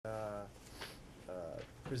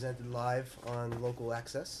presented live on local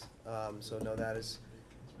access. So know that as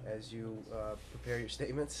you prepare your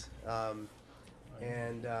statements. I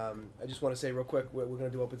just want to say real quick, we're going to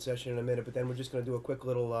do open session in a minute, but then we're just going to do a quick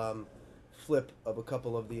little flip of a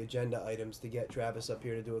couple of the agenda items to get Travis up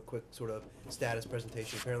here to do a quick sort of status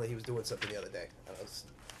presentation. Apparently he was doing something the other day. It was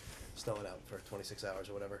snowing out for 26 hours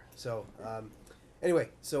or whatever. So anyway,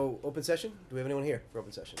 so open session. Do we have anyone here for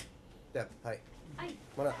open session? Deb, hi. Hi.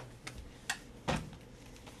 Come on up.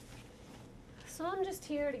 So I'm just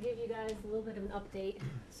here to give you guys a little bit of an update,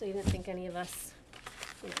 so you didn't think any of us,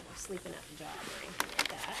 were sleeping at the job or anything like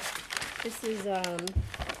that. This is a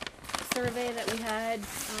survey that we had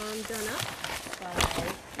done up by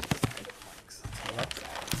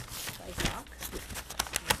Doc.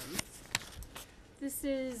 This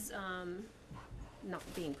is not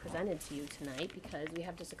being presented to you tonight because we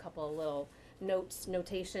have just a couple of little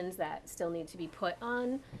notations that still need to be put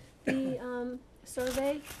on the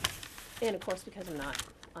survey. And of course, because I'm not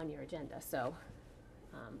on your agenda, so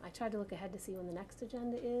I tried to look ahead to see when the next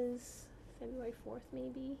agenda is. February 4th,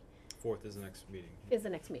 maybe? 4th is the next meeting. Is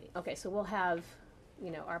the next meeting. Okay, so we'll have,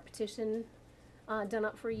 our petition done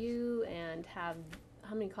up for you, and have,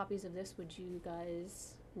 how many copies of this would you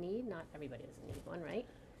guys need? Not everybody doesn't need one, right?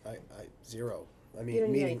 I zero. I You don't mean, need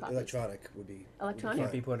any meeting copies. electronic would be. Electronic? Would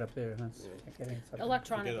Can't be be fine. put up there, huh?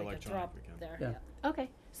 Electronic, we electronic, could drop we can. there. Yeah. Okay,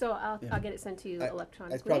 so I'll Yeah. I'll get it sent to you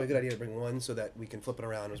electronically. It's probably a good idea to bring one so that we can flip it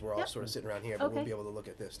around as we're all Yep. sort of sitting around here, but we'll Okay. be able to look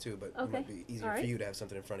at this too, but it Okay. might be easier All right. for you to have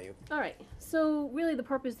something in front of you. All right, so really the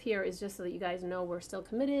purpose here is just so that you guys know we're still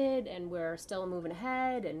committed and we're still moving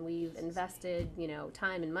ahead, and we've invested,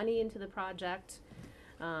 time and money into the project.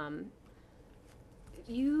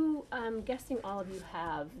 I'm guessing all of you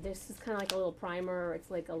have, this is kind of like a little primer, it's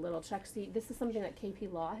like a little check sheet. This is something that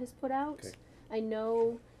KP Law has put out. Okay. I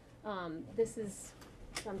know this is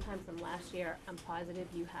sometime from last year. I'm positive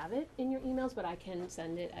you have it in your emails, but I can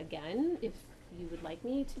send it again if you would like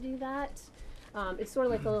me to do that. It's sort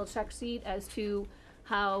of like a little check sheet as to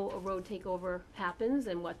how a road takeover happens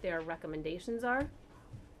and what their recommendations are.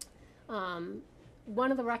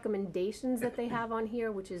 One of the recommendations that they have on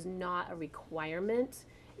here, which is not a requirement,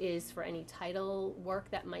 is for any title work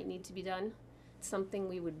that might need to be done. It's something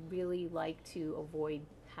we would really like to avoid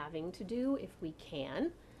having to do if we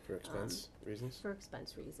can. For expense reasons? For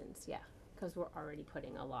expense reasons, yeah, because we're already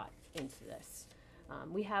putting a lot into this.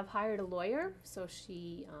 We have hired a lawyer, so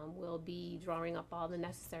she will be drawing up all the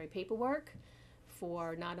necessary paperwork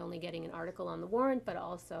for not only getting an article on the warrant, but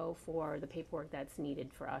also for the paperwork that's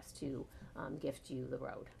needed for us to gift you the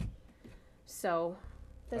road. So,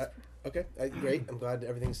 that's Okay, great. I'm glad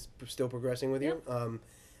everything's still progressing with you.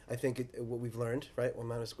 I think what we've learned, right?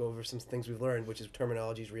 We'll just go over some things we've learned, which is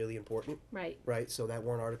terminology is really important. right. Right, so that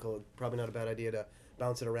warrant article, probably not a bad idea to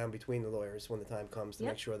bounce it around between the lawyers when the time comes to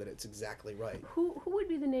Yep. make sure that it's exactly right. Who would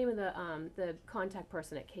be the name of the contact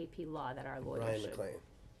person at KP Law that our lawyer Ryan should? McLean.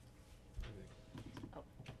 Oh.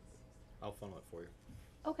 I'll funnel it for you.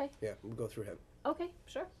 Okay. Yeah, we'll go through him. Okay.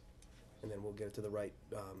 Sure. And then we'll get it to the right,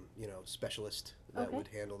 specialist that Okay. would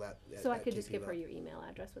handle that. So I could just KP give law. her your email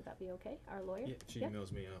address. Would that be okay? Our lawyer. Yeah, she Yep.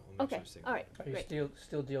 emails me. I'll make Okay. sure to All right. Are you Great.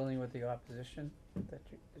 still dealing with the opposition that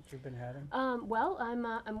you've been having?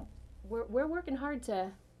 Well, we're working hard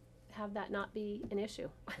to have that not be an issue.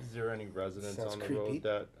 Is there any residents Sounds on the creepy. road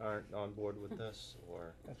that aren't on board with this,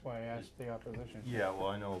 or? That's why I asked the opposition. Yeah, well,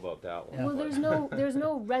 I know about that one. Yeah. Well, but- there's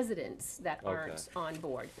no residents that Okay. aren't on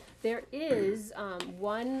board. There is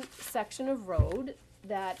one section of road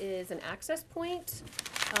that is an access point,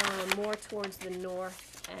 more towards the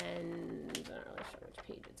north end. I'm not really sure which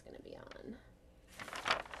page it's going to be on.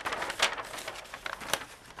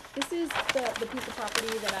 This is the piece of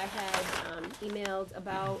property that I had emailed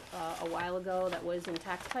about a while ago that was in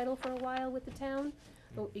tax title for a while with the town.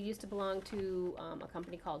 It used to belong to a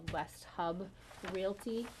company called West Hub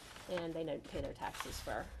Realty, and they didn't pay their taxes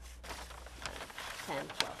for 10,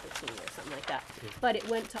 12, 15 years, something like that. But it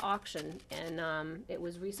went to auction, and it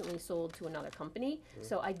was recently sold to another company.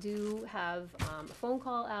 So I do have a phone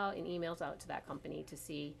call out and emails out to that company to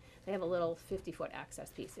see. They have a little 50-foot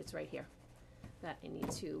access piece. It's right here that I need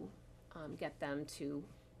to get them to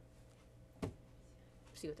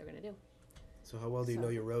see what they're going to do. So how well do you know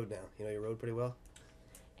your road now? You know your road pretty well?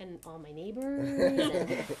 And all my neighbors.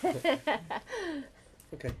 And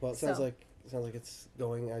Okay, well, it sounds So- like it's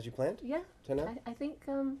going as you planned yeah, to now? I think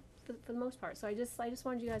for the most part. So I just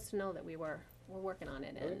wanted you guys to know that we're working on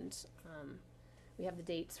it, Alright. and we have the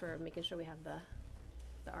dates for making sure we have the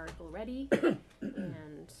article ready.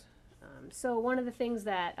 And so one of the things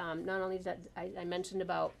that not only that I mentioned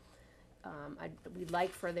about we'd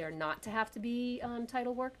like for there not to have to be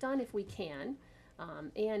title work done if we can.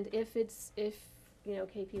 And if you know,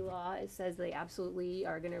 KP Law, it says they absolutely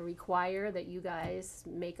are gonna require that you guys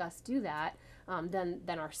make us do that, then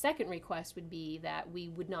our second request would be that we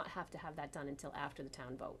would not have to have that done until after the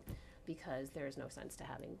town vote. Because there is no sense to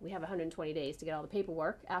we have 120 days to get all the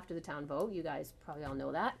paperwork after the town vote, you guys probably all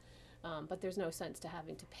know that. But there's no sense to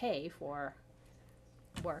having to pay for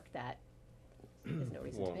work that there's no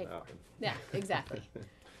reason to Won't pay for. happen. Yeah, exactly.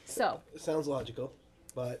 So, It sounds logical,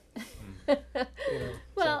 but you know.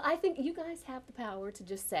 well, I think you guys have the power to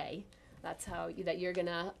just say, that you're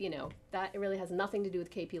gonna, you know, that it really has nothing to do with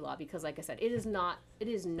KP Law, because like I said, it is not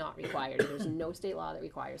required. There's no state law that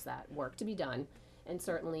requires that work to be done. And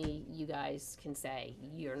certainly, you guys can say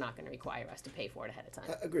you're not going to require us to pay for it ahead of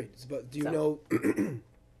time. Agreed. But do you So- know?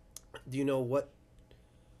 Do you know what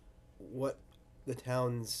the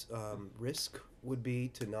town's risk would be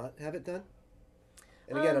to not have it done?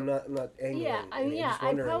 And again, I'm not angry. Yeah, I mean, yeah, just I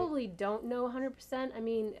wondering. probably don't know 100%. I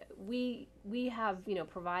mean, we have, you know,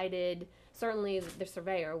 provided certainly the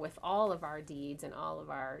surveyor with all of our deeds and all of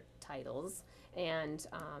our titles, and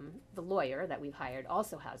the lawyer that we've hired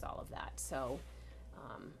also has all of that. So.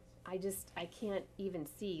 I can't even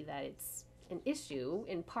see that it's an issue,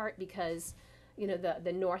 in part because, you know,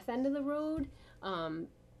 the north end of the road,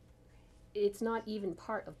 it's not even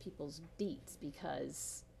part of people's deeds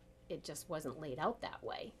because it just wasn't laid out that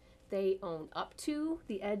way. They own up to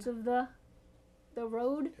the edge of the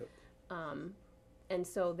road. Yep. And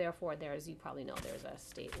so therefore there's, you probably know, there's a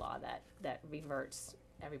state law that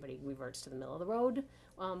everybody reverts to the middle of the road,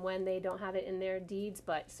 when they don't have it in their deeds.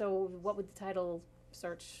 But so what would the title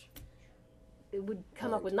search, it would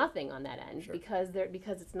come up with nothing on that end. Sure.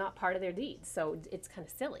 because it's not part of their deeds, so it's kind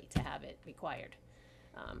of silly to have it required.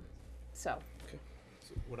 So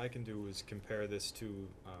So what I can do is compare this to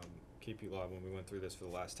KP Law when we went through this for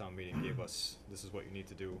the last town meeting, gave us, this is what you need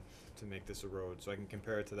to do to make this a road. So I can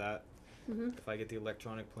compare it to that. mhm. If I get the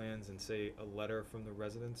electronic plans and say a letter from the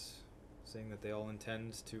residents saying that they all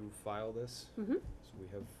intend to file this, Mhm. so we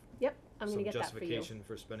have Yep, I'm some gonna get that for you. justification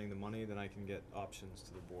for spending the money, then I can get options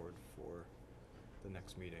to the board for the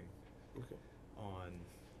next meeting Okay. on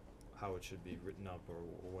how it should be written up, or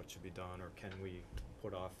what should be done, or can we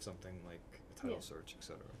put off something like a title Yeah. search,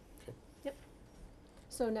 etc.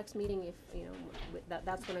 So next meeting, if, you know,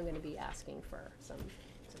 that's when I'm gonna be asking for some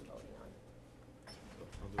voting on.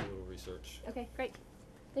 I'll do a little research. Okay, great.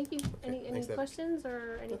 Thank you. Any thanks, Deb. questions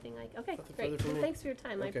or anything like, okay, Nothing great. further from Well, me. thanks for your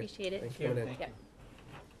time. I Okay. appreciate it. Thanks for coming in. Thank Yep. you.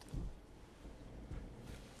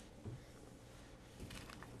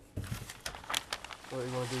 Well,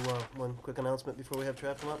 you want to do one quick announcement before we have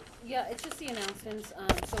Trav come up? Yeah, it's just the announcements,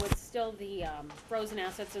 so it's still the, frozen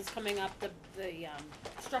assets is coming up, the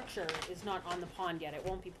structure is not on the pond yet, it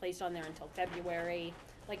won't be placed on there until February,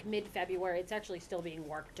 like mid-February, it's actually still being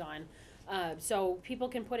worked on. So people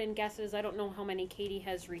can put in guesses, I don't know how many Katie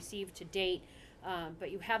has received to date, but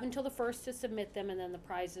you have until the 1st to submit them, and then the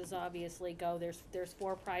prizes obviously go, there's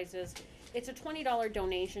 4 prizes. It's a $20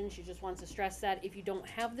 donation, she just wants to stress that, if you don't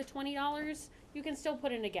have the $20, you can still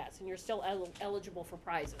put in a guess, and you're still eligible for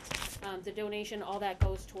prizes. The donation, all that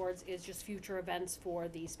goes towards is just future events for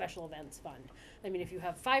the special events fund. I mean, if you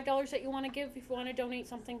have $5 that you wanna give, if you wanna donate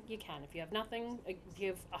something, you can. If you have nothing, if you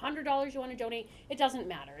have $100 you wanna donate, it doesn't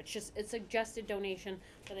matter. It's just a suggested donation,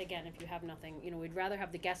 but again, if you have nothing, you know, we'd rather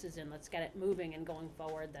have the guesses in, let's get it moving and going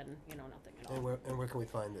forward than, you know, nothing at all. And where can we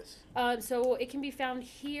find this? So it can be found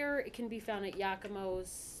here, it can be found at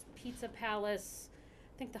Yakimo's Pizza Palace,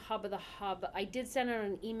 I think the Hub of the Hub. I did send out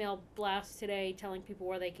an email blast today telling people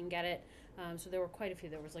where they can get it. So there were quite a few,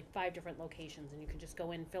 there was like 5 different locations, and you can just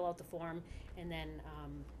go in, fill out the form, and then,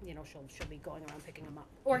 you know, she'll be going around picking them up.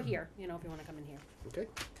 Or here, you know, if you wanna come in here. Okay,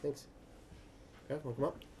 thanks. Trav, want to come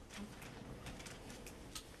up?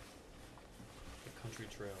 The country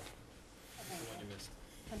trail, the one you missed.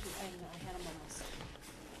 I had them almost.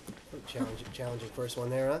 Challenging first one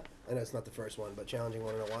there, huh? I know it's not the first one, but challenging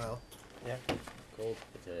one in a while. Yeah, cold.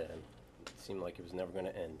 It seemed like it was never going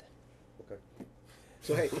to end. Okay.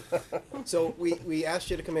 So hey, so we asked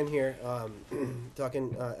you to come in here,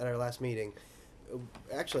 talking at our last meeting.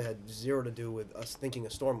 Actually had zero to do with us thinking a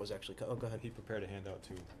storm was actually. Oh, go ahead. He prepared a handout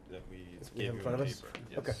too that we We gave have in you front on of us? paper.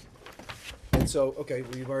 Yes. Okay. And so, okay,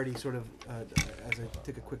 we've already sort of, as I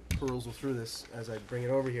took a quick perusal through this, as I bring it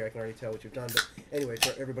over here, I can already tell what you've done. But anyway,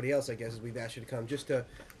 for everybody else, I guess, is we've asked you to come just to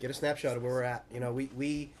get a snapshot of where we're at. You know,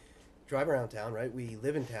 we drive around town, right? We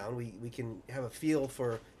live in town. We can have a feel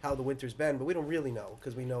for how the winter's been, but we don't really know,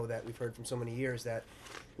 because we know that we've heard from so many years that,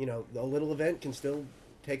 you know, a little event can still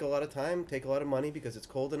take a lot of time, take a lot of money, because it's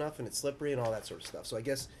cold enough and it's slippery and all that sort of stuff. So I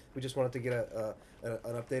guess we just wanted to get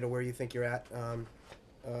an update of where you think you're at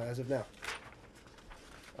as of now.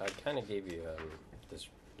 I kind of gave you this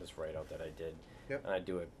write-out that I did. Yep. And I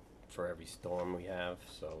do it for every storm we have,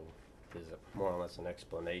 so there's more or less an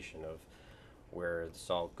explanation of where the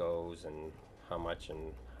salt goes and how much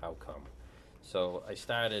and how come. So I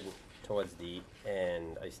started towards the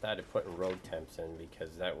end. I started putting road temps in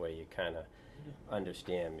because that way you kind of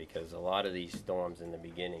understand, because a lot of these storms in the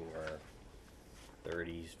beginning were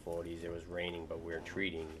 30s, 40s. It was raining, but we were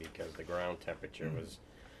treating because the ground temperature was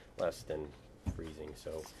less than freezing.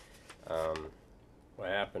 So what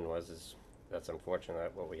happened was that's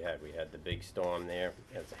unfortunate what we had. We had the big storm there.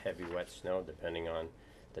 It's a heavy wet snow, depending on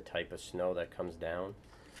the type of snow that comes down.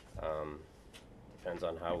 Depends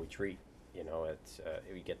on how we treat. You know, it's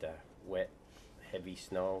we get the wet, heavy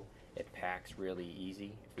snow. It packs really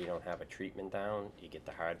easy. If we don't have a treatment down, you get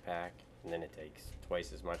the hard pack, and then it takes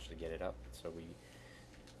twice as much to get it up. So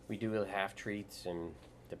we do half treats, and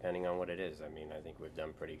depending on what it is, I mean, I think we've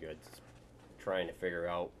done pretty good trying to figure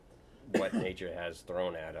out what nature has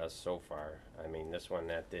thrown at us so far. I mean, this one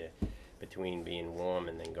between being warm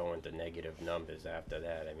and then going to negative numbers after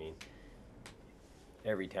that, I mean,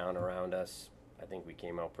 every town around us, I think we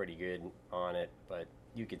came out pretty good on it, but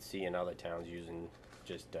you could see in other towns using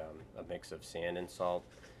just a mix of sand and salt.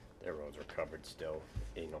 Their roads are covered still,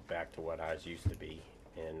 you know, back to what ours used to be.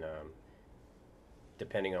 And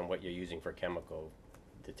depending on what you're using for chemical,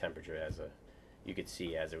 the temperature you could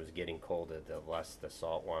see as it was getting colder, the less the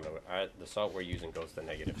salt the salt we're using goes to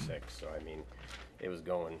 -6. So I mean, it was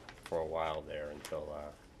going for a while there until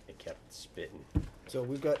it kept spitting. So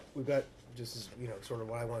we've got just as, you know, sort of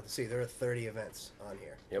what I wanted to see. There are 30 events on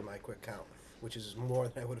here. Yep. In my quick count, which is more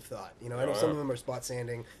than I would have thought. You know, I know Oh, some yeah. of them are spot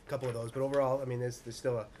sanding, a couple of those, but overall, I mean, there's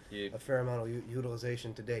still You a fair amount of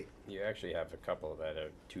utilization to date. you actually have a couple that are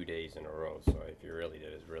 2 days in a row. So if you really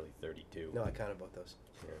did, it's really 32. No, I counted both those.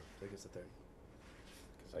 Yeah. I think it's the 30.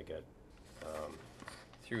 Because I got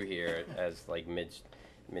through here as like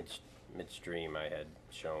midstream, I had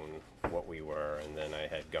shown what we were, and then I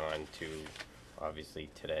had gone to obviously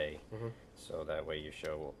today, Mhm. so that way you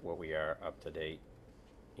show what we are up to date,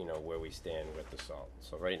 you know, where we stand with the salt.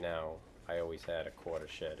 So right now I always had a quarter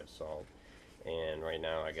shed of salt, and right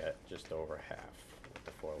now I got just over half with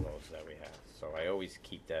the 4 loads that we have. So I always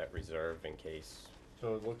keep that reserve in case.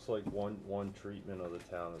 So it looks like one treatment of the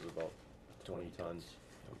town is about 20 tons.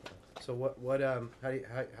 So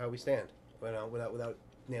how we stand? Without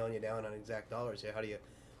nailing you down on exact dollars here, how do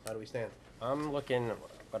we stand? I'm looking,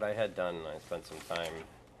 what I had done, I spent some time,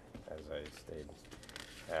 as I stayed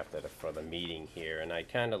for the meeting here, and I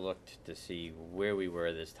kind of looked to see where we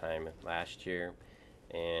were this time last year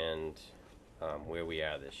and where we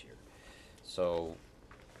are this year. So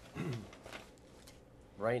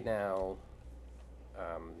right now,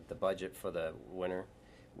 the budget for the winter,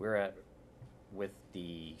 we're at, with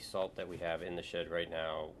the salt that we have in the shed right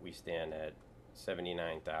now, we stand at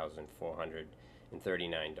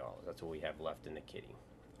 $79,439. That's what we have left in the kitty.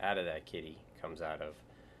 Out of that kitty comes out of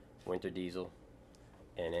winter diesel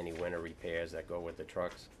and any winter repairs that go with the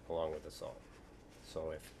trucks, along with the salt.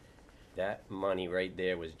 So if that money right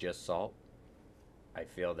there was just salt, I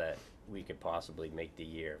feel that we could possibly make the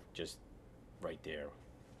year just right there.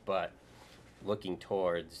 But looking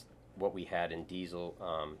towards what we had in diesel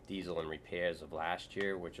and repairs of last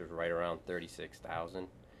year, which was right around 36,000,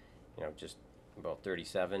 you know, just about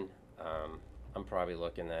 37. I'm probably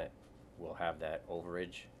looking that we'll have that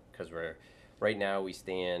overage, because right now we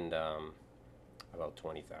stand about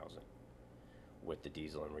 20,000 with the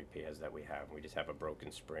diesel and repairs that we have. We just have a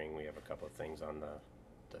broken spring. We have a couple of things on the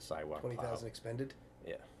sidewalk. 20,000 expended.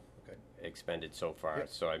 Yeah. Okay. Expended so far. Yep.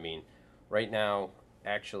 So I mean, right now,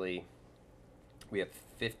 actually, we have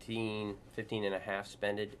 15 and a half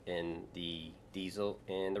spended in the diesel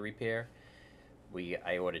and the repair.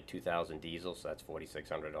 I ordered 2,000 diesel, so that's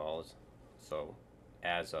 $4,600. So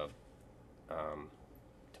as of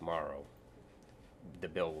tomorrow, the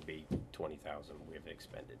bill will be 20,000 we have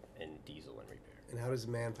expended in diesel and repair. And how does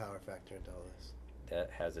manpower factor into all this? That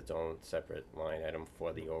has its own separate line item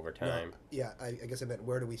for the overtime. No, yeah, I guess I meant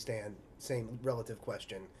where do we stand? Same relative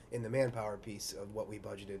question in the manpower piece of what we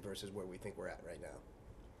budgeted versus where we think we're at right now.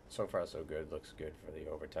 So far, so good. Looks good for the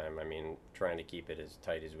overtime. I mean, trying to keep it as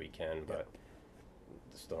tight as we can, but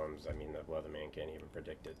the storms, I mean, the weatherman can't even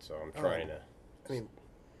predict it, so I'm trying to. I mean,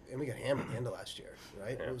 and we got hammered at the end of last year,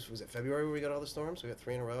 right? Yeah. Was it February where we got all the storms? We got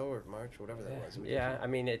 3 in a row, or March, or whatever that was. Yeah, I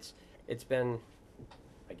mean, it's been,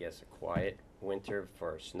 I guess, a quiet winter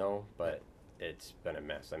for snow, but it's been a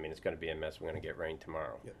mess. I mean, it's going to be a mess. We're going to get rain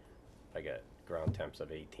tomorrow. Yep. I got ground temps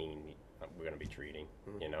of 18. We're going to be treating,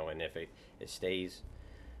 you know, and if it stays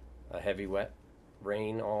a heavy wet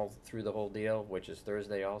rain all through the whole deal, which is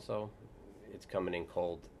Thursday also, it's coming in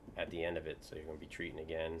cold at the end of it, so you're gonna be treating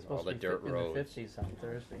again. It's All supposed the to be dirt in the roads. 50s on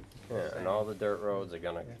Thursday. Yeah, and all the dirt roads are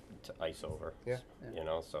gonna Yeah. ice over. Yeah. You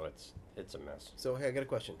know, so it's a mess. So hey, I got a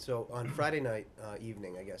question. So on Friday night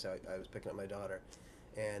evening, I guess I was picking up my daughter,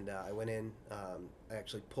 and I went in. I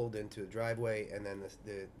actually pulled into the driveway, and then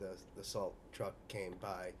the salt truck came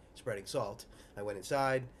by spreading salt. I went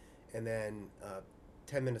inside, and then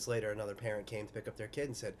 10 minutes later, another parent came to pick up their kid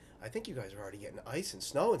and said, "I think you guys are already getting ice and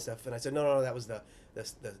snow and stuff." And I said, "No, that was the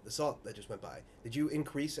salt that just went by." Did you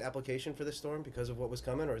increase application for this storm because of what was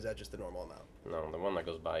coming, or is that just the normal amount? No, the one that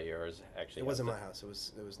goes by yours actually. It wasn't has my house.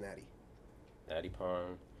 It was Natty. Natty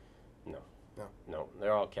Pond. No. No. No,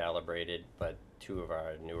 they're all calibrated, but two of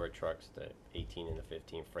our newer trucks, the 18 and the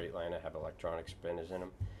 15 Freightliner, have electronic spinners in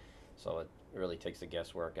them. So it really takes the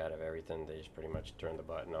guesswork out of everything. They just pretty much turn the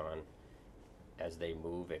button on. As they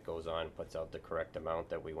move, it goes on, puts out the correct amount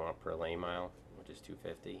that we want per lane mile, which is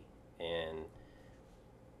 250, and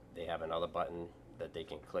they have another button that they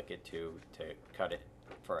can click it to cut it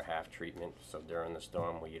for a half treatment. So during the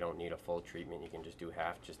storm, where you don't need a full treatment, you can just do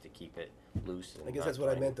half just to keep it loose. And I guess not that's what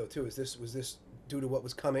I grinding. meant though too. Was this due to what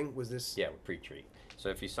was coming? Was this? Yeah, pre-treat. So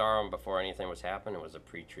if you saw them before anything was happening, it was a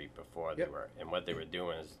pre-treat before they Yep. were. And what they were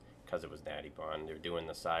doing is, because it was Natty Pond, they were doing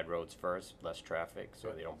the side roads first, less traffic, so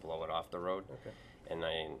Yep. they don't blow it off the road. Okay. And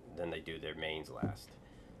then they do their mains last.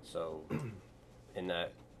 So in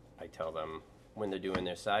that, I tell them when they're doing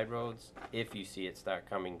their side roads, if you see it start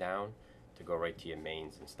coming down, to go right to your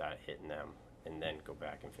mains and start hitting them, and then go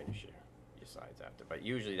back and finish your sides after. But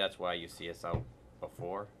usually that's why you see us out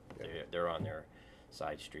before. Yeah. They're on their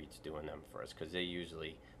side streets doing them first, because they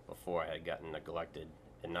usually before had gotten neglected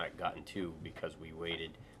and not gotten to because we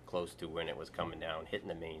waited close to when it was coming down, hitting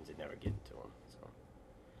the mains and never getting to them. So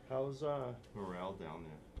How's morale down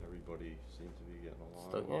there? Everybody seems to be getting along.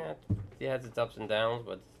 still, it has its ups and downs,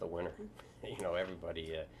 but it's the winter. You know, everybody,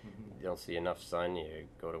 you don't see enough sun, you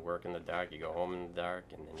go to work in the dark, you go home in the dark,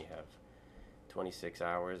 and then you have 26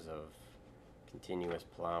 hours of continuous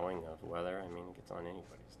plowing of weather. I mean, it gets on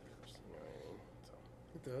anybody's nerves, you know what I mean? So,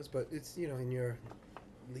 It does, but it's in your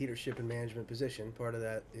leadership and management position. Part of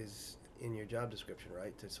that is in your job description,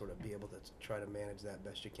 right? To sort of be able to try to manage that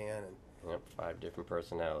best you can, and yep, 5 different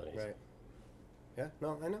personalities. right. Yeah,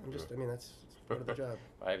 no, I know. I mean that's part of the job.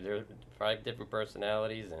 5 different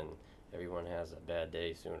personalities, and everyone has a bad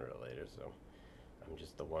day sooner or later, so I'm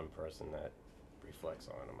just the one person that reflects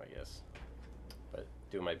on them, I guess. But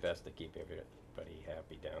do my best to keep everybody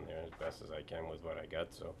happy down there as best as I can with what I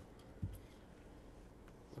got, so.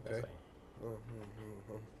 Okay.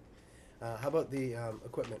 How about the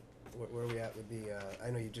equipment? Where are we at with the?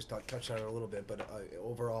 I know you just touched on it a little bit, but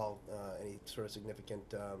overall, any sort of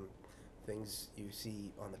significant things you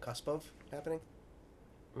see on the cusp of happening?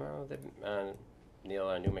 Well, Neil,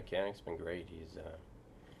 our new mechanic's been great. He's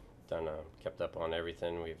kept up on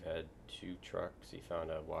everything. We've had 2 trucks. He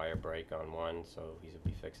found a wire break on one, so he'll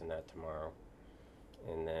be fixing that tomorrow.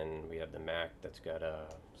 And then we have the Mac that's got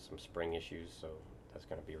some spring issues, so that's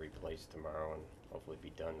going to be replaced tomorrow and hopefully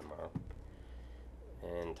be done tomorrow.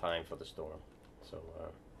 In time for the storm. So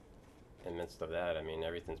in the midst of that, I mean,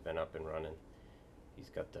 everything's been up and running. He's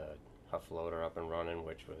got the huff loader up and running,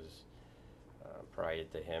 which was prior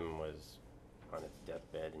to him was on its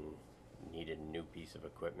deathbed and needed a new piece of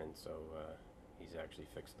equipment, so he's actually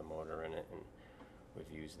fixed the motor in it, and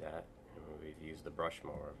we've used that. And we've used the brush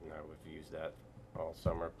mower. Now we've used that all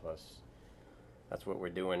summer, plus that's what we're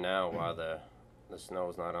doing now while the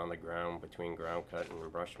snow's not on the ground between ground cutting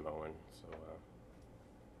and brush mowing. So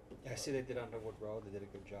Yeah, I see they did Underwood Road, they did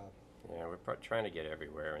a good job. yeah, we're trying to get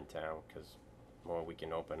everywhere in town, because more we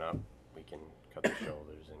can open up, we can cut the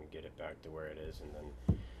shoulders and get it back to where it is, and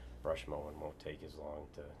then brush mowing won't take as long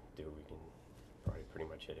to do. We can probably pretty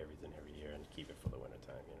much hit everything every year and keep it for the winter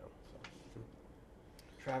time, you know. So.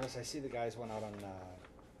 Travis, I see the guys went out on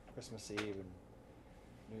Christmas Eve and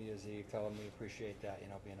New Year's Eve. Tell them we appreciate that,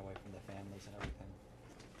 being away from their families and everything.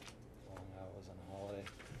 Long hours on a holiday.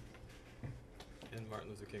 And Martin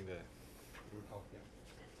Luther King Day. Oh, yeah.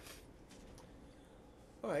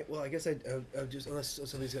 All right. Well, I guess I just unless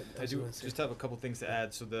somebody's got. I do just have a couple things to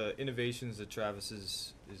add. So the innovations that Travis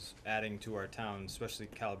is adding to our town, especially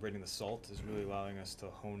calibrating the salt, is really allowing us to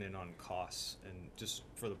hone in on costs. And just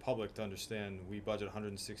for the public to understand, we budget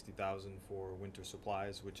 $160,000 for winter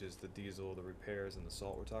supplies, which is the diesel, the repairs, and the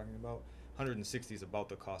salt we're talking about. $160 is about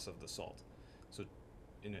the cost of the salt. So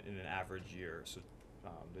in an average year, so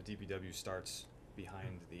the DPW starts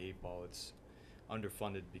behind the 8 ball. It's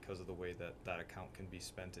underfunded because of the way that account can be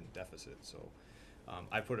spent in deficit. So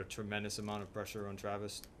I put a tremendous amount of pressure on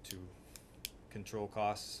Travis to control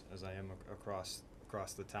costs, as I am across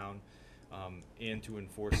the town. and to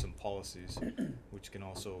enforce some policies, which can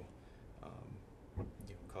also,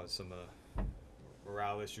 cause some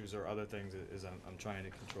morale issues or other things. Is I'm trying to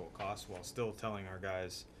control costs while still telling our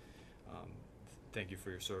guys, thank you for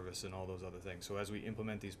your service and all those other things. So as we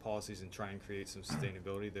implement these policies and try and create some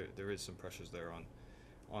sustainability, there is some pressures there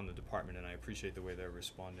on the department, and I appreciate the way they're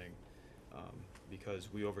responding,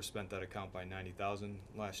 because we overspent that account by $90,000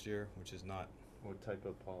 last year, which is not. What type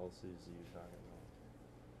of policies are you talking about?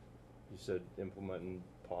 You said implementing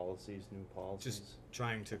policies, new policies? Just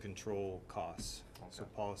trying to control costs. So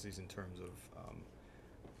Okay. policies in terms of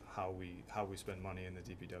how we spend money in the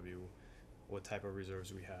DPW, what type of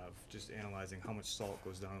reserves we have, just analyzing how much salt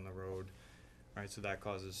goes down on the road, right? So that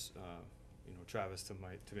causes Travis to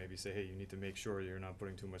maybe say, hey, you need to make sure you're not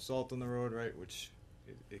putting too much salt on the road, right? Which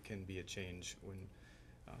it can be a change when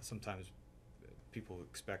sometimes people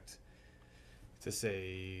expect to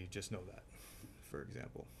say, just know that, for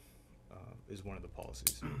example, is one of the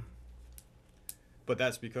policies. But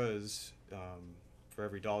that's because for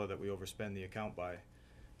every dollar that we overspend the account by,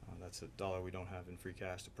 that's a dollar we don't have in free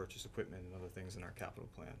cash to purchase equipment and other things in our capital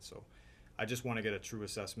plan. So I just want to get a true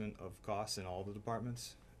assessment of costs in all the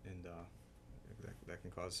departments, and that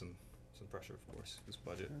can cause some pressure, of course, because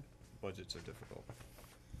budgets are difficult.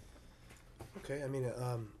 Okay, I mean,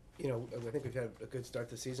 I think we've had a good start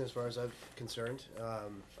to the season as far as I'm concerned.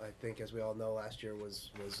 I think, as we all know, last year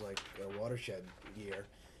was like a watershed year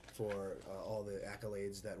for all the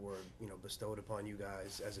accolades that were, bestowed upon you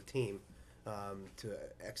guys as a team to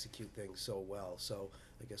execute things so well. So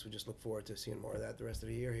I guess we just look forward to seeing more of that the rest of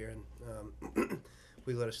the year here, and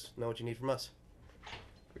please let us know what you need from us.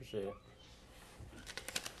 Appreciate it.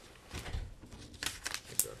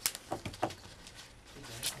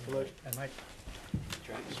 Hello. And Mike,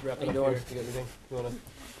 Just wrap How it you up doing? here. You got anything you wanna?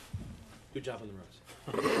 Good job on the roads.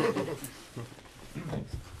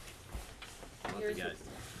 Yours,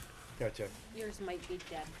 Yeah, check. yours might be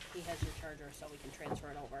dead. He has your charger, so we can transfer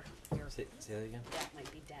it over. Yours, Say that again? that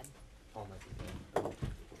might be dead. Oh, my God.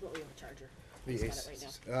 But we have a charger. The He's got ace.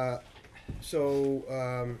 it right now. So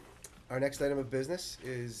our next item of business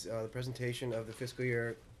is the presentation of the fiscal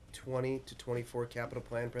year 20 to 24 capital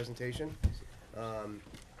plan presentation.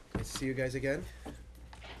 Nice to see you guys again. Thanks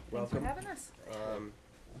Welcome. for having us.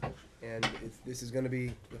 And this is going to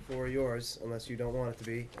be the floor yours, unless you don't want it to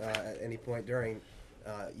be at any point during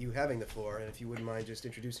you having the floor. And if you wouldn't mind just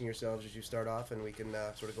introducing yourselves as you start off, and we can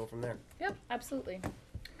sort of go from there. Yep, absolutely.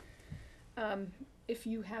 If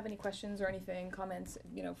you have any questions or anything, comments,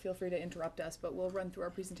 feel free to interrupt us, but we'll run through our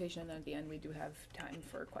presentation, and then at the end we do have time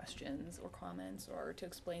for questions or comments or to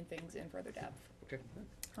explain things in further depth. Okay.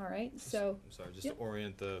 All right, so, I'm sorry, just yep. to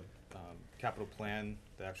orient the capital plan,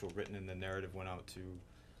 the actual written in the narrative went out to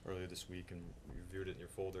earlier this week, and we reviewed it in your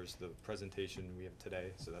folders. The presentation we have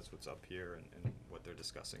today, so that's what's up here and what they're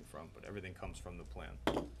discussing from, but everything comes from the plan.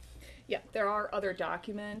 Yeah, there are other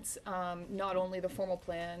documents, not only the formal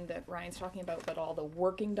plan that Ryan's talking about, but all the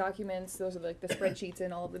working documents. Those are like the spreadsheets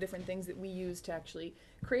and all of the different things that we use to actually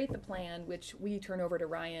create the plan, which we turn over to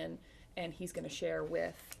Ryan, and he's going to share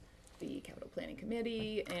with the capital planning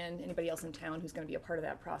committee and anybody else in town who's going to be a part of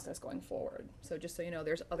that process going forward. So just so you know,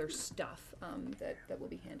 there's other stuff that we'll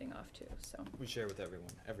be handing off too. So We share with everyone.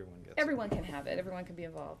 Everyone gets everyone can have it. Everyone can be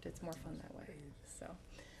involved. It's more fun that way.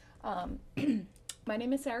 So my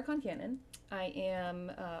name is Sarah Concannon. I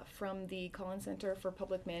am from the Collins Center for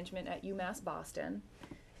Public Management at UMass Boston.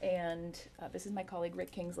 And this is my colleague Rick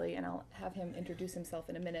Kingsley, and I'll have him introduce himself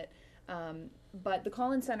in a minute. But the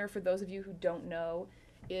Collins Center, for those of you who don't know,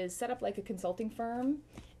 is set up like a consulting firm.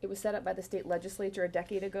 It was set up by the state legislature a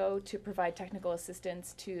decade ago to provide technical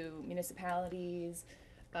assistance to municipalities,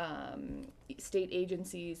 state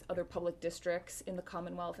agencies, other public districts in the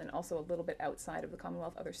Commonwealth, and also a little bit outside of the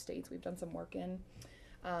Commonwealth, other states we've done some work in.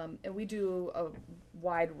 And we do a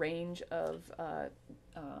wide range of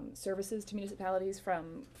services to municipalities,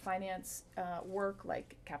 from finance work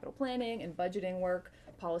like capital planning and budgeting work,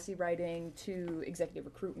 policy writing, to executive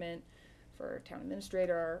recruitment for town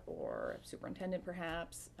administrator or superintendent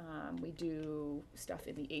perhaps. We do stuff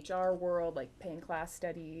in the HR world like paying class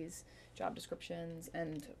studies, job descriptions,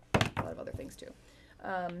 and a lot of other things too.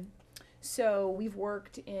 So we've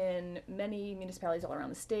worked in many municipalities all around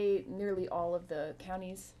the state, nearly all of the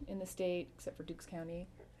counties in the state, except for Dukes County,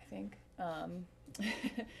 I think.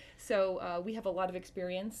 So we have a lot of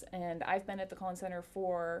experience, and I've been at the Collins Center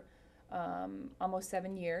for almost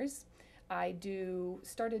 7 years. I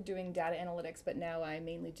started doing data analytics, but now I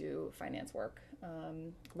mainly do finance work,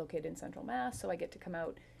 located in Central Mass, so I get to come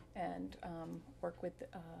out and work with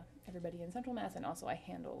everybody in Central Mass, and also I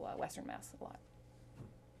handle Western Mass a lot.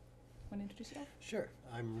 Want to introduce yourself? Sure.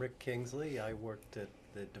 I'm Rick Kingsley. I worked at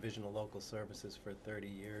the Division of Local Services for 30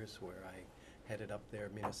 years, where I headed up their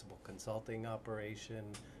municipal consulting operation,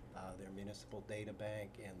 their municipal data bank,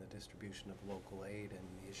 and the distribution of local aid and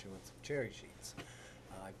the issuance of cherry sheets.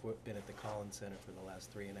 I've been at the Collins Center for the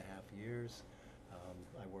last 3.5 years.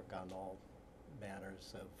 I work on all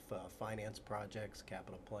manners of finance projects,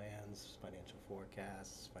 capital plans, financial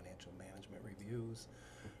forecasts, financial management reviews.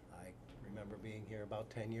 I remember being here about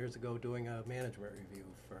 10 years ago doing a management review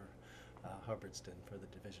for Hubbardston for the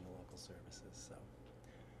Division of Local Services. So.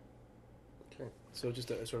 Okay. So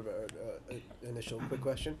just a sort of a initial quick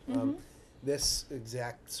question. Mhm. This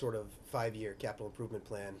exact sort of 5-year capital improvement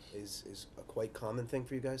plan is a quite common thing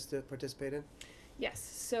for you guys to participate in? Yes,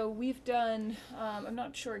 so we've done, I'm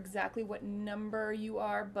not sure exactly what number you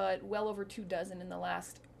are, but well over 24 in the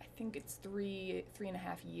last, I think it's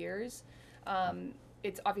 3.5 years.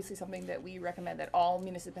 It's obviously something that we recommend that all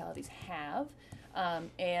municipalities have.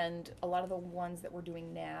 And a lot of the ones that we're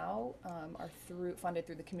doing now are funded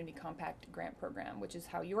through the Community Compact Grant Program, which is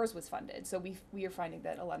how yours was funded. So we are finding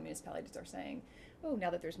that a lot of municipalities are saying, oh, now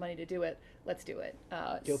that there's money to do it, let's do it.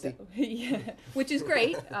 Guilty. So, yeah, which is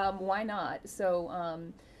great. Why not?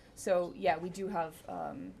 So yeah, we do have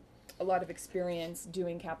a lot of experience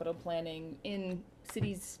doing capital planning in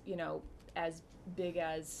cities, as big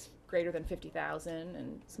as greater than 50,000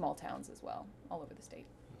 and small towns as well, all over the state.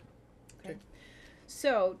 Okay.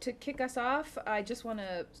 So to kick us off, I just want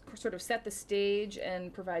to sort of set the stage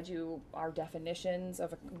and provide you our definitions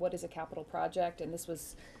of what is a capital project, and this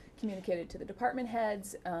was communicated to the department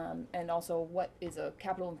heads, and also what is a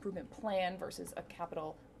capital improvement plan versus a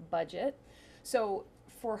capital budget. So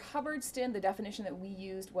for Hubbardston, the definition that we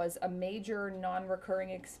used was a major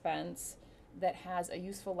non-recurring expense that has a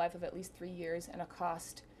useful life of at least 3 years and a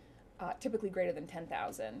cost typically greater than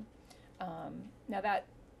 $10,000. Now that,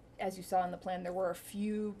 as you saw in the plan, there were a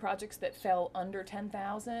few projects that fell under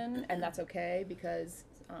 10,000, and that's okay because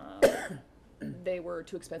they were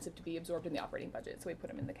too expensive to be absorbed in the operating budget, so we put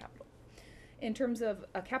them in the capital. In terms of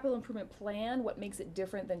a capital improvement plan, what makes it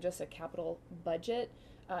different than just a capital budget?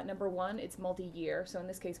 Number one, it's multi-year, so in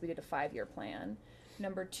this case we did a 5-year plan.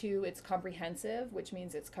 Number two, it's comprehensive, which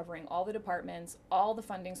means it's covering all the departments, all the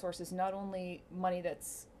funding sources, not only money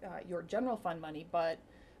that's your general fund money, but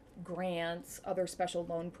grants, other special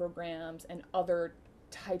loan programs, and other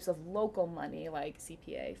types of local money like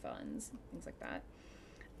CPA funds, things like that.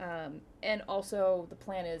 And also the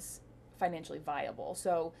plan is financially viable.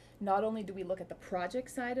 So not only do we look at the project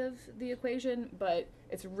side of the equation, but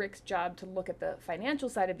it's Rick's job to look at the financial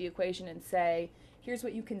side of the equation and say, here's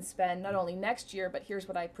what you can spend not only next year, but here's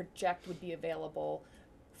what I project would be available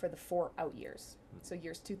for the 4 out years. So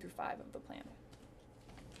years 2 through 5 of the plan.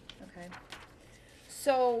 Okay.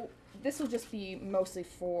 So this will just be mostly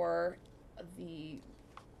for the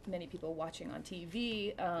many people watching on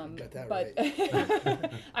TV. Got that but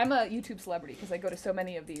right. I'm a YouTube celebrity because I go to so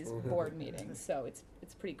many of these board meetings, so it's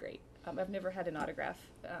pretty great. I've never had an autograph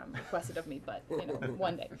requested of me, but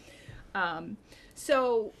one day.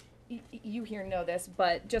 So you here know this,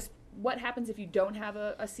 but just what happens if you don't have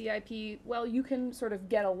a CIP? Well, you can sort of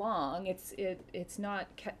get along. It's not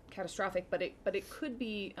catastrophic, but it could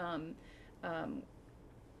be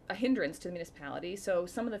a hindrance to the municipality. So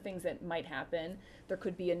some of the things that might happen, there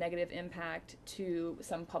could be a negative impact to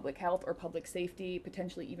some public health or public safety,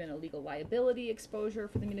 potentially even a legal liability exposure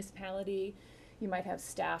for the municipality. You might have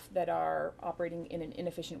staff that are operating in an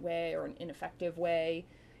inefficient way or an ineffective way.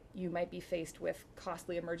 You might be faced with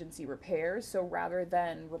costly emergency repairs. So rather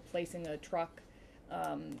than replacing a truck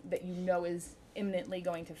that is imminently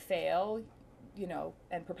going to fail,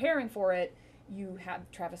 and preparing for it, you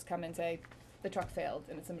have Travis come and say, the truck failed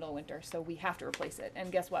and it's the middle of winter, so we have to replace it.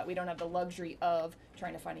 And guess what? We don't have the luxury of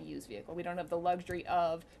trying to find a used vehicle. We don't have the luxury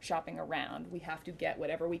of shopping around. We have to get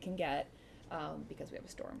whatever we can get because we have a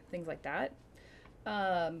storm. Things like that.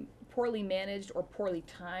 Poorly managed or poorly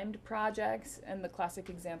timed projects, and the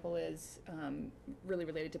classic example is really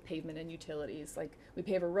related to pavement and utilities. Like we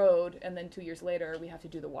pave a road and then 2 years later we have to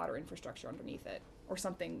do the water infrastructure underneath it, or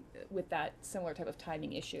something with that similar type of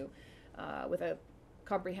timing issue. With a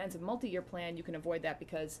comprehensive multi-year plan, you can avoid that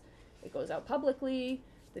because it goes out publicly.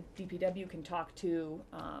 The DPW can talk to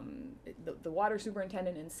the water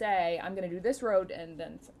superintendent and say, I'm going to do this road, and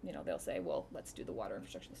then they'll say, well, let's do the water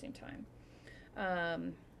infrastructure at the same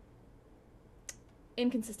time.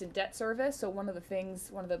 Inconsistent debt service. So one of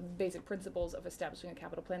the basic principles of establishing a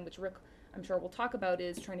capital plan, which Rick, I'm sure we'll talk about,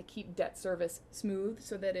 is trying to keep debt service smooth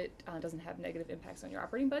so that it doesn't have negative impacts on your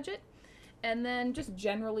operating budget. And then just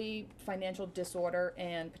generally financial disorder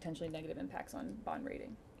and potentially negative impacts on bond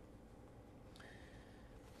rating.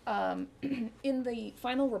 In the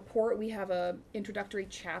final report, we have a introductory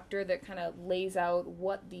chapter that kind of lays out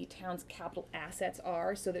what the town's capital assets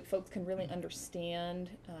are, so that folks can really understand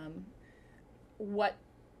what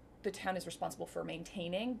the town is responsible for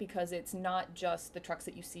maintaining, because it's not just the trucks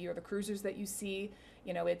that you see or the cruisers that you see.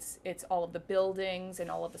 You know, it's all of the buildings and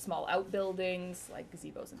all of the small outbuildings like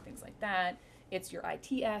gazebos and things like that. It's your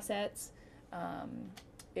IT assets.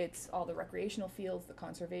 It's all the recreational fields, the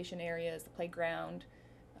conservation areas, the playground.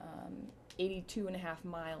 82.5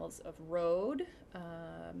 miles of road,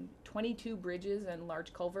 22 bridges and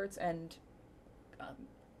large culverts, and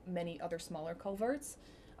many other smaller culverts,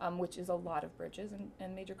 which is a lot of bridges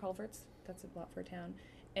and major culverts. That's a lot for a town.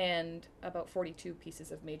 And about 42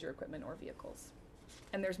 pieces of major equipment or vehicles.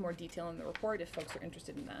 And there's more detail in the report if folks are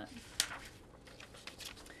interested in that.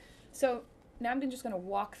 So now I'm just going to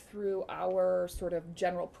walk through our sort of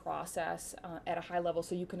general process at a high level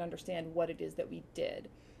so you can understand what it is that we did.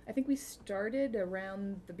 I think we started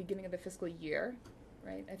around the beginning of the fiscal year,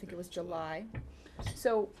 right? I think it was July.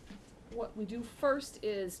 So what we do first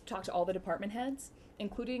is talk to all the department heads,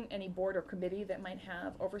 including any board or committee that might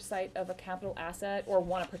have oversight of a capital asset or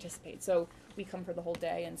want to participate. So we come for the whole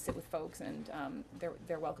day and sit with folks, and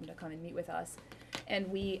they're welcome to come and meet with us. And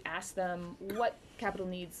we ask them, what capital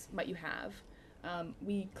needs might you have?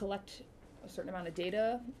 We collect a certain amount of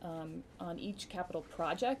data on each capital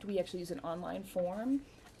project. We actually use an online form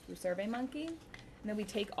through SurveyMonkey. And then we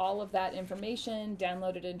take all of that information,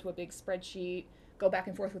 download it into a big spreadsheet, go back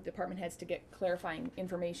and forth with department heads to get clarifying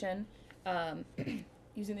information.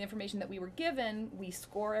 Using the information that we were given, we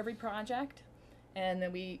score every project, and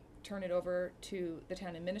then we turn it over to the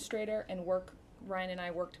town administrator and Ryan and I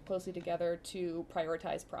worked closely together to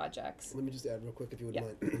prioritize projects. Let me just add real quick, if you wouldn't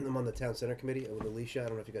Yeah. mind. I'm on the town center committee with Alicia. I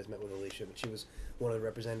don't know if you guys met with Alicia, but she was one of the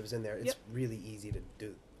representatives in there. It's Yep. really easy to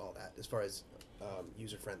do all that as far as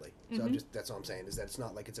user friendly. So Mhm. that's all I'm saying, is that it's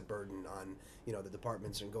not like it's a burden on the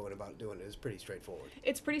departments and going about doing it. It's pretty straightforward.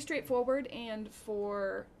 It's pretty straightforward, and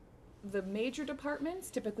for the major departments,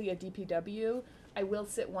 typically a DPW, I will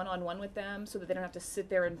sit one-on-one with them so that they don't have to sit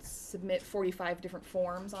there and submit 45 different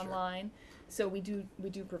forms online. So we do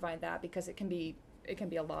provide that because it can be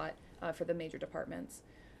a lot for the major departments.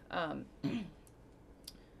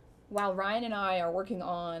 While Ryan and I are working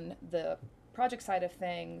on the project side of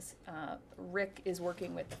things, Rick is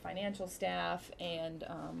working with the financial staff and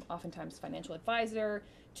oftentimes financial advisor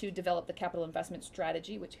to develop the capital investment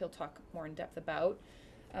strategy, which he'll talk more in depth about.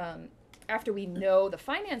 After we know the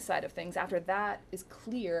finance side of things, after that is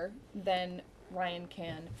clear, then Ryan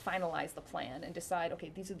can finalize the plan and decide,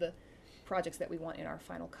 okay, these are the projects that we want in our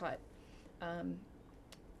final cut.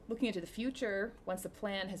 Looking into the future, once the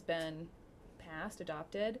plan has been passed,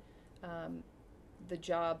 adopted, the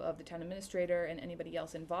job of the town administrator and anybody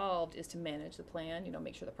else involved is to manage the plan,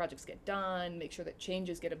 make sure the projects get done, make sure that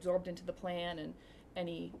changes get absorbed into the plan, and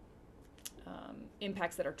any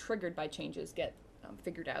impacts that are triggered by changes get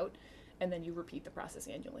figured out, and then you repeat the process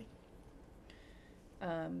annually.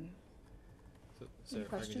 So if I can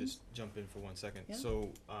questions? just jump in for 1 second. Yeah. So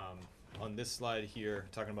on this slide here,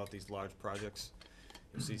 talking about these large projects,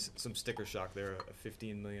 you'll see some sticker shock there, a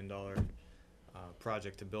 $15 million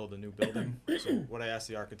project to build a new building. So what I asked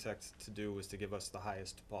the architect to do was to give us the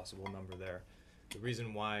highest possible number there. The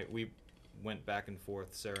reason why we went back and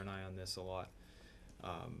forth, Sarah and I, on this a lot,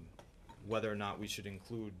 whether or not we should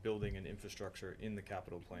include building and infrastructure in the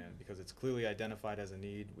capital plan, because it's clearly identified as a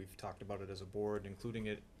need. We've talked about it as a board, including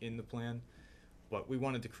it in the plan, but we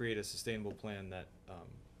wanted to create a sustainable plan that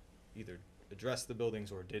either addressed the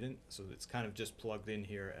buildings or didn't, so it's kind of just plugged in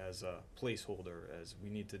here as a placeholder as we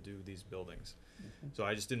need to do these buildings. So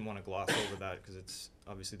I just didn't want to gloss over that because it's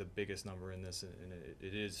obviously the biggest number in this, and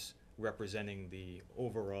it is representing the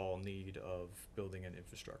overall need of building and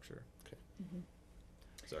infrastructure. Okay. Mm-hmm.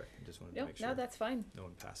 Sorry, I just wanted to make sure No, that's fine. no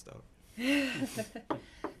one passed out.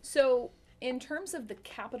 So in terms of the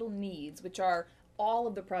capital needs, which are all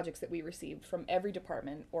of the projects that we received from every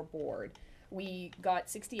department or board, we got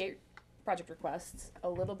 68 project requests, a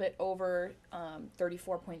little bit over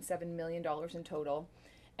 $34.7 million in total.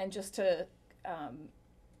 And just to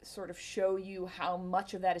sort of show you how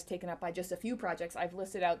much of that is taken up by just a few projects, I've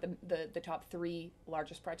listed out the top 3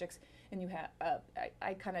 largest projects, and you have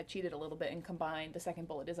I kind of cheated a little bit and combined. The second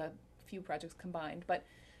bullet is a few projects combined, but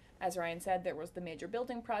as Ryan said, there was the major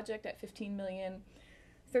building project at $15 million,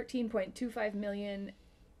 $13.25 million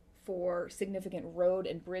for significant road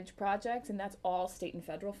and bridge projects, and that's all state and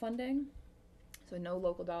federal funding, so no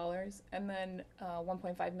local dollars, and then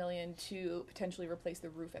 $1.5 million to potentially replace the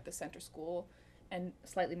roof at the center school and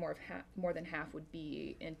slightly more than half would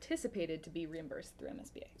be anticipated to be reimbursed through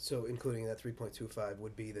MSBA. So including that 3.25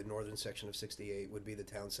 would be the northern section of 68, would be the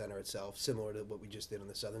town center itself, similar to what we just did on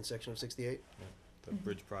the southern section of 68? The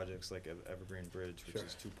bridge projects like Evergreen Bridge, which Sure.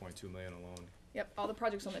 is 2.2 million alone. Yep, all the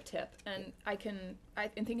projects on the tip, and I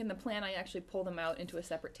think in the plan I actually pull them out into a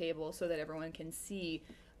separate table so that everyone can see,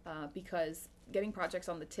 because getting projects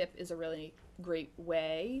on the tip is a really great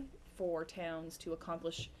way for towns to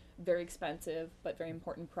accomplish very expensive but very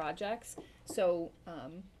important projects. So,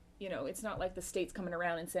 you know, it's not like the state's coming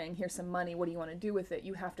around and saying, here's some money, what do you want to do with it?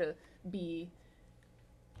 You have to be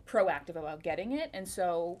proactive about getting it. And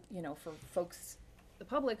so, you know, for folks, the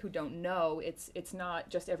public who don't know, it's not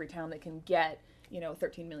just every town that can get, you know,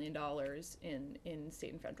 $13 million in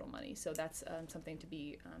state and federal money. So that's something to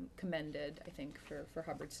be commended, I think, for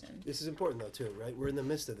Hubbardston. This is important though too, right? We're in the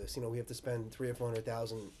midst of this. You know, we have to spend $300,000 or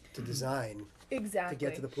 $400,000 to design Exactly. to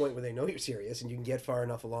get to the point where they know you're serious, and you can get far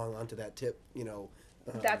enough along onto that tip. You know,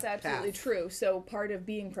 That's absolutely path. true. So part of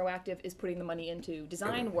being proactive is putting the money into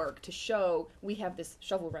design work to show we have this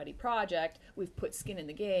shovel-ready project, we've put skin in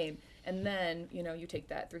the game, and then, you know, you take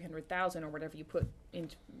that 300,000 or whatever you put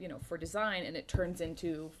into, you know, for design, and it turns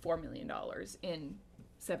into $4 million in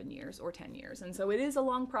 7 years or 10 years. And so it is a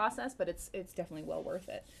long process, but it's definitely well worth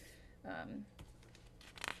it.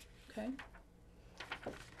 Okay.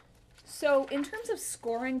 So in terms of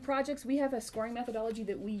scoring projects, we have a scoring methodology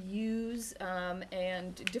that we use,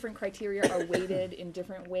 and different criteria are weighted in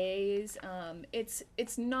different ways.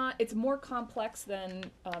 It's more complex than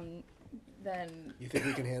You think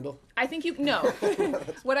we can handle? I think you no.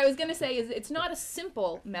 What I was going to say is it's not a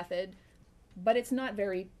simple method, but it's not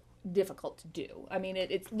very difficult to do. I mean,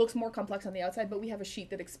 it looks more complex on the outside, but we have a sheet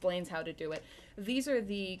that explains how to do it. These are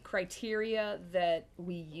the criteria that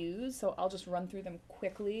we use, so I'll just run through them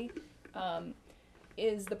quickly.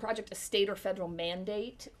 Is the project a state or federal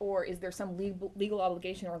mandate, or is there some legal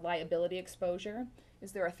obligation or liability exposure?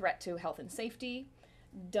 Is there a threat to health and safety?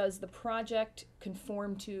 Does the project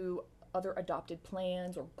conform to other adopted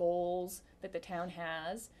plans or goals that the town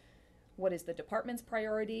has? What is the department's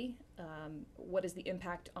priority? What is the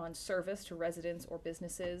impact on service to residents or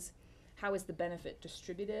businesses? How is the benefit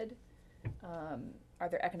distributed? Are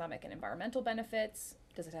there economic and environmental benefits?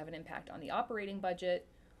 Does it have an impact on the operating budget?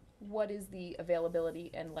 What is the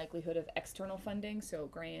availability and likelihood of external funding, so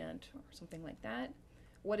grant or something like that?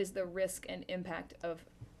 What is the risk and impact of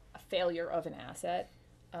a failure of an asset?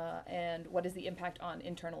 And what is the impact on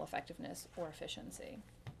internal effectiveness or efficiency?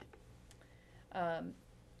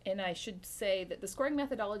 And I should say that the scoring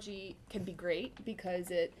methodology can be great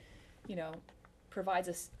because it, you know, provides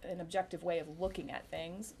us an objective way of looking at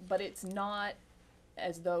things, but it's not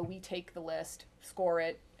as though we take the list, score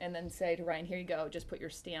it, and then say to Ryan, here you go, just put your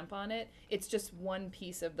stamp on it. It's just one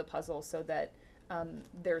piece of the puzzle so that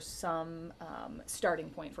there's some starting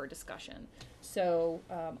point for a discussion. So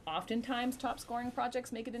oftentimes top scoring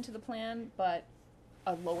projects make it into the plan, but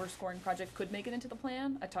a lower scoring project could make it into the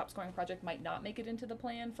plan. A top scoring project might not make it into the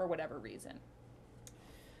plan for whatever reason.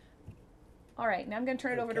 All right, now I'm going to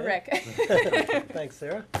turn it over to Rick. Thanks,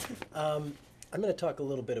 Sarah. I'm going to talk a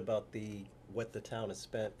little bit about what the town has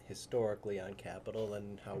spent historically on capital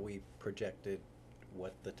and how we projected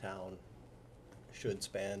what the town should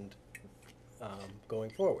spend going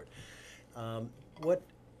forward.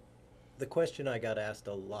 The question I got asked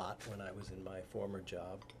a lot when I was in my former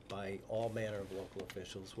job by all manner of local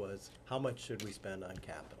officials was, how much should we spend on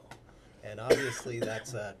capital? And obviously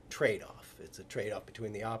that's a trade-off. It's a trade-off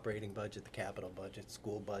between the operating budget, the capital budget,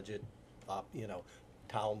 school budget,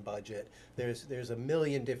 town budget. There's a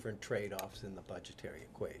million different trade-offs in the budgetary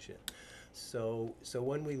equation. So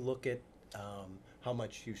when we look at how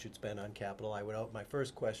much you should spend on capital, my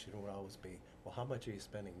first question would always be, well, how much are you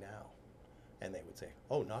spending now? And they would say,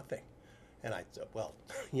 oh, nothing. And I'd say, well,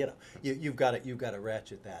 you've got to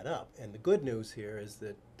ratchet that up. And the good news here is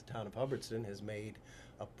that the town of Hubbardston has made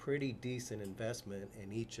a pretty decent investment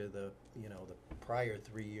in each of the prior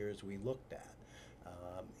 3 years we looked at.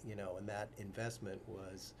 And that investment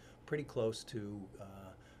was pretty close to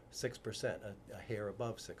 6%, a hair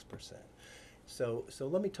above 6%. So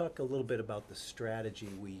let me talk a little bit about the strategy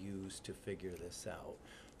we use to figure this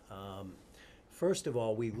out. First of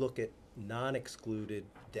all, we look at non-excluded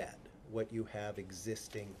debt, what you have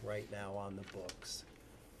existing right now on the books.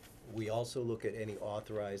 We also look at any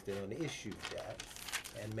authorized and unissued debt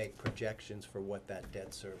and make projections for what that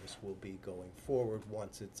debt service will be going forward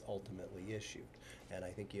once it's ultimately issued. And I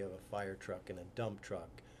think you have a fire truck and a dump truck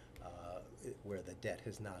where the debt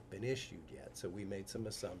has not been issued yet. So we made some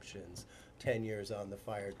assumptions, 10 years on the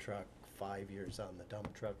fire truck, 5 years on the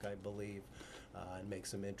dump truck, I believe, and make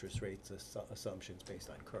some interest rates assumptions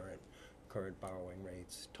based on current borrowing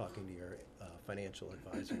rates, talking to your financial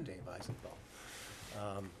advisor, Dave Eisenthal.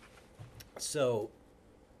 So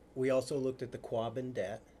we also looked at the Quabbin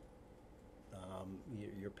debt.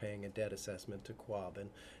 You're paying a debt assessment to Quabbin,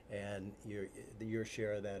 and your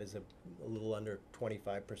share of that is a little under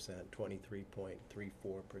 25%, 23.34%,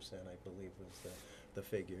 I believe was the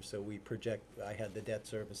figure. So I had the debt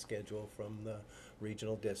service schedule from the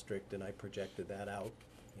regional district, and I projected that out,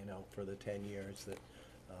 for the 10 years that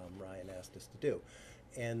Ryan asked us to do.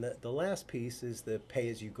 And the last piece is the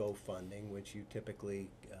pay-as-you-go funding, which you typically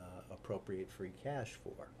appropriate free cash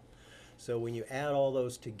for. So when you add all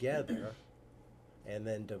those together and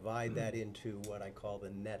then divide that into what I call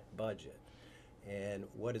the net budget. And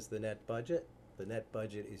what is the net budget? The net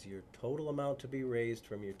budget is your total amount to be raised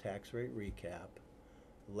from your tax rate recap,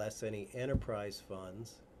 less any enterprise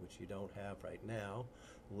funds, which you don't have right now,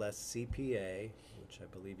 less CPA, which I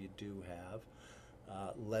believe you do have,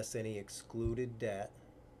 less any excluded debt,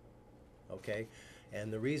 okay?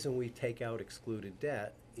 And the reason we take out excluded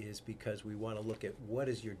debt is because we want to look at what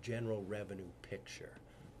is your general revenue picture.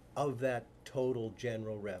 Of that total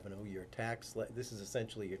general revenue, your this is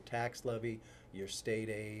essentially your tax levy, your state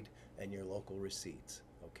aid, and your local receipts,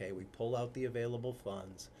 okay? We pull out the available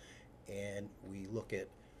funds, and we look at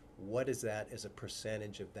what is that as a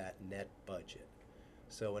percentage of that net budget.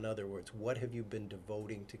 So in other words, what have you been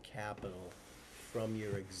devoting to capital from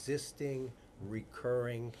your existing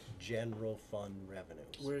recurring general fund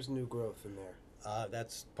revenues? Where's new growth in there?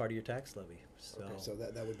 That's part of your tax levy. So, Okay, so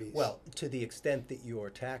that would be. well, to the extent that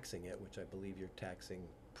you're taxing it, which I believe you're taxing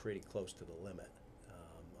pretty close to the limit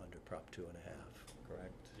under Prop 2.5,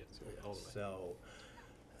 correct? Yes, all the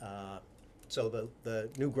way. So the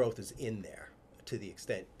new growth is in there to the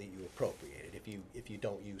extent that you appropriate it. If you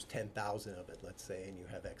don't use 10,000 of it, let's say, and you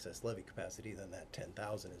have excess levy capacity, then that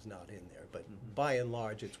 10,000 is not in there. But by and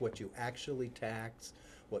large, it's what you actually tax,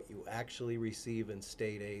 what you actually receive in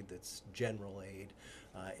state aid that's general aid,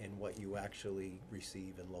 and what you actually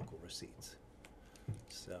receive in local receipts.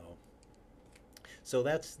 So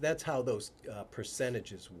that's how those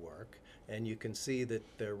percentages work. And you can see that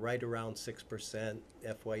they're right around 6%.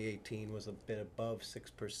 FY18 was a bit above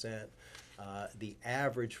 6%. The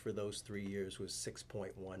average for those 3 years was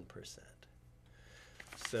 6.1%.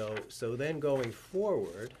 So then going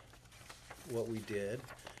forward, what we did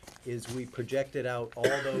is we projected out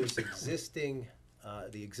all those existing,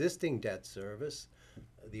 the existing debt service,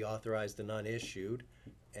 the authorized and unissued,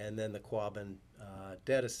 and then the Quabbin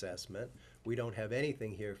debt assessment. We don't have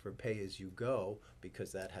anything here for pay-as-you-go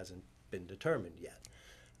because that hasn't been determined yet.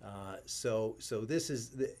 So this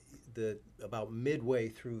is the about midway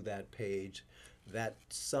through that page. That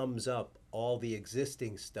sums up all the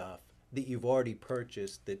existing stuff that you've already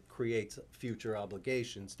purchased that creates future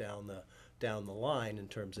obligations down the line in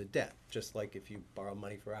terms of debt. Just like if you borrow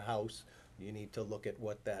money for a house, you need to look at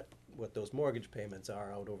what those mortgage payments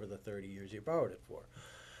are out over the 30 years you borrowed it for.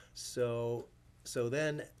 So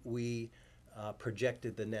then we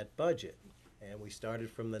projected the net budget, and we started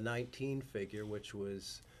from the 19 figure, which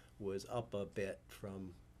was up a bit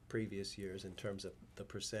from previous years in terms of the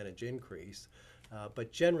percentage increase.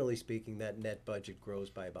 But generally speaking, that net budget grows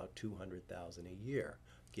by about $200,000 a year,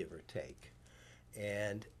 give or take.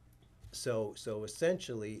 And so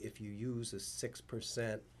essentially, if you use a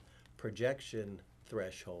 6% projection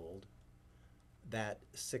threshold, that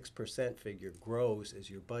 6% figure grows as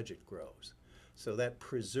your budget grows. So that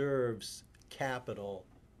preserves capital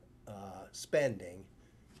spending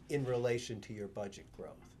in relation to your budget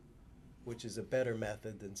growth, which is a better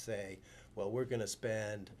method than say, well, we're going to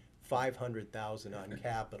spend $500,000 on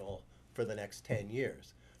capital for the next 10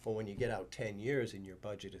 years. Well, when you get out 10 years and your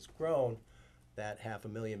budget has grown, that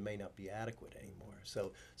 $500,000 may not be adequate anymore.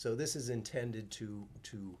 So this is intended to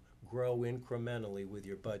grow incrementally with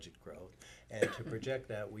your budget growth. And to project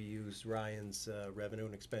that, we use Ryan's revenue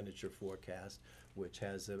and expenditure forecast, which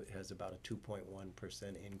has about a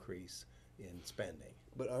 2.1% increase in spending.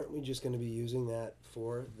 But aren't we just going to be using that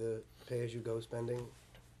for the pay-as-you-go spending,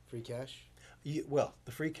 free cash? Well,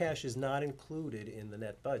 the free cash is not included in the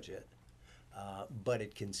net budget, but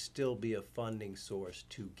it can still be a funding source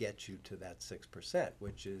to get you to that 6%,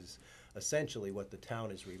 which is essentially what the town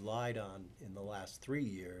has relied on in the last 3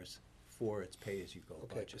 years for its pay-as-you-go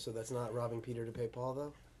budget. Okay, so that's not robbing Peter to pay Paul,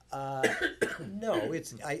 though? No,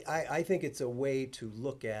 I think it's a way to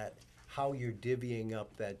look at how you're divvying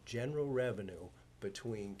up that general revenue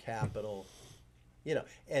between capital,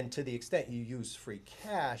 and to the extent you use free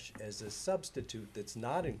cash as a substitute that's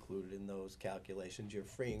not included in those calculations, you're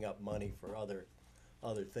freeing up money for other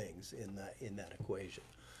other things in that equation.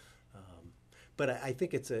 But I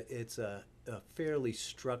think it's a fairly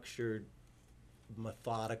structured,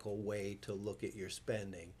 methodical way to look at your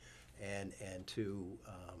spending and to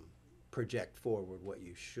project forward what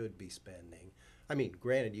you should be spending. I mean,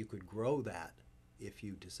 granted, you could grow that if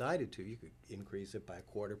you decided to. You could increase it by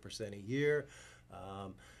 0.25% a year.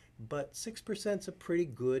 But 6% is a pretty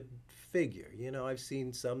good figure. You know, I've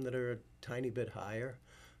seen some that are a tiny bit higher.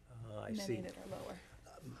 Many that are lower.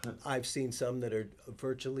 I've seen some that are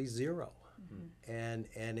virtually zero. And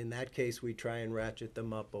in that case, we try and ratchet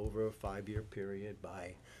them up over a 5-year period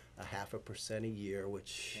by 0.5% a year,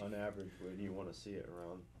 which On average, where do you wanna see it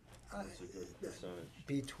around? What's a good percentage?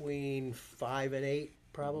 between 5 and 8,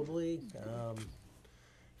 probably.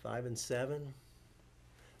 5 and 7.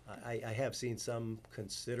 I have seen some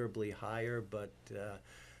considerably higher, but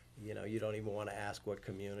you know, you don't even want to ask what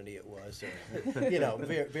community it was, or you know,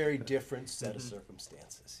 very different set of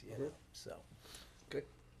circumstances. You know, so. Good.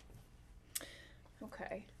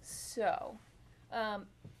 Okay, so,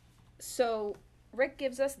 so Rick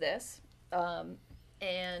gives us this,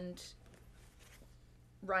 and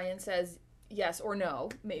Ryan says yes or no,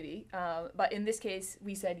 maybe. But in this case,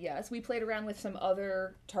 we said yes. We played around with some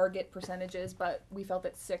other target percentages, but we felt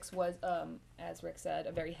that 6 was, as Rick said,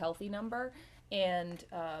 a very healthy number, and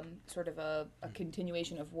sort of a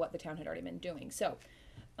continuation of what the town had already been doing. So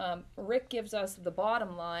Rick gives us the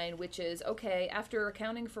bottom line, which is, okay, after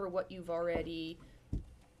accounting for what you've already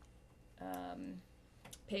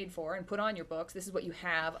paid for and put on your books, this is what you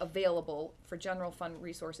have available for general fund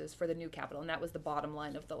resources for the new capital, and that was the bottom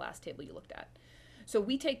line of the last table you looked at. So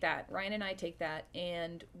we take that, Ryan and I take that,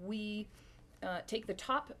 and we take the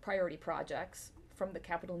top priority projects from the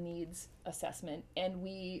capital needs assessment, and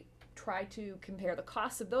we try to compare the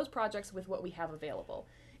costs of those projects with what we have available.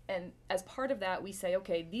 And as part of that, we say,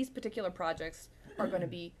 okay, these particular projects are going to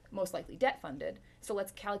be most likely debt funded. So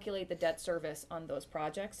let's calculate the debt service on those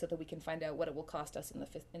projects so that we can find out what it will cost us in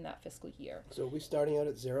that fiscal year. So are we starting out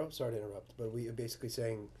at 0? Sorry to interrupt, but we are basically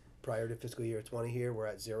saying prior to fiscal year 20 here, we're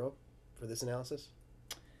at 0 for this analysis?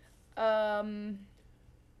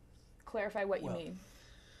 Clarify what you Well, mean.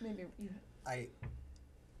 Maybe you.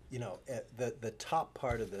 You know, the top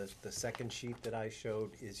part of the second sheet that I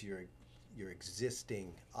showed is your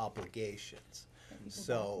existing obligations.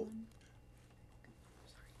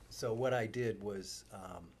 So what I did was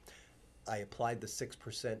I applied the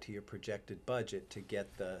 6% to your projected budget to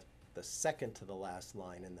get the second to the last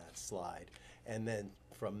line in that slide, and then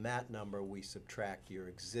from that number we subtract your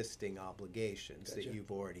existing obligations that Gotcha.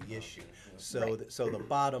 you've already issued. Okay. So so the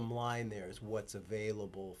bottom line there is what's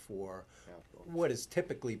available for what has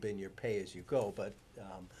typically been your pay-as-you-go, but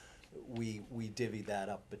we divvy that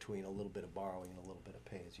up between a little bit of borrowing and a little bit of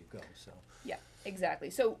pay-as-you-go. So Yeah,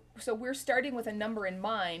 exactly. So we're starting with a number in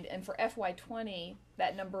mind, and for FY20,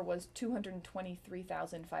 that number was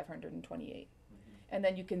 223,528, and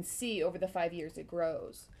then you can see over the 5 years it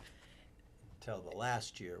grows. till the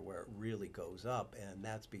last year where it really goes up, and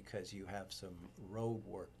that's because you have some road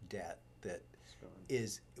work debt that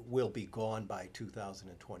will be gone by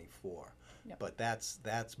 2024. Yep. But that's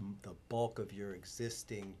the bulk of your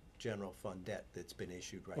existing general fund debt that's been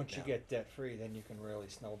issued right Once now. you get debt free, then you can really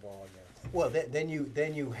snowball again. Well, then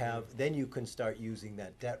you can start using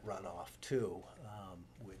that debt runoff too,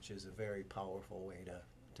 which is a very powerful way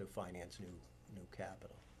to finance new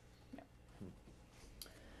capital.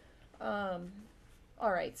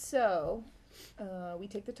 All right, so we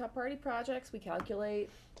take the top priority projects, we calculate,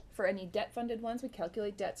 for any debt funded ones, we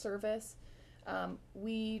calculate debt service.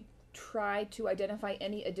 We try to identify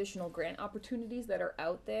any additional grant opportunities that are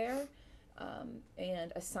out there,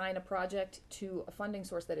 and assign a project to a funding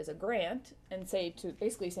source that is a grant, and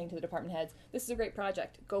basically saying to the department heads, this is a great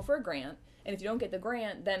project, go for a grant, and if you don't get the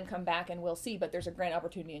grant, then come back and we'll see, but there's a grant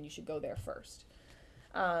opportunity and you should go there first.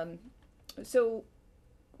 So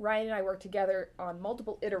Ryan and I work together on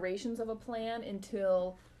multiple iterations of a plan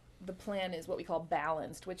until the plan is what we call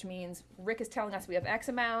balanced, which means Rick is telling us we have X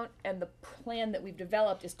amount and the plan that we've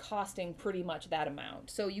developed is costing pretty much that amount.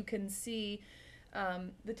 So you can see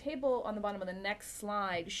the table on the bottom of the next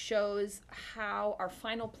slide shows how our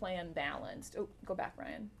final plan balanced. Oh, go back,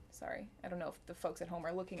 Ryan. Sorry. I don't know if the folks at home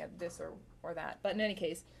are looking at this or that, but in any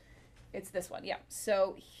case, it's this one. Yeah.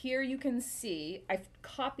 So here you can see I've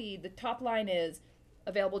copied, the top line is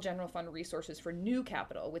available general fund resources for new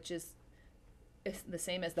capital, which is the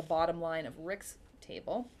same as the bottom line of Rick's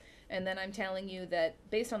table. And then I'm telling you that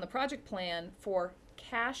based on the project plan for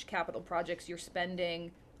cash capital projects, you're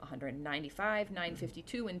spending 195,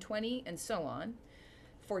 952, and 20, and so on.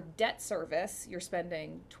 For debt service, you're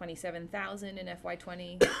spending 27,000 in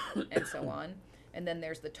FY20, and so on. and then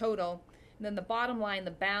there's the total. And then the bottom line,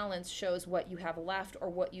 the balance, shows what you have left or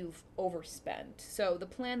what you've overspent. So the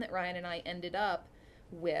plan that Ryan and I ended up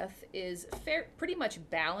with is pretty much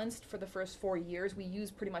balanced for the first 4 years. We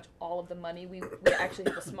use pretty much all of the money. We actually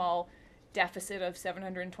have a small deficit of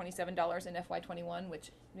 $727 in FY21,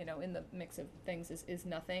 which, you know, in the mix of things is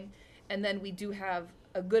nothing. And then we do have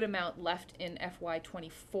a good amount left in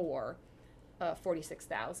FY24,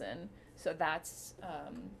 46,000. So that's,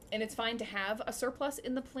 and it's fine to have a surplus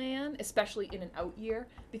in the plan, especially in an out year,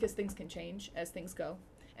 because things can change as things go.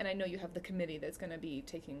 And I know you have the committee that's going to be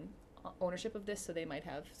taking ownership of this, so they might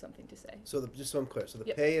have something to say. So just so I'm clear, so the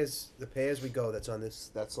Yep. pay as we go that's on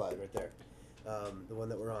that slide right there, the one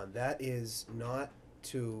that we're on, that is not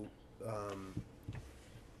to,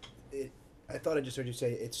 I thought I just heard you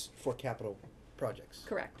say it's for capital projects.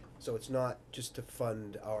 Correct. So it's not just to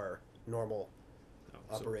fund our normal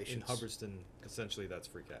operations. So in Hubbardston, essentially that's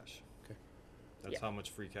free cash. Okay. That's Yeah. how much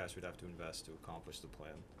free cash we'd have to invest to accomplish the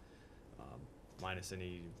plan, minus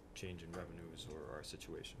any change in revenues or our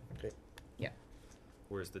situation. Okay. Yeah.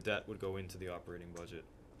 Whereas the debt would go into the operating budget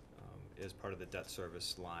as part of the debt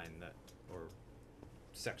service line or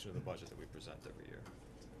section of the budget that we present every year.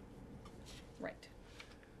 Right.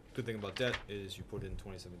 Good thing about debt is you put in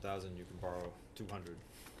 27,000, you can borrow 200,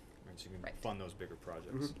 right? So you can Right. fund those bigger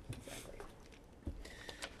projects. Exactly.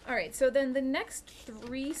 All right, so then the next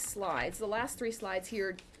 3 slides, the last 3 slides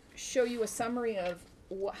here, show you a summary of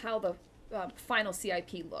how the final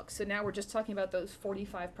CIP looks. So now we're just talking about those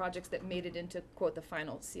 45 projects that made it into, quote, the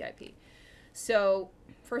final CIP. So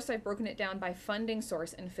first I've broken it down by funding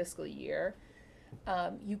source and fiscal year.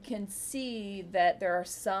 You can see that there are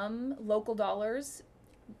some local dollars.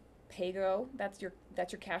 PAYGO, that's your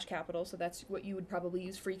cash capital, so that's what you would probably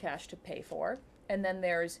use free cash to pay for. And then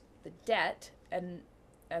there's the debt, and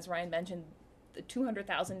as Ryan mentioned, the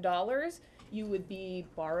 $200,000 you would be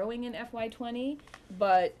borrowing in FY20,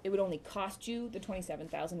 but it would only cost you the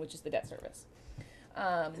 $27,000, which is the debt service.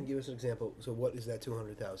 And give us an example. So what is that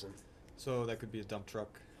 200,000? So that could be a dump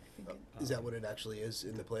truck. Is that what it actually is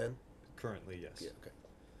in the plan? Currently, yes. Yeah. Okay.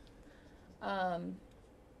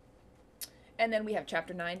 And then we have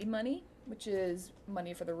Chapter 90 money, which is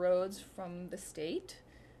money for the roads from the state.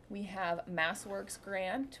 We have MassWorks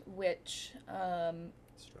grant, which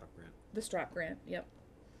Strap grant. the STRAP grant, yep.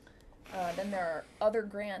 Then there are other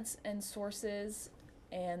grants and sources,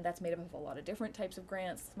 and that's made up of a lot of different types of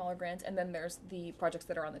grants, smaller grants, and then there's the projects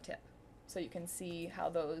that are on the tip. So you can see how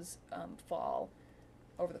those fall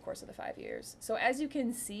over the course of the 5 years. So as you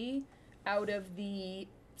can see, out of the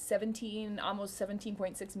almost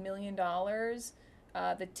 $17.6 million,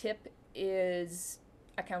 the tip is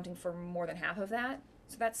accounting for more than half of that.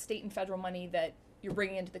 So that's state and federal money that you're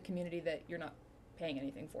bringing into the community that you're not paying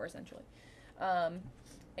anything for, essentially.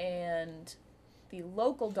 And the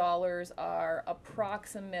local dollars are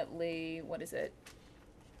approximately,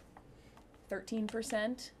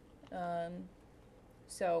 13%.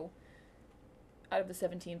 So out of the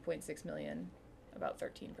 17.6 million, about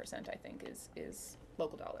 13%, I think, is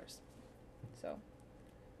local dollars. So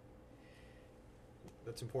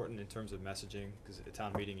That's important in terms of messaging, because at a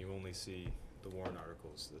town meeting you only see the warrant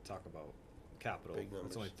articles that talk about capital. Big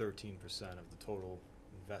It's only 13% of the total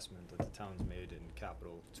investment that the town's made in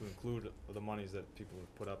capital, to include the monies that people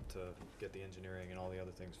have put up to get the engineering and all the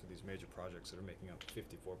other things for these major projects that are making up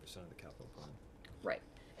 54% of the capital plan. right.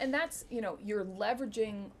 And that's, you're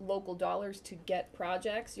leveraging local dollars to get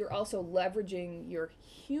projects. You're also leveraging your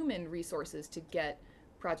human resources to get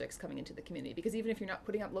projects coming into the community. Because even if you're not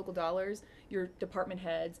putting up local dollars, your department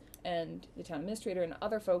heads and the town administrator and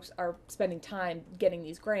other folks are spending time getting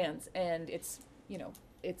these grants, and it's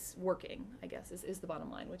working, I guess, is the bottom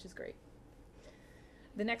line, which is great.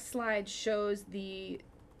 The next slide shows the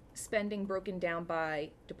spending broken down by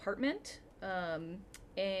department,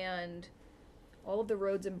 and all of the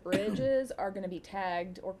roads and bridges are going to be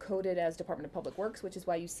tagged or coded as Department of Public Works, which is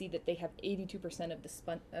why you see that they have 82%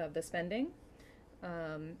 of the spending.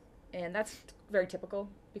 And that's very typical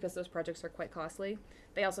because those projects are quite costly.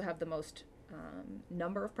 They also have the most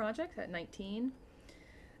number of projects at 19.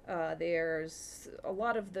 There's a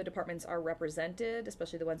lot of the departments are represented,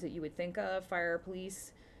 especially the ones that you would think of: fire,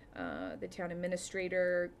 police, the town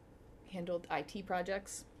administrator handled IT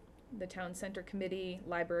projects, the town center committee,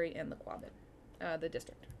 library, and the Quabbin. The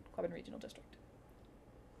district, Quabbin Regional District.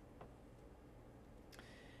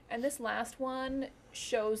 And this last one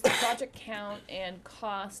shows the project count and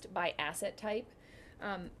cost by asset type.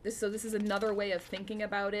 This is another way of thinking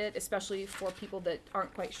about it, especially for people that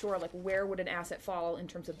aren't quite sure, like where would an asset fall in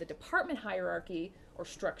terms of the department hierarchy or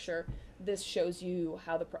structure. This shows you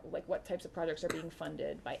how what types of projects are being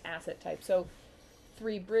funded by asset type. So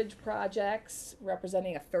 3 bridge projects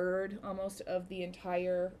representing a third almost of the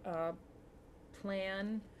entire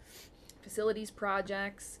plan, facilities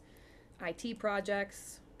projects, IT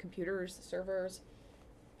projects, computers, servers,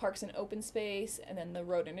 parks and open space, and then the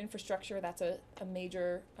road and infrastructure, that's a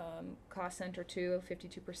major cost center too,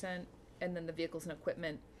 52%, and then the vehicles and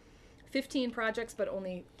equipment. 15 projects, but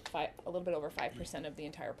only a little bit over 5% of the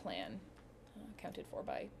entire plan accounted for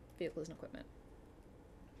by vehicles and equipment.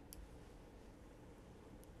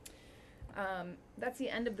 That's the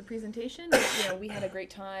end of the presentation. We had a great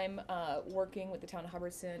time working with the town of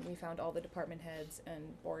Hubbardston. We found all the department heads and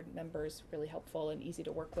board members really helpful and easy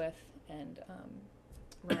to work with, and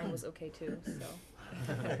Ryan was okay too.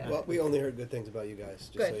 So. Well, we only heard good things about you guys,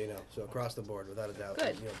 just Good. so you know. So across the board, without a doubt.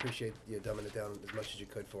 Good. Appreciate you dumbing it down as much as you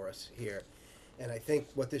could for us here. And I think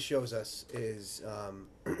what this shows us is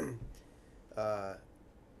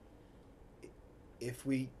if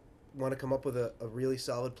we want to come up with a really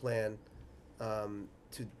solid plan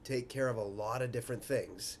to take care of a lot of different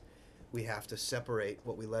things, we have to separate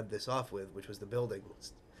what we led this off with, which was the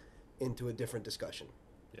buildings, into a different discussion.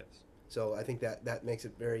 Yes. So I think that makes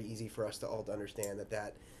it very easy for us to all to understand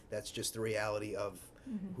that's just the reality of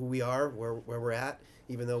who we are, where we're at.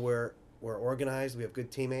 Even though we're organized, we have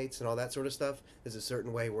good teammates and all that sort of stuff, there's a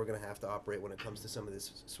certain way we're going to have to operate when it comes to some of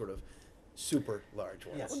this sort of super large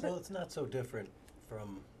ones. Yes, well, it's not so different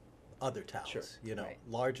from other towns. Sure. Right.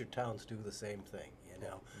 Larger towns do the same thing.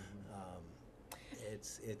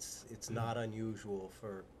 It's not unusual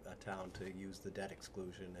for a town to use the debt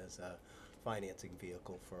exclusion as a financing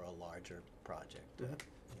vehicle for a larger project.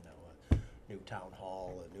 A new town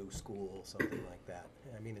hall, a new school, something like that.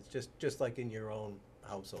 I mean, it's just like in your own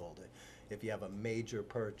household. If you have a major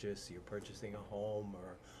purchase, you're purchasing a home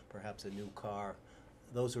or perhaps a new car,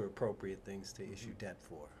 those are appropriate things to issue debt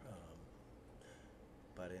for.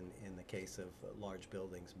 But in the case of large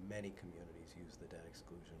buildings, many communities use the debt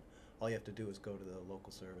exclusion. All you have to do is go to the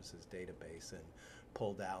local services database and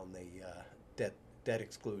pull down the debt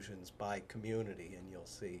exclusions by community, and you'll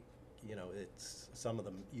see, it's some of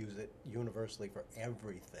them use it universally for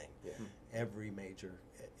everything, every major,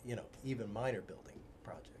 even minor building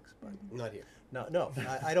projects. But Not here. no,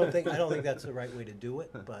 I don't think that's the right way to do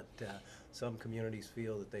it. But some communities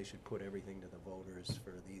feel that they should put everything to the voters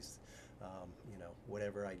for these.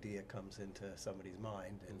 Whatever idea comes into somebody's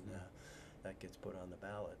mind, and that gets put on the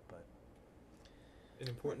ballot. But An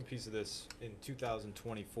important piece of this in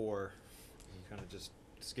 2024, you kind of just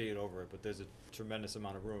skated over it, but there's a tremendous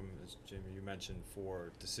amount of room, as Jamie, you mentioned,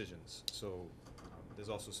 for decisions. So there's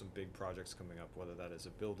also some big projects coming up, whether that is a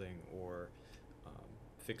building or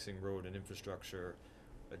fixing road and infrastructure,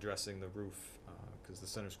 addressing the roof, because the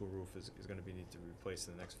center school roof is going to be need to be replaced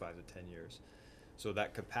in the next 5 to 10 years. So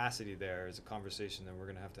that capacity there is a conversation that we're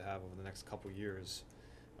going to have over the next couple years,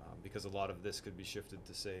 because a lot of this could be shifted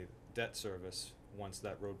to, say, debt service once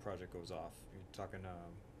that road project goes off. You're talking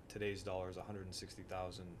today's dollars,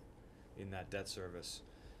 $160,000 in that debt service.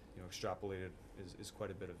 Extrapolated is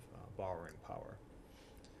quite a bit of borrowing power.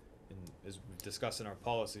 And as we've discussed in our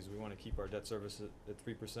policies, we want to keep our debt service at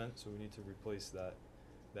 3%, so we need to replace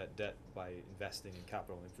that debt by investing in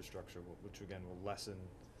capital infrastructure, which again will lessen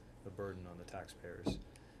the burden on the taxpayers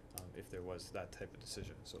if there was that type of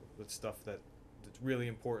decision. So that's stuff that's really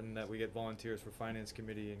important, that we get volunteers for finance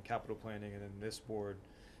committee and capital planning, and then this board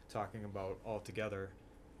talking about all together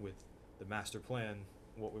with the master plan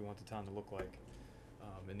what we want the town to look like.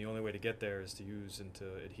 And the only way to get there is to use and to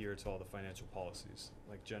adhere to all the financial policies,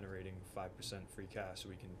 like generating 5% free cash so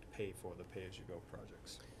we can pay for the pay-as-you-go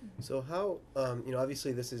projects. So how,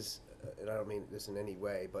 obviously this is, and I don't mean this in any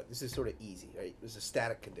way, but this is sort of easy, right? This is a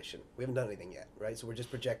static condition. We haven't done anything yet, right? So we're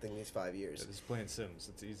just projecting these 5 years. Yeah, this is playing Sims.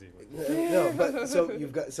 It's easy. No, but so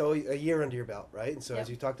you've got a year under your belt, right? And so Yep. as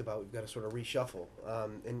you talked about, we've got to sort of reshuffle.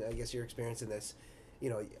 And I guess your experience in this,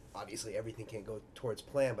 obviously everything can't go towards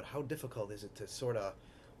plan, but how difficult is it to sort of,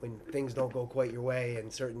 when things don't go quite your way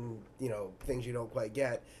and certain, things you don't quite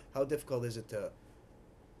get, how difficult is it to,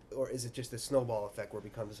 or is it just a snowball effect where it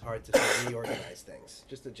becomes hard to sort of reorganize things?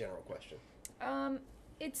 Just a general question.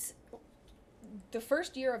 It's the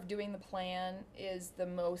first year of doing the plan is the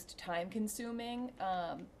most time consuming,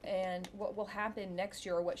 and what will happen next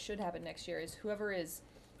year, or what should happen next year, is whoever is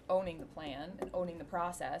owning the plan and owning the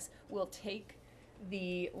process will take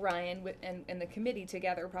Ryan and the committee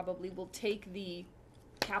together probably will take the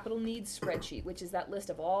capital needs spreadsheet, which is that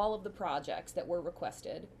list of all of the projects that were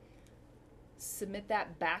requested, submit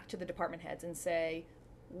that back to the department heads and say,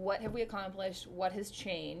 what have we accomplished, what has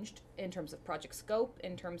changed in terms of project scope,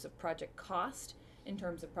 in terms of project cost, in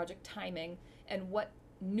terms of project timing, and what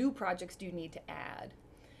new projects do you need to add.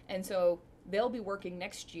 And so they'll be working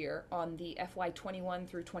next year on the FY21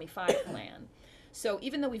 through 25 plan. So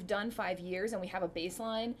even though we've done 5 years and we have a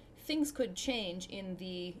baseline, things could change in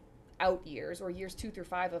the out years or years 2 through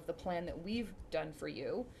 5 of the plan that we've done for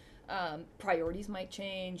you. Priorities might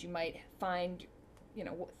change. You might find,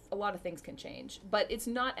 a lot of things can change, but it's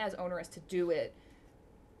not as onerous to do it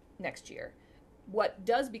next year. What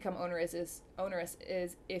does become onerous is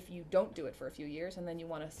if you don't do it for a few years and then you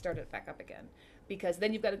want to start it back up again, because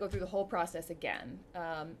then you've got to go through the whole process again.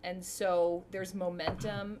 And so there's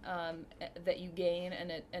momentum that you gain,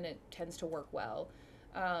 and it tends to work well.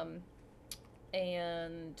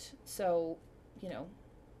 And so,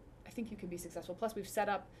 I think you can be successful. Plus, we've set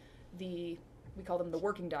up we call them the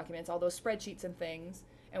working documents, all those spreadsheets and things,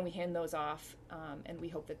 and we hand those off, and we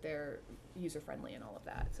hope that they're user-friendly and all of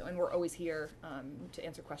that. So, and we're always here to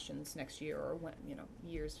answer questions next year or when,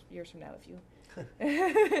 years from now if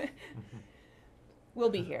you... We'll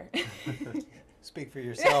be here. Speak for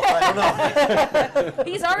yourself. I don't know.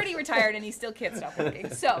 He's already retired and he still can't stop working.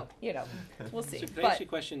 So, we'll see. So can I ask you a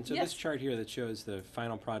question? So yes. this chart here that shows the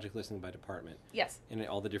final project listing by department. Yes. And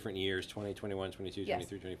all the different years, 20, 21, 22, Yes.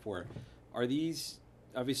 23, 24. Are these,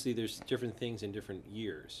 obviously there's different things in different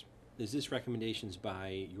years. Is this recommendations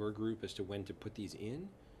by your group as to when to put these in?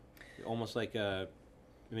 Almost like it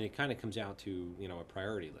kind of comes out to, a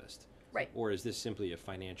priority list. Right. Or is this simply a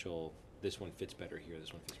financial, this one fits better here,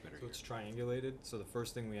 this one fits better So here? it's triangulated. So the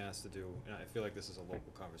first thing we asked to do, and I feel like this is a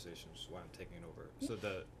local conversation, which is why I'm taking it over. So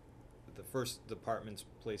the first departments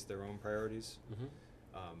place their own priorities,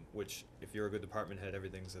 which if you're a good department head,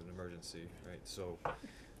 everything's an emergency, right? So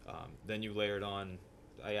then you layered on,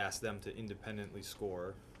 I asked them to independently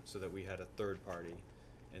score so that we had a third party.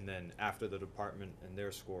 And then after the department and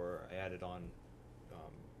their score, I added on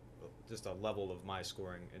just a level of my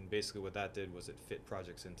scoring, and basically what that did was it fit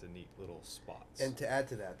projects into neat little spots. And to add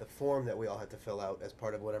to that, the form that we all had to fill out as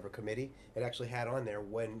part of whatever committee, it actually had on there,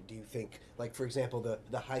 when do you think, like for example,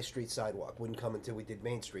 the High Street sidewalk wouldn't come until we did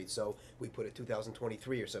Main Street, so we put it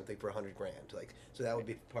 2023 or something for $100,000. So that would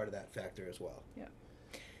be part of that factor as well. Yeah.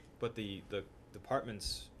 But the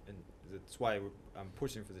departments, and that's why I'm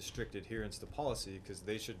pushing for the strict adherence to policy, because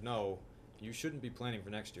they should know you shouldn't be planning for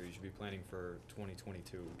next year. You should be planning for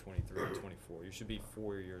 2022, 23, 24. You should be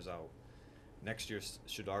 4 years out. Next year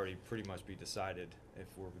should already pretty much be decided if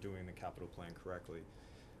we're doing the capital plan correctly.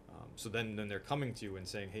 So then they're coming to you and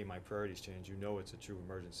saying, hey, my priorities change. It's a true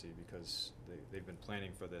emergency because they've been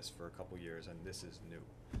planning for this for a couple years and this is new.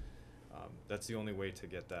 That's the only way to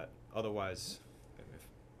get that. Otherwise, if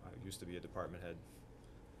I used to be a department head,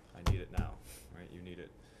 I need it now, right? You need it.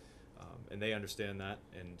 And they understand that,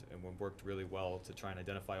 and we worked really well to try and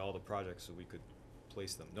identify all the projects so we could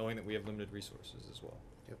place them, knowing that we have limited resources as well.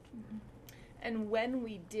 Yep. Mm-hmm. And when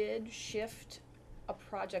we did shift a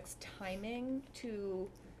project's timing to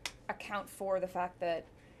account for the fact that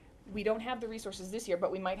we don't have the resources this year, but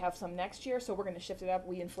we might have some next year, so we're going to shift it up,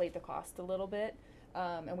 we inflate the cost a little bit,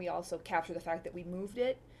 and we also capture the fact that we moved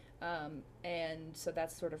it, and so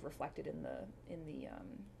that's sort of reflected in the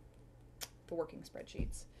working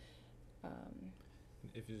spreadsheets.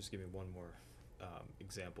 If you just give me one more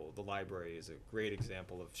example, the library is a great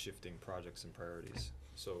example of shifting projects and priorities.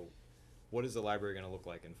 So what is the library going to look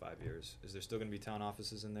like in 5 years? Is there still going to be town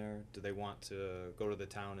offices in there? Do they want to go to the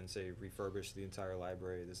town and say refurbish the entire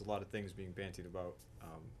library? There's a lot of things being bantied about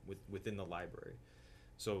within the library.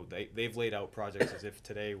 So they've laid out projects as if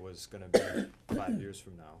today was going to be 5 years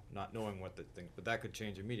from now, not knowing what the thing, but that could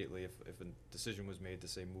change immediately if a decision was made to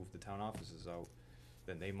say move the town offices out.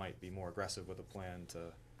 Then they might be more aggressive with a plan to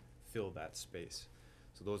fill that space.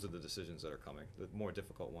 So those are the decisions that are coming, the more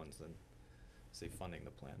difficult ones than, say, funding the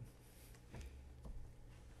plan.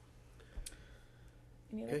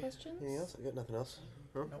 Any other questions? Anything else? I got nothing else.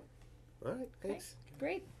 Huh? Nope. All right, thanks.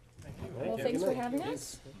 Great. Thank you. Well, you. thanks Good for night. having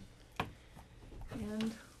us.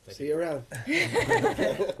 And See you around.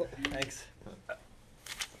 Thanks.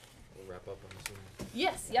 We'll wrap up, I'm assuming.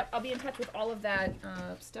 yes, yep, I'll be in touch with all of that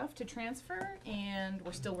stuff to transfer, and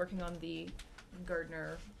we're still working on the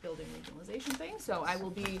Gardner building regionalization thing, so I will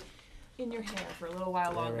be in your hair for a little while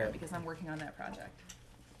All longer right. because I'm working on that project.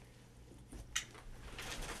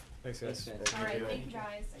 Thanks, guys. Thanks, All right, thank you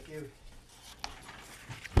guys. Thank you.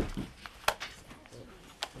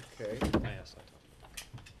 Okay, Yes,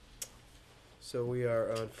 so we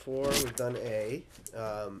are on 4, we've done A,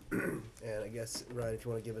 and I guess, Ryan, if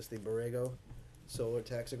you wanna give us the Borrego solar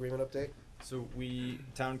tax agreement update? So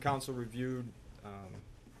town council reviewed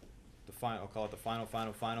the final, I'll call it the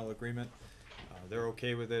final agreement. They're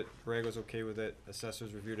okay with it, Borrego's okay with it,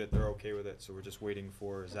 assessors reviewed it, they're okay with it, so we're just waiting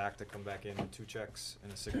for Zach to come back in with 2 checks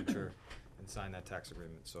and a signature and sign that tax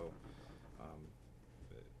agreement, so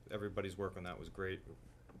Everybody's work on that was great.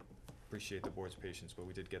 Appreciate the board's patience, but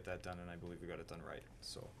we did get that done, and I believe we got it done right.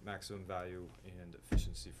 So maximum value and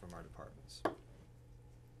efficiency from our departments.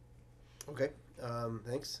 Okay,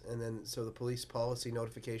 thanks. And then, so the police policy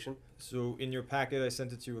notification. So in your packet, I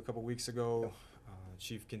sent it to you a couple weeks ago.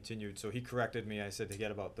 Chief continued, so he corrected me. I said to get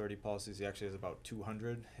about 30 policies. He actually has about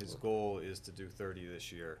 200. His goal is to do 30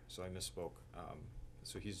 this year, so I misspoke.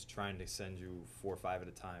 So he's trying to send you 4 or 5 at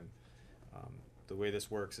a time. The way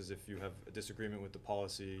this works is if you have a disagreement with the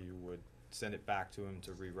policy, you would send it back to him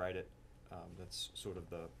to rewrite it. That's sort of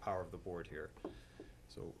the power of the board here.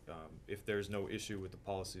 So if there's no issue with the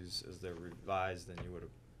policies as they're revised, then you would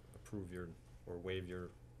approve your or waive your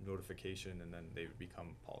notification, and then they would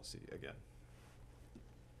become policy again.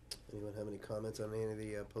 Anyone have any comments on any of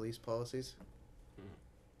the police policies?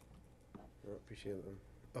 I appreciate them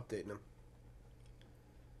updating them.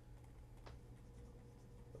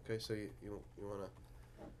 Okay, so you wanna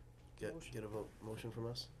get a motion from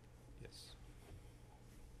us? Yes.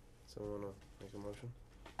 Someone wanna make a motion?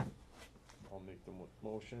 I'll make the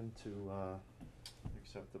motion to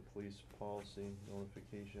accept the police policy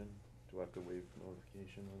notification. Do I have to waive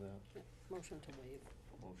notification of that? Motion to waive.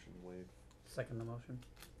 Motion waive. Second the motion?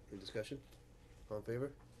 Any discussion? All in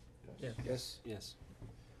favor? Yes. Yes. Yes.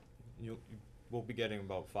 We'll be getting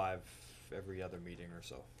about 5 every other meeting or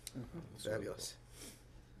so. Fabulous.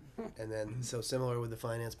 And then, so similar with the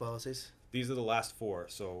finance policies? These are the last 4,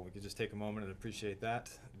 so we could just take a moment and appreciate that.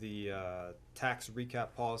 The tax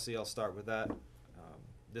recap policy, I'll start with that.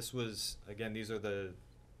 This was, again, these are the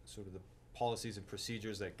sort of the policies and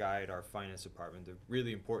procedures that guide our finance department. They're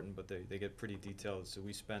really important, but they get pretty detailed. So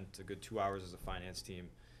we spent a good 2 hours as a finance team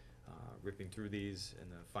ripping through these,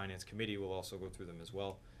 and the finance committee will also go through them as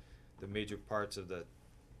well. The major parts of the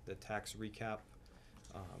tax recap,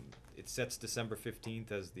 it sets December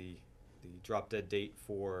 15th as the drop dead date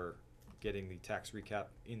for getting the tax recap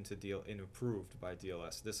into approved by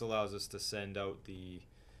DLS. This allows us to send out the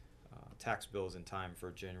tax bills in time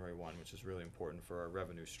for January 1, which is really important for our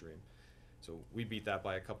revenue stream. So we beat that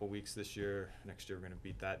by a couple weeks this year. Next year we're going to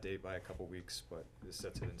beat that date by a couple weeks, but this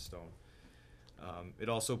sets it in stone. It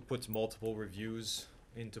also puts multiple reviews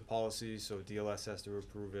into policies, so DLS has to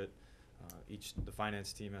approve it. The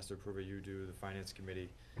finance team has to approve it. You do, the finance committee.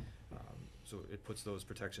 So it puts those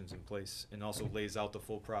protections in place, and also lays out the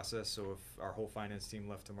full process. So if our whole finance team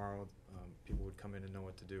left tomorrow, people would come in and know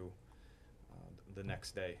what to do the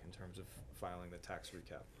next day in terms of filing the tax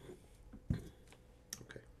recap.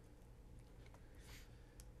 Okay.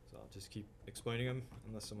 So I'll just keep explaining them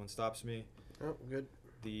unless someone stops me. Oh, good.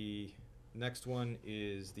 The next one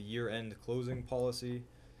is the year-end closing policy.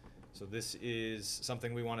 So this is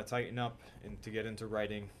something we want to tighten up and to get into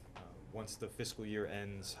writing. Once the fiscal year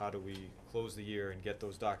ends, how do we close the year and get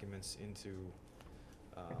those documents into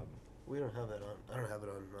We don't have that on. I don't have it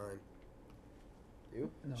on mine.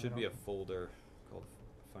 You? No, I should be a don't. folder called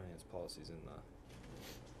finance policies in the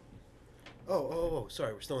Oh,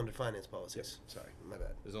 sorry. We're still under finance policies. Sorry, my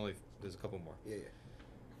bad. there's a couple more.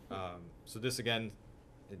 Yeah. So this again,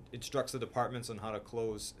 it instructs the departments on how to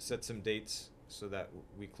close, set some dates so that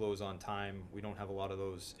we close on time. We don't have a lot of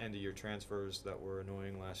those end of year transfers that were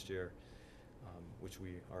annoying last year, which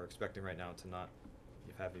we are expecting right now to not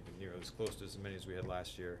have even near as close to as many as we had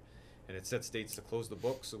last year. And it sets dates to close the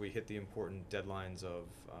book, so we hit the important deadlines of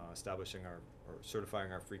establishing or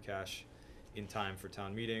certifying our free cash in time for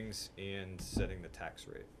town meetings and setting the tax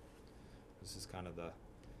rate. This is kind of the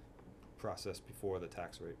process before the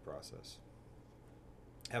tax rate process.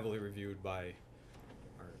 Heavily reviewed by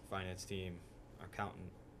our finance team, our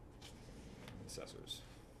accountant, assessors,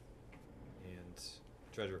 and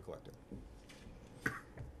treasurer collector.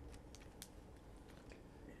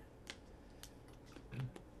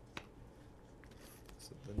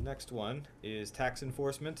 So the next one is tax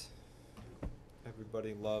enforcement.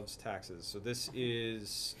 Everybody loves taxes. So this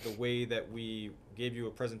is the way that we gave you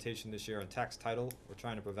a presentation this year on tax title. We're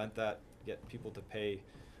trying to prevent that, get people to pay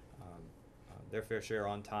their fair share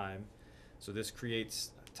on time. So this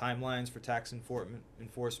creates timelines for tax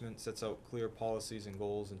enforcement, sets out clear policies and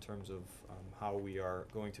goals in terms of how we are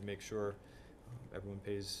going to make sure everyone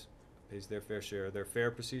pays their fair share. They're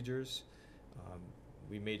fair procedures.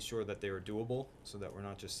 We made sure that they were doable, so that we're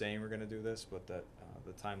not just saying we're going to do this, but that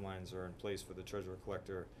the timelines are in place for the treasurer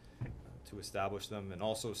collector to establish them, and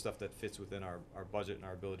also stuff that fits within our budget and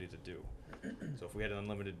our ability to do. So if we had an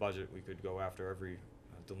unlimited budget, we could go after every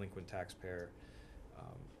delinquent taxpayer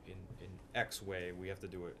in X way. We have to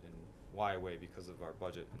do it in Y way because of our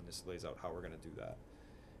budget, and this lays out how we're going to do that.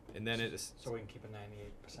 And then it is So we can keep a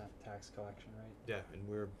 98% tax collection rate? yeah, and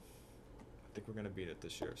I think we're going to beat it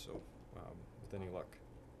this year. So with any luck.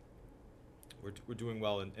 We're doing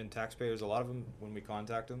well, and taxpayers, a lot of them, when we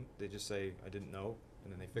contact them, they just say, I didn't know,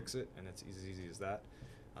 and then they fix it, and it's as easy as that.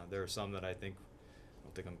 There are some that I don't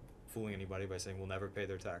think I'm fooling anybody by saying we'll never pay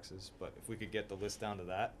their taxes, but if we could get the list down to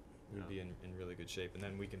that, we'd be in really good shape, and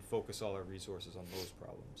then we can focus all our resources on those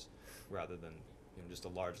problems, rather than, just a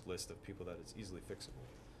large list of people that is easily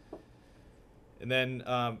fixable. And then,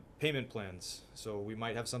 payment plans. So we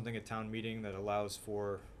might have something at town meeting that allows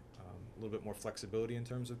for a little bit more flexibility in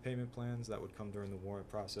terms of payment plans. That would come during the warrant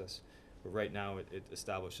process. But right now, it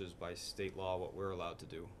establishes by state law what we're allowed to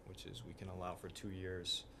do, which is we can allow for 2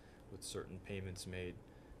 years with certain payments made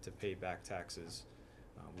to pay back taxes.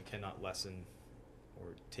 We cannot lessen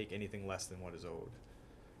or take anything less than what is owed.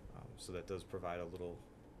 So that does provide a little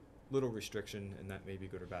restriction, and that may be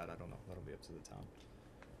good or bad. I don't know. That'll be up to the town.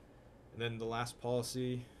 And then the last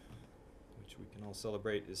policy, which we can all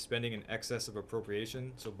celebrate, is spending in excess of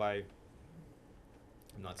appropriation. So I'm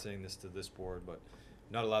not saying this to this board, but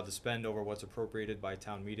not allowed to spend over what's appropriated by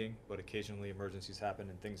town meeting, but occasionally emergencies happen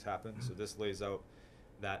and things happen. So this lays out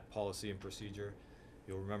that policy and procedure.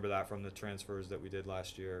 You'll remember that from the transfers that we did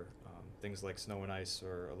last year. Things like snow and ice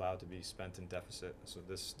are allowed to be spent in deficit. So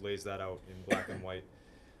this lays that out in black and white,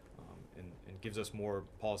 and gives us more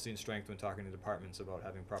policy and strength when talking to departments about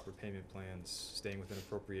having proper payment plans, staying within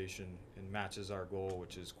appropriation, and matches our goal,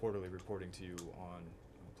 which is quarterly reporting to you on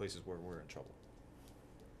places where we're in trouble.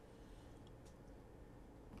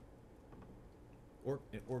 Or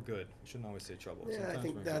good. We shouldn't always say trouble. Yeah, I Sometimes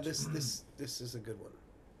think we're in good shape. this is a good one.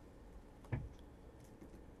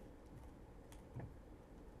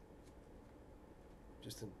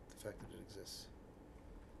 Just the fact that it exists.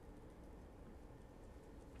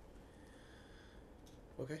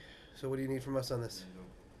 Okay, so what do you need from us on this?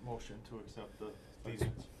 Motion to accept the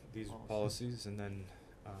These policy. policies, and then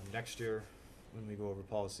next year, when we go over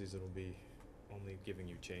policies, it'll be only giving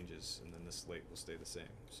you changes, and then the slate will stay the same,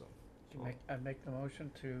 so. I make the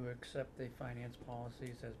motion to accept the finance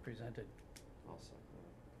policies as presented. I'll second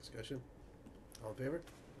that. Discussion? All in favor?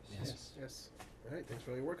 Yes. Yes. All right, thanks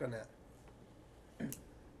for all your work on that. It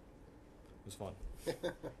was fun. It's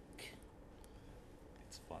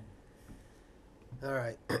fun. All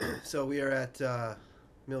right, so we are at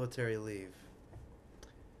military leave.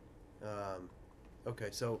 Okay,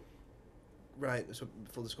 so Ryan, so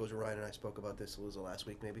full disclosure, Ryan and I spoke about this, it was the last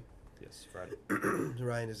week maybe? Yes, Friday.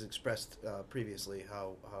 Ryan has expressed previously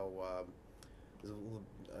how there's a little,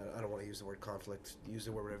 I don't want to use the word conflict, use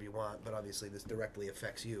the word whatever you want, but obviously this directly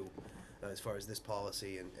affects you as far as this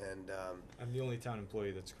policy and I'm the only town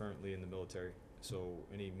employee that's currently in the military, so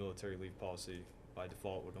any military leave policy by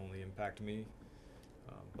default would only impact me.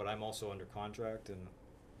 But I'm also under contract and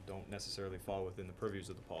don't necessarily fall within the purviews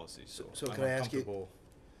of the policy, so So I'm can I ask you- uncomfortable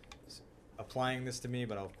applying this to me,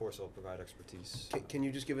 but of course I'll provide expertise. Can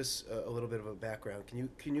you just give us a little bit of a background?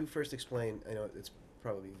 Can you first explain, I know it's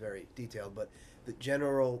probably very detailed, but the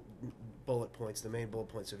general bullet points, the main bullet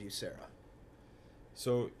points of USERRA?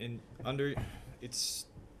 So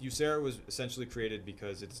USERRA was essentially created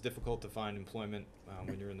because it's difficult to find employment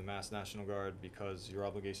when you're in the Mass National Guard, because your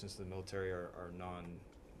obligations to the military are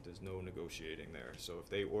there's no negotiating there. So if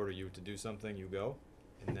they order you to do something, you go,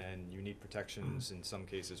 and then you need protections in some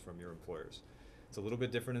cases from your employers. It's a little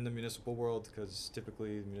bit different in the municipal world, because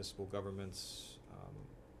typically municipal governments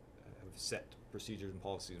have set procedures and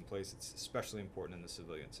policies in place. It's especially important in the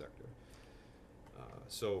civilian sector.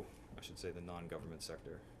 So I should say the non-government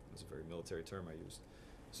sector. That's a very military term I used.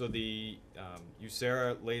 So the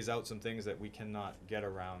USERRA lays out some things that we cannot get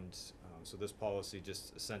around. So this policy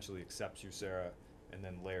just essentially accepts USERRA and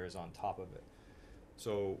then layers on top of it.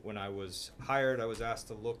 So when I was hired, I was asked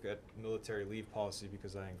to look at military leave policy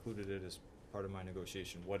because I included it as part of my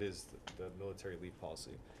negotiation. What is the military leave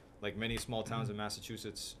policy? Like many small towns in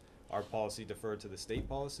Massachusetts, our policy deferred to the state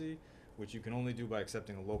policy, which you can only do by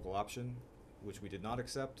accepting a local option, which we did not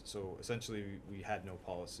accept. So essentially we had no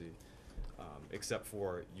policy except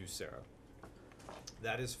for USERRA.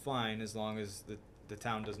 That is fine as long as the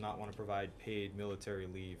town does not want to provide paid military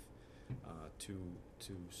leave to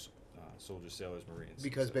soldiers, sailors, Marines.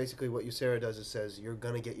 Because So- basically what USERRA does is says you're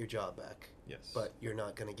going to get your job back, Yes. but you're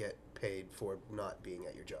not going to get paid for not being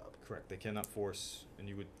at your job. Correct. They cannot force, and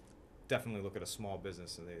you would definitely look at a small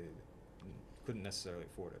business and they couldn't necessarily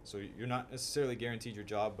afford it. So you're not necessarily guaranteed your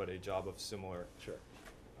job, but a job of similar Sure.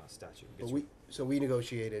 statute. But Gets you- so we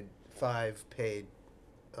negotiated 5 paid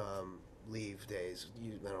leave days. I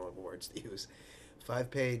don't know what words to use.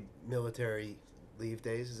 5 paid military leave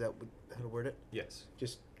days. Is that how to word it? Yes.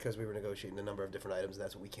 Just because we were negotiating a number of different items,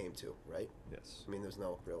 that's what we came to, right? Yes. I mean, there's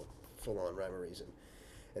no real full-on rhyme or reason.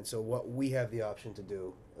 And so what we have the option to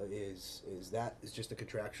do is that is just a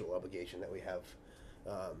contractual obligation that we have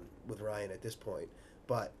with Ryan at this point.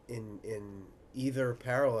 But in either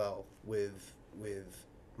parallel with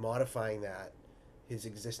modifying that, his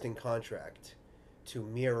existing contract to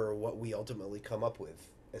mirror what we ultimately come up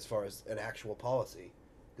with as far as an actual policy,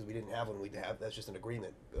 because we didn't have one. We'd have that's just an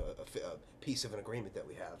agreement, a piece of an agreement that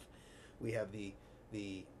we have. We have the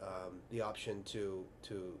option to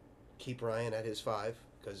keep Ryan at his 5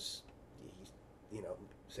 because he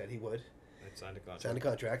said he would. I signed a contract. Signed a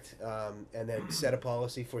contract, and then set a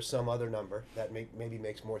policy for some other number that maybe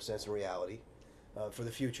makes more sense in reality for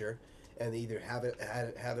the future, and either have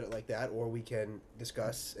it like that, or we can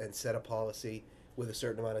discuss and set a policy with a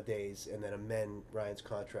certain amount of days, and then amend Ryan's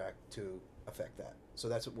contract to affect that. So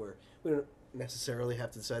that's what we don't necessarily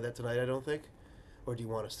have to decide that tonight, I don't think, or do you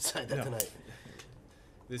want us to decide that No. tonight?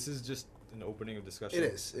 This is just an opening of discussion. It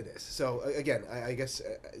is. So again, I guess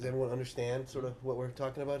does everyone understand sort of what we're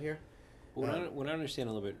talking about here? What I understand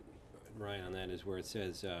a little bit, Ryan, on that is where it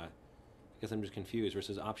says, I guess I'm just confused, where it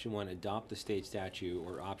says option 1, adopt the state statute,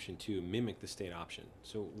 or option 2, mimic the state option.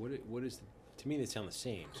 So what is, to me they sound the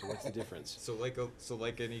same, so what's the difference? So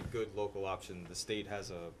like any good local option, the state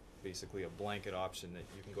has basically a blanket option that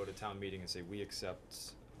you can go to town meeting and say, we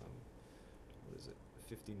accept, what is it,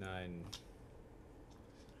 59,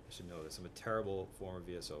 I should know this, I'm a terrible form of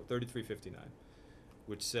VSO, 3359,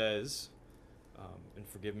 which says, and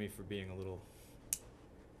forgive me for being a little,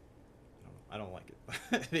 I don't like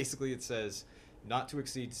it. Basically it says not to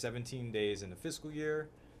exceed 17 days in a fiscal year,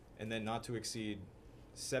 and then not to exceed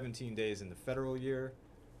 17 days in the federal year,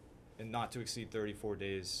 and not to exceed 34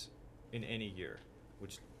 days in any year,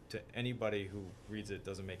 which to anybody who reads it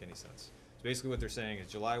doesn't make any sense. So basically what they're saying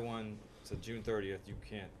is July 1 to June 30th,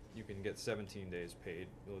 you can get 17 days paid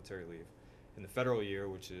military leave. In the federal year,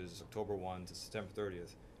 which is October 1 to September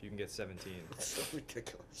 30th, you can get 17. That's so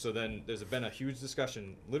ridiculous. So then there's been a huge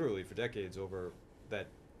discussion, literally for decades, over that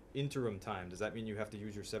interim time. Does that mean you have to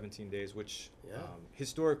use your 17 days, which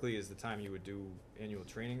historically is the time you would do annual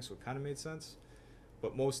training, so it kind of made sense.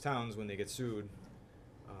 But most towns, when they get sued,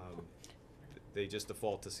 they just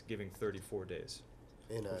default to giving 34 days.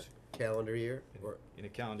 In a calendar year? Or in a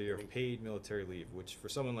calendar year of paid military leave, which for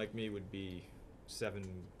someone like me would be 7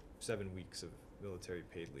 weeks of military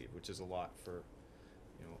paid leave, which is a lot for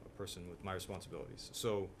a person with my responsibilities.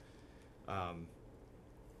 So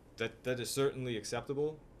that is certainly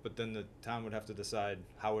acceptable, but then the town would have to decide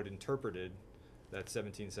how it interpreted that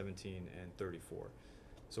 17, 17, and 34.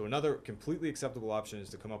 So another completely acceptable option is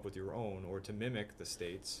to come up with your own, or to mimic the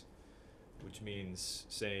states, which means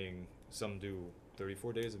saying some do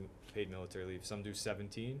 34 days of paid military leave, some do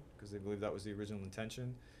 17 because they believe that was the original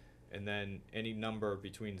intention, and then any number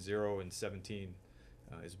between 0 and 17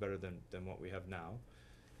 is better than what we have now.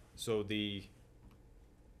 So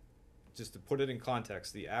just to put it in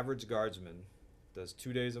context, the average guardsman does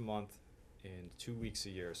 2 days a month and 2 weeks a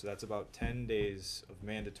year. So that's about 10 days of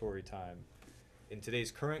mandatory time. In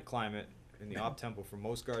today's current climate, in the op tempo for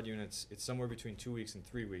most guard units, it's somewhere between 2 weeks and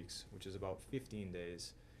 3 weeks, which is about 15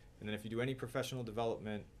 days. And then if you do any professional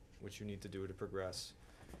development, which you need to do to progress,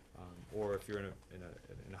 or if you're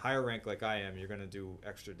in a higher rank like I am, you're going to do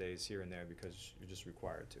extra days here and there because you're just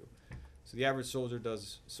required to. So the average soldier,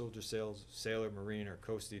 sailor, marine, or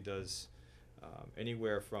coastie does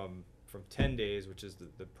anywhere from 10 days, which is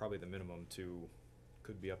the probably the minimum, to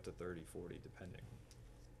could be up to 30, 40, depending.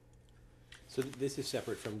 So this is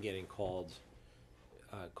separate from getting called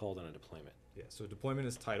on a deployment. Yeah. So deployment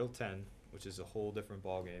is Title 10, which is a whole different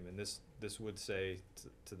ballgame, and this would say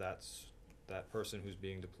to that person who's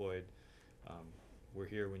being deployed, we're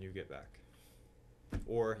here when you get back.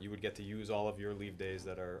 Or you would get to use all of your leave days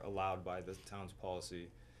that are allowed by the town's policy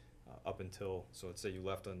up until, so let's say you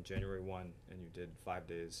left on January 1 and you did 5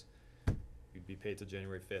 days, you'd be paid till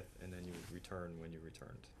January 5th, and then you would return when you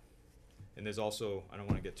returned. And there's also, I don't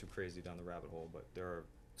want to get too crazy down the rabbit hole, but there are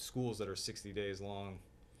schools that are 60 days long,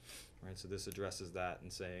 right? So this addresses that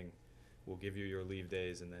and saying, we'll give you your leave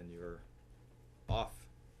days and then you're off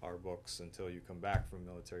our books until you come back from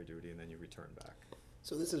military duty and then you return back.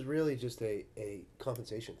 So this is really just a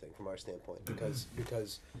compensation thing from our standpoint, because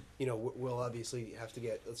we'll obviously have to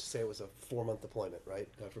get, let's just say it was a 4-month deployment, right?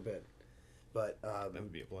 God forbid. But that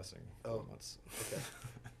would be a blessing. 4 months. Okay.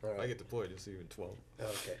 All If I right. get deployed, you'll see you in 12.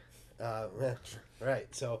 Okay.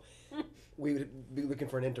 Right. So we would be looking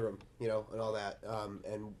for an interim, and all that,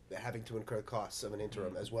 and having to incur costs of an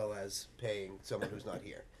interim as well as paying someone who's not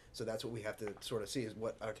here. So that's what we have to sort of see is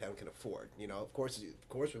what our town can afford. Of course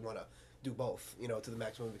we want to do both, to the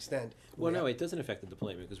maximum extent. Well, no, it doesn't affect the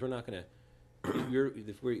deployment because we're not going to.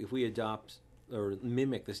 If we adopt or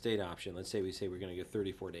mimic the state option, let's say we say we're going to get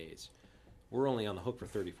 34 days. We're only on the hook for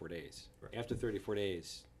 34 days. Right. After 34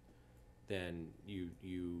 days, then you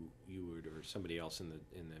would, or somebody else in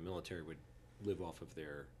the military would live off of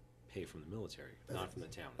their pay from the military, not from the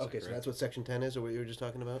town. Is Okay, that so that's what Section 10 is, or what you were just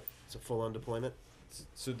talking about? It's a full-on deployment?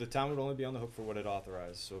 So the town would only be on the hook for what it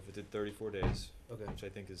authorized. So if it did 34 days, Okay. which I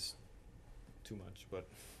think is too much, but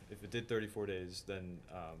if it did 34 days, then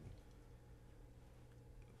I'm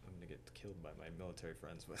gonna get killed by my military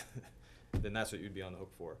friends, but then that's what you'd be on the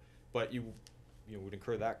hook for. But you would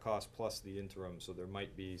incur that cost plus the interim, so there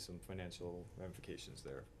might be some financial ramifications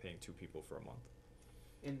there, paying 2 people for a month.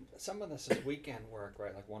 And some of this is weekend work,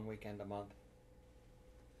 right? Like one weekend a month.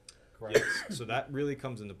 Correct. Yes, so that really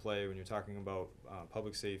comes into play when you're talking about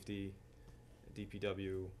public safety,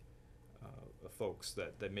 DPW, folks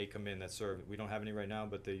that may come in that serve. We don't have any right now,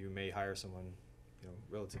 but you may hire someone,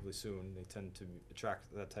 relatively soon. They tend to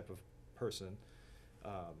attract that type of person.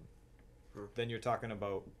 Then you're talking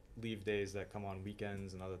about leave days that come on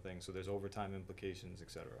weekends and other things. So there's overtime implications,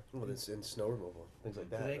 etc. Well, it's in snow removal, things like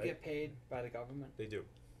that, Do they right? get paid by the government? They do.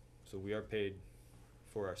 So we are paid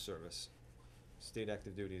for our service. State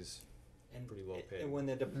active duties, And pretty low paid. And when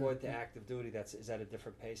they're deployed to active duty, is that a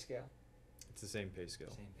different pay scale? It's the same pay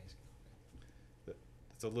scale. Same pay scale.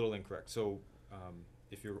 It's a little incorrect. So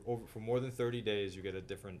if you're over for more than 30 days, you get a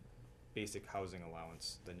different basic housing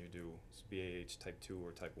allowance than you do BAH type 2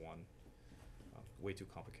 or type 1. Way too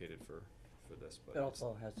complicated for this, but It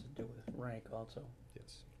also has to do with rank also.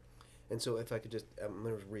 yes. And so if I could just, I'm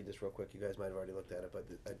going to read this real quick. You guys might have already looked at it, but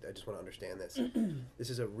I just want to understand this.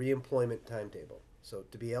 This is a reemployment timetable. So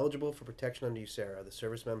to be eligible for protection under USERRA, the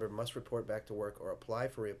service member must report back to work or apply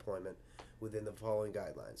for reemployment within the following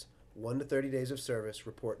guidelines. 1 to 30 days of service,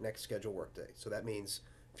 report next scheduled workday. So that means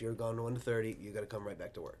if you're gone 1 to 30, you got to come right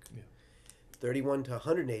back to work. Yeah. 31 to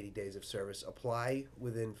 180 days of service, apply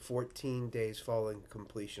within 14 days following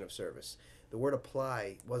completion of service. The word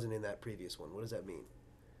apply wasn't in that previous one. What does that mean?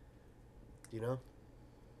 Do you know?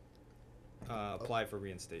 Apply for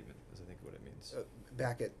reinstatement is I think what it means.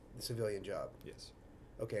 Back at the civilian job. Yes.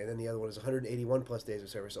 Okay, and then the other one is 181 plus days of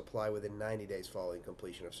service, apply within 90 days following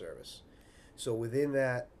completion of service. So within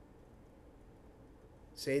that,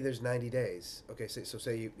 say there's 90 days. Okay, so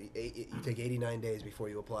say you take 89 days before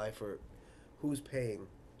you apply for, who's paying?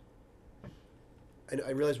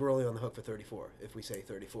 I realize we're only on the hook for 34, if we say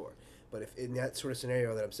 34. But if in that sort of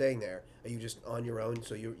scenario that I'm saying there, are you just on your own?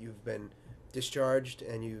 So you've been discharged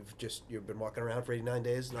and you've been walking around for 89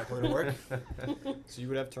 days, not going to work? So you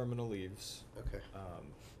would have terminal leaves. Okay.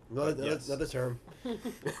 Yes. Another term.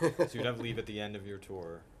 So you'd have leave at the end of your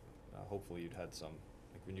tour. Hopefully you'd had some.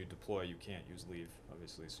 Like when you deploy, you can't use leave,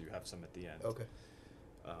 obviously, so you have some at the end. Okay.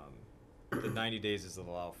 The 90 days is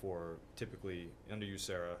allowed for typically under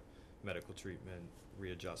USERRA, medical treatment,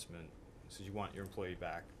 readjustment. So you want your employee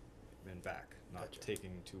back, not Gotcha.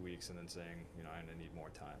 taking 2 weeks and then saying, I'm gonna need more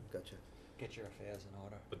time. Gotcha. Get your affairs in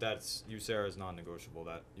order. But that's USERRA is non-negotiable.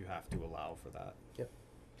 That you have to allow for that. Yep.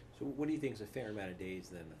 So what do you think is a fair amount of days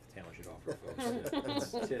then that the town should offer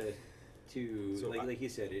folks to So like you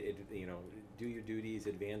said, do your duties,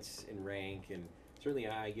 advance in rank, and certainly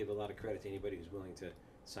I give a lot of credit to anybody who's willing to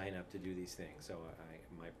sign up to do these things. So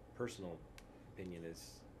my personal opinion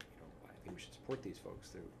is, I think we should support these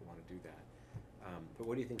folks who want to do that. But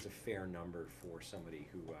what do you think is a fair number for somebody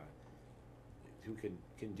who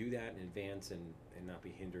can do that in advance and not be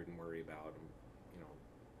hindered and worry about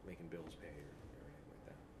making bills pay or anything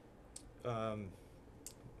like that?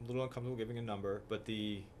 A little uncomfortable giving a number, but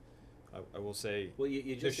I will say. Well, you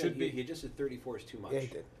there just should said, be. you just said 34 is too much. Yeah, he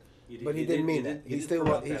did. You But he you didn't mean you that. You He did still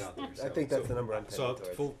throw wa- out he's- that out there, I so- think that's the number I'm So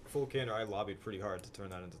tending towards. full candor, I lobbied pretty hard to turn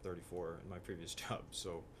that into 34 in my previous job.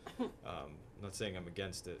 So, I'm not saying I'm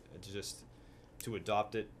against it. It's just to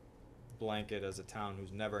adopt it blanket as a town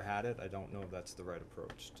who's never had it. I don't know if that's the right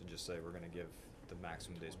approach to just say we're going to give the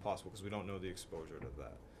maximum days possible because we don't know the exposure to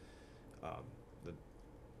that.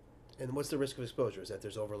 And what's the risk of exposure? Is that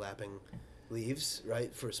there's overlapping leaves,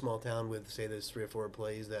 right? For a small town with, say, there's 3 or 4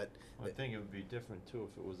 employees that. I think it would be different too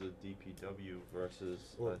if it was a DPW versus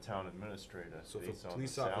Well, a town administrator So if based a on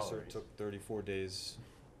police the officer salaries. took 34 days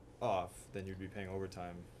off, then you'd be paying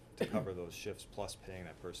overtime to cover those shifts plus paying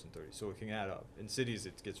that person 30. So it can add up. In cities,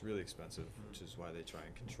 it gets really expensive, which is why they try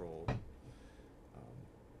and control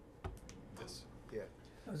this. Yeah.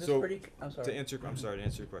 Was this So, pretty, I'm sorry. To answer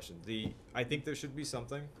your question. I think there should be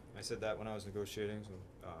something. I said that when I was negotiating. So,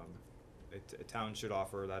 a town should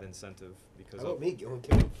offer that incentive because How about of me going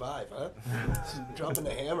giving 5, huh? Dropping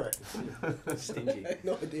the hammer. Stingy. I have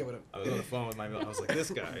no idea what I was on the phone with my I was like, this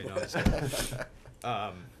guy,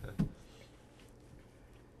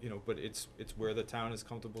 you know, but it's where the town is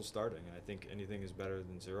comfortable starting, and I think anything is better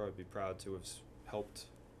than zero. I'd be proud to have helped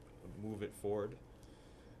move it forward.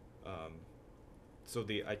 So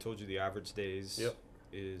I told you the average days Yep.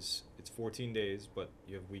 is it's 14 days, but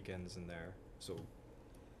you have weekends in there. So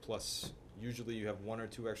plus usually you have 1 or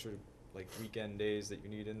 2 extra like weekend days that you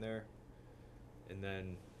need in there, and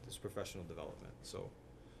then there's professional development. So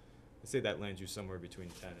I'd say that lands you somewhere between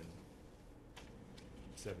 10 and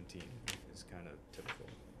 17 is kind of typical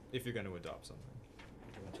if you're going to adopt something.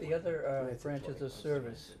 The other It's a branches 20. of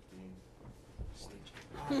service.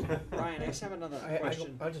 Ryan, I just have another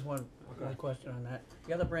question. I just want Okay. one question on that.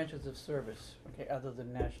 The other branches of service, okay, other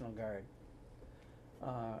than National Guard.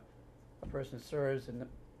 A person serves and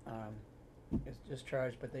is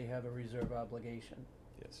discharged, but they have a reserve obligation.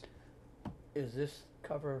 Yes. Is this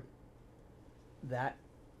cover that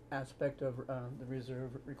aspect of the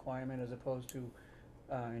reserve requirement as opposed to,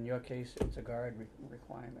 in your case, it's a guard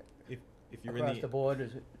requirement? If you're Across in the board,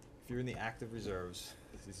 is it, if you're in the active reserves,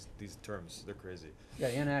 these terms, they're crazy. yeah,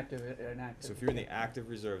 inactive. So if you're in the active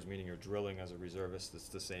reserves, meaning you're drilling as a reservist, it's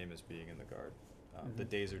the same as being in the guard. The Mhm.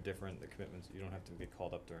 days are different, the commitments, you don't have to get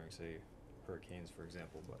called up during, say, hurricanes, for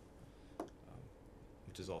example, but,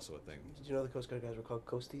 which is also a thing. Did you know the Coast Guard guys were called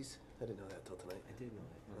coasties? I didn't know that till tonight. I did know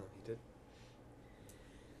that. Oh, you did?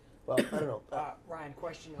 Well, I don't know. Ryan,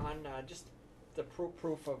 question on just the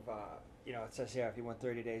proof of, you know, it says here, if you want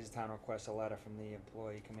 30 days, the town requests a letter from the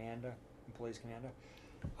employee's commander.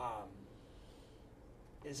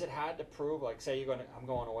 Is it hard to prove, like, say I'm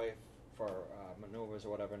going away for maneuvers or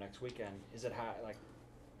whatever next weekend, is it hard, like,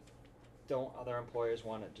 don't other employers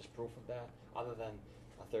want just proof of that, other than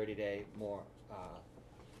a 30-day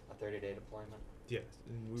deployment? Yes.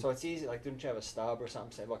 And So it's easy, like, didn't you have a stub or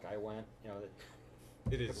something, say, look, I went, you know, that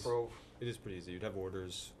it you could is, prove? it is pretty easy. You'd have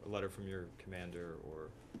orders, a letter from your commander, or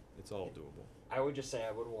it's all doable. I would just say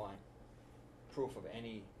I would want proof of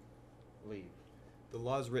any leave. The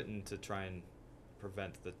law's written to try and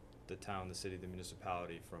prevent the town, the city, the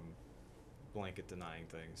municipality from blanket denying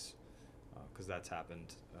things, because that's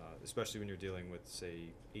happened, especially when you're dealing with,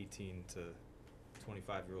 say, 18 to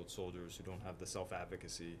 25-year-old soldiers who don't have the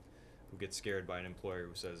self-advocacy, who get scared by an employer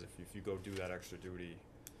who says, if you go do that extra duty,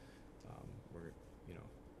 we're, you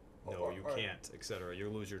know, no, you can't, etc.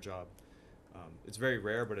 You'll lose your job. It's very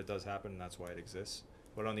rare, but it does happen, and that's why it exists.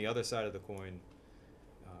 But on the other side of the coin,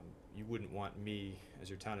 you wouldn't want me, as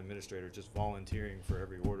your town administrator, just volunteering for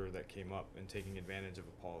every order that came up and taking advantage of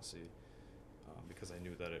a policy, because I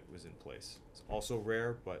knew that it was in place. It's also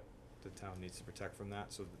rare, but the town needs to protect from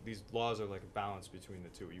that. So these laws are like a balance between the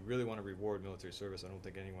two. You really want to reward military service. I don't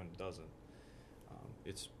think anyone doesn't.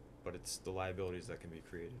 But it's the liabilities that can be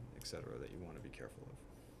created, etc., that you want to be careful of.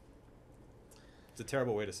 It's a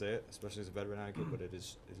terrible way to say it, especially as a veteran advocate, but it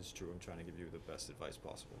is true. I'm trying to give you the best advice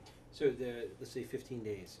possible. So let's say 15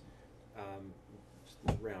 days, just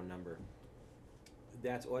a round number.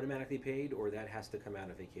 That's automatically paid, or that has to come out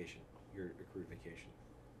of vacation, your accrued vacation,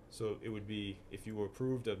 So it would be, if you were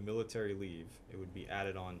approved of military leave, it would be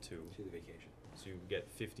added on to to the vacation. So you get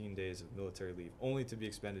 15 days of military leave, only to be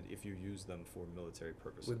expended if you use them for military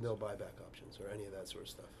purposes. With no buyback options or any of that sort of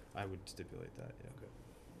stuff. I would stipulate that, yeah. Okay.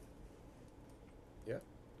 Yeah.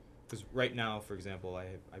 Because right now, for example, I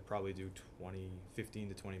probably do 15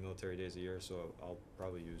 to 20 military days a year, so I'll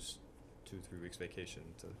probably use 2-3 weeks vacation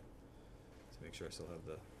to make sure I still have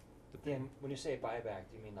the pay. Then, when you say buyback,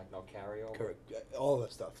 do you mean like no carryover? Correct. All the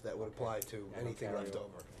stuff that would Okay. apply to Yeah, no anything left carryover.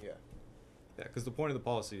 over. Yeah. Yeah, because the point of the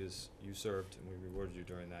policy is you served and we rewarded you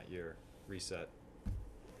during that year, reset,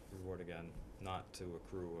 reward again, not to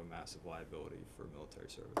accrue a massive liability for military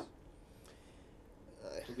service.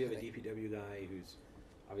 So we have a DPW guy who's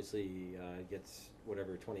obviously gets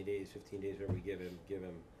whatever 20 days, 15 days, whatever we give him,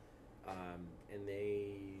 and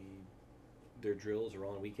their drills are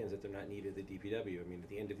all on weekends that they're not needed at the DPW. I mean, at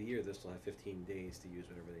the end of the year, they'll still have 15 days to use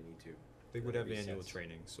whatever they need to. They would That have annual resets.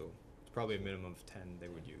 training, so it's probably a minimum of 10 they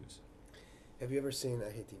would use. Have you ever seen,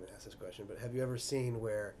 I hate to even ask this question, but have you ever seen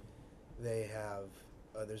where they have,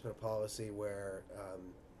 there's been a policy where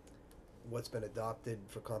what's been adopted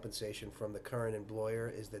for compensation from the current employer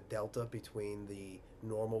is the delta between the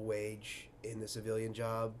normal wage in the civilian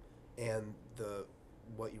job and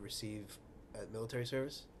what you receive at military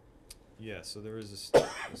service? Yeah, so there is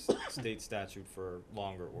a state statute for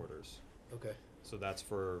longer orders. Okay. So that's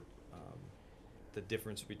for the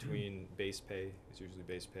difference between base pay, is usually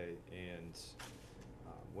base pay, and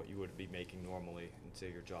what you would be making normally in,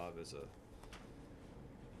 say, your job as a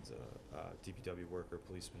DPW worker,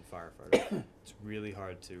 policeman, firefighter. It's really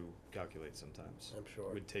hard to calculate sometimes. I'm sure.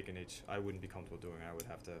 It would take I wouldn't be comfortable doing it. I would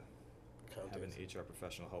have to Count have an it. HR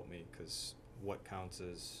professional help me, because what counts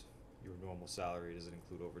as your normal salary, does it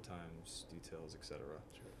include overtimes, details, etc.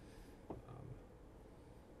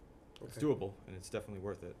 It's Okay. doable, and it's definitely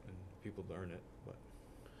worth it, and people earn it, but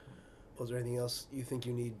Was there anything else you think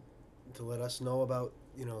you need to let us know about,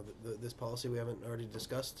 you know, this policy we haven't already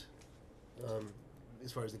discussed?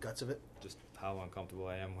 As far as the guts of it? just how uncomfortable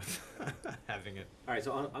I am with having it. All right,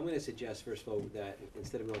 so I'm going to suggest, first of all, that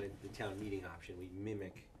instead of going to the town meeting option, we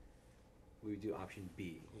would do option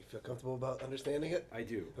B. You feel comfortable about understanding it? I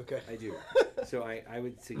do. Okay. I do. So I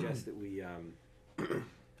would suggest that we,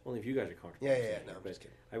 only if you guys are comfortable. Yeah, saying no, it, I'm but just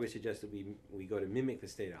kidding. I would suggest that we go to mimic the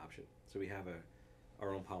state option. So we have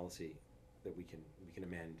our own policy that we can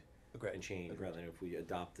amend Agreed. and change, Agreed. rather than if we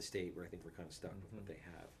adopt the state where I think we're kind of stuck with what they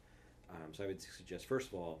have. So I would suggest, first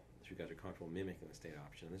of all, if you guys are comfortable mimicking the state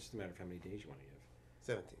option, and it's just a matter of how many days you want to give.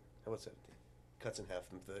 17. How about 17? Cuts in half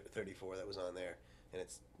from 34 that was on there, and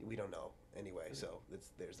we don't know anyway, so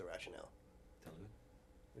there's the rationale. Sound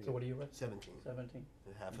good? So what do you rec- 17. 17?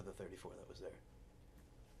 And half of the 34 that was there.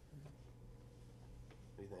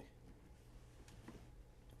 What do you think?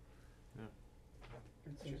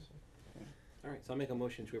 All right, so I'll make a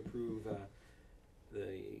motion to approve the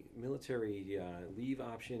military leave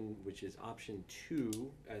option, which is option 2,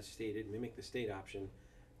 as stated, mimic the state option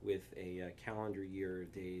with a calendar year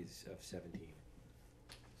days of 17.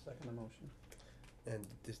 Second the motion. And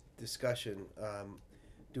discussion,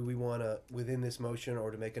 do we want to, within this motion,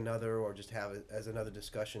 or to make another, or just have it as another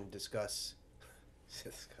discussion, discuss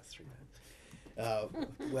 3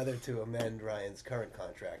 minutes, whether to amend Ryan's current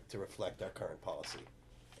contract to reflect our current policy?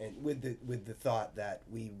 And with the thought that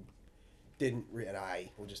we didn't, and I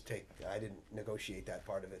didn't negotiate that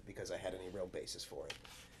part of it because I had any real basis for it.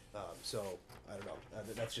 So, I don't know,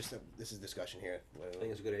 that's just, this is discussion here. I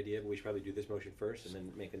think it's a good idea, but we should probably do this motion first and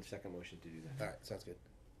then make a second motion to do that. Alright, sounds good.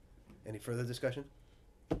 Any further discussion?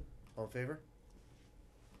 All in favor?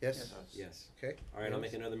 Yes? Yes. Okay. All right, I'll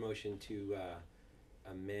make another motion to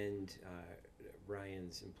amend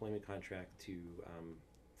Ryan's employment contract to,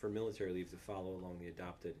 for military leave to follow along the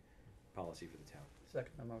adopted policy for the town.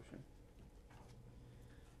 Second the motion.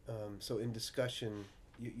 So in discussion,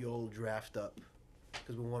 you'll draft up,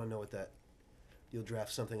 because we want to know what you'll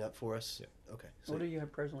draft something up for us? Yeah. Okay. So, What do you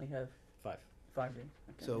presently have? 5. 5 days.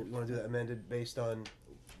 Okay. so you want to do that amended based on,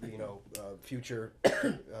 future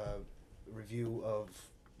review of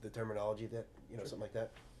the terminology that, something like that?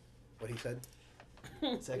 What he said?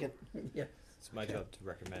 Second? Yeah. It's my Okay. job to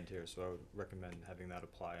recommend here, so I would recommend having that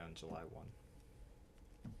apply on July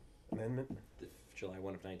 1. Amendment? The July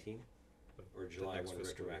 1 of 19, or The July next 1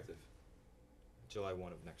 fiscal year. retroactive? July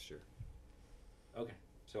 1 of next year. Okay,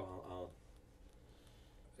 so I'll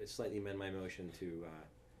slightly amend my motion to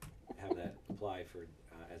have that apply for,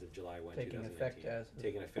 as of July 1, Taking 2019. effect as of-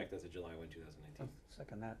 Taking effect as of July 1, 2019. I'll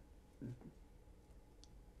second that.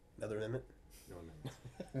 Another amendment? No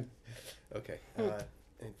amendments. Okay.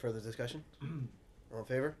 Any further discussion? All in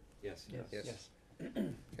favor? Yes. Yes.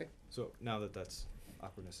 So now that that's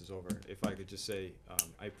awkwardness is over, if I could just say,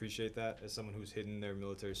 I appreciate that as someone who's hidden their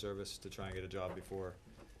military service to try and get a job before,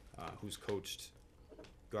 who's coached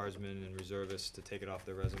guardsmen and reservists to take it off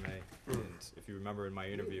their resume. And if you remember in my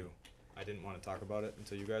interview, I didn't want to talk about it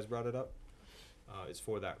until you guys brought it up. It's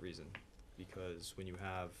for that reason, because when you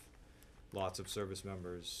have lots of service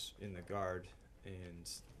members in the guard and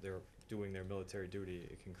they're doing their military duty,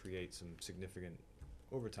 it can create some significant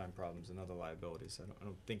overtime problems and other liabilities. I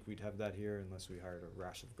don't think we'd have that here unless we hired a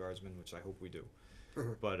rash of guardsmen, which I hope we do.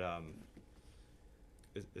 But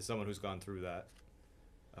as someone who's gone through that,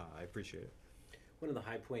 I appreciate it. One of the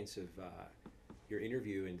high points of your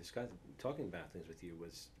interview and talking about things with you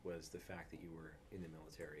was the fact that you were in the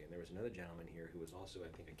military, and there was another gentleman here who was also,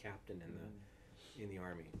 I think, a captain in the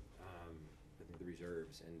Army, I think the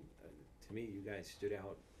reserves, and to me, you guys stood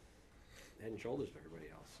out head and shoulders of everybody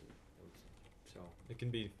else. And so It can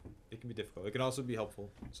be difficult. It can also be helpful.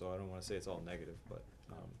 So I don't want to say it's all negative, but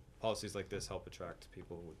policies like this help attract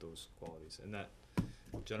people with those qualities. And that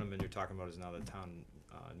gentleman you're talking about is now the town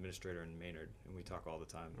administrator in Maynard, and we talk all the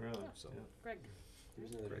time. Really? So Greg. he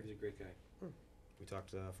was a great guy. we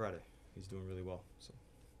talked Friday. He's doing really well. So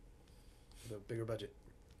The bigger budget.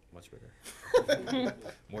 much bigger,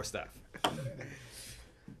 more staff.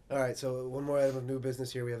 All right, so one more item of new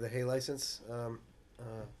business here. We have the hay license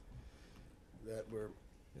that we're.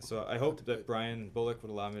 So I hope that Brian Bullock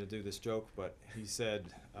would allow me to do this joke, but he said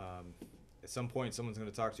at some point someone's going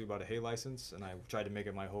to talk to you about a hay license, and I tried to make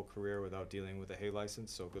it my whole career without dealing with a hay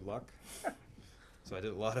license, so good luck. So I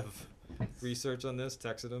did a lot of research on this,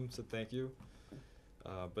 texted him, said thank you.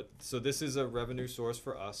 So this is a revenue source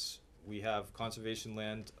for us. We have conservation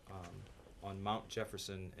land on Mount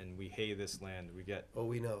Jefferson and we hay this land, we get, Oh,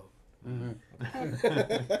 we know.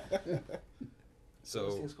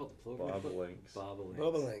 so, Bobolinks.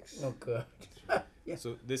 Bobolinks. Oh, good.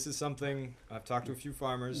 so this is something, I've talked to a few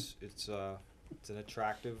farmers, it's an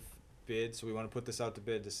attractive bid, so we wanna put this out to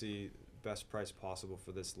bid to see best price possible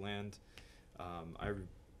for this land.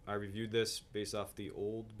 I reviewed this based off the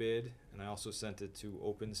old bid, and I also sent it to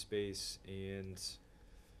Open Space and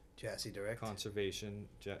Jassy Direct. Conservation.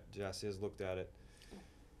 Jassy has looked at it,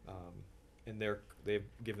 and they've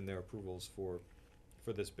given their approvals for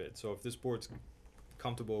this bid. So if this board's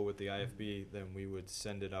comfortable with the IFB, then we would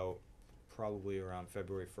send it out probably around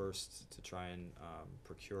February 1st to try and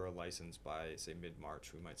procure a license by, say,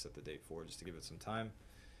 mid-March. We might set the date for just to give it some time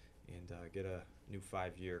and get a new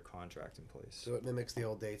 5-year contract in place. So it mimics the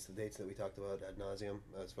old dates, the dates that we talked about ad nauseum,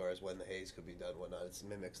 as far as when the haze could be done, whatnot. It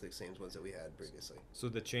mimics the same ones that we had previously. So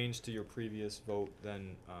the change to your previous vote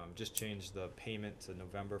then just change the payment to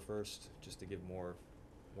November 1st, just to give more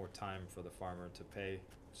time for the farmer to pay.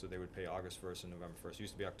 So they would pay August 1st and November 1st. It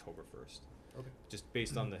used to be October 1st. Okay. Just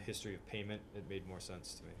based on the history of payment, it made more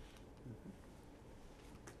sense to me.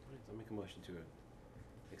 I'll make a motion to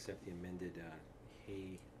accept the amended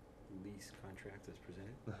hay lease contract as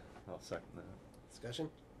presented. I'll second that. Discussion?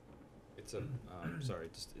 It's a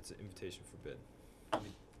it's an invitation for bid.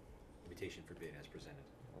 Invitation for bid as presented.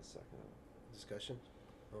 I'll second it. Discussion?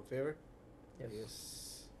 All in favor? Yes.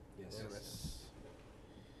 Yes. Yes. Unanimous.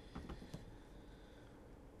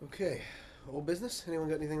 Okay, old business? Anyone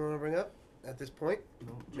got anything they want to bring up at this point?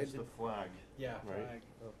 No, just the flag. Yeah, Right. flag.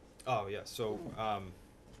 Oh yeah, so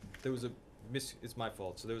there was it's my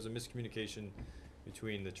fault. So there was a miscommunication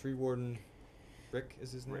between the tree warden, Rick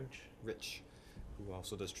is his name? Rich, who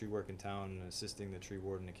also does tree work in town and assisting the tree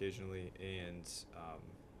warden occasionally, and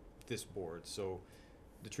this board. So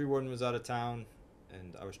the tree warden was out of town,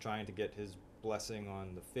 and I was trying to get his blessing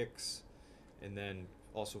on the fix, and then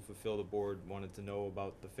also fulfill the board wanted to know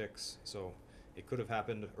about the fix. So it could have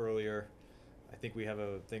happened earlier. I think we have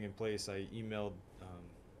a thing in place. I emailed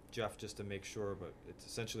Jeff just to make sure, but it's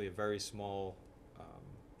essentially a very small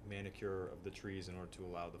manicure of the trees in order to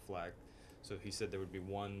allow the flag. So he said there would be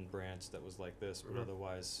one branch that was like this, but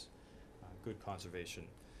otherwise good conservation,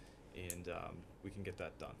 and we can get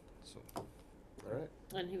that done. So All right.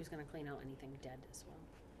 And he was gonna clean out anything dead as well.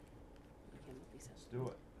 Like him with these Let's do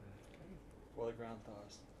it. Before the ground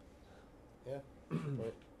thaws. Yeah.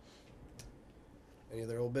 Right. Any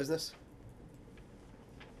other old business?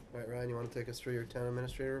 All right, Ryan, you want to take us through your town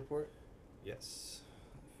administrator report? yes.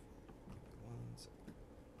 One sec.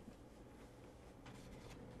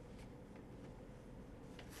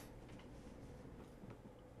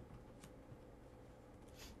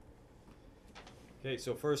 Okay,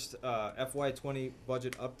 so first, FY20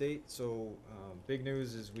 budget update. So, big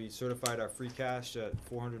news is we certified our free cash at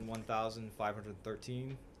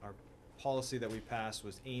 401,513. Our policy that we passed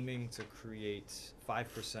was aiming to create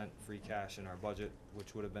 5% free cash in our budget,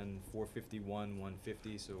 which would have been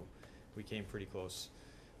 451,150. So, we came pretty close.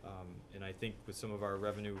 And I think with some of our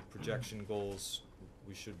revenue projection goals,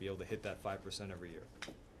 we should be able to hit that 5% every year.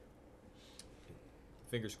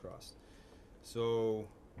 Fingers crossed. So,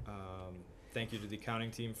 thank you to the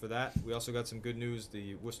accounting team for that. We also got some good news.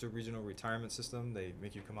 The Worcester Regional Retirement System, they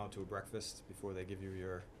make you come out to a breakfast before they give you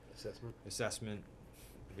your assessment.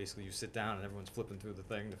 Basically, you sit down and everyone's flipping through the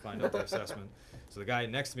thing to find out their assessment. So the guy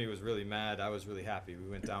next to me was really mad. I was really happy. We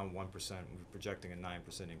went down 1%. We were projecting a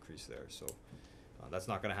 9% increase there. So that's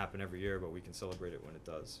not going to happen every year, but we can celebrate it when it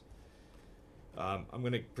does. I'm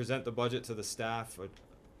going to present the budget to the staff,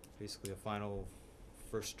 basically a final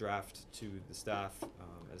first draft to the staff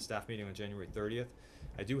at a staff meeting on January 30th.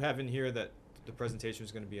 I do have in here that the presentation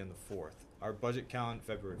is going to be on the 4th. Our budget calendar,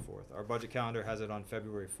 February 4th. Our budget calendar has it on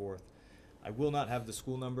February 4th. I will not have the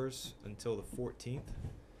school numbers until the 14th.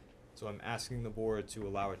 So I'm asking the board to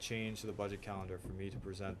allow a change to the budget calendar for me to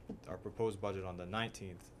present our proposed budget on the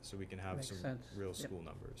 19th so we can have Makes some sense. real Yep. school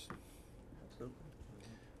numbers. Absolutely.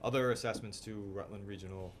 Other assessments too, Rutland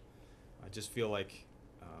Regional. I just feel like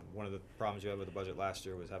one of the problems you had with the budget last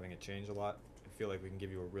year was having it change a lot. I feel like we can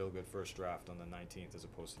give you a real good first draft on the 19th as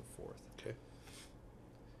opposed to the 4th. Okay.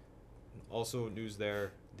 Also news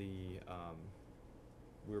there,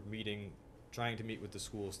 we're trying to meet with the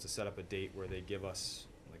schools to set up a date where they give us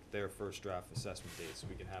like their first draft assessment date so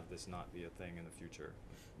we can have this not be a thing in the future.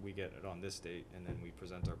 We get it on this date and then we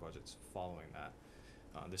present our budgets following that.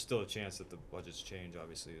 There's still a chance that the budgets change,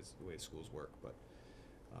 obviously, is the way schools work, but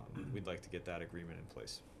we'd like to get that agreement in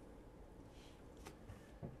place.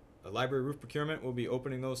 The library roof procurement, we'll be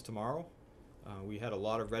opening those tomorrow. We had a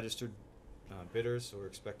lot of registered bidders, so we're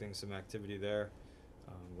expecting some activity there.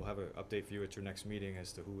 We'll have an update for you at your next meeting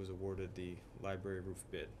as to who was awarded the library roof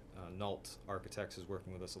bid. Nalt Architects is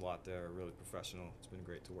working with us a lot. They're really professional. It's been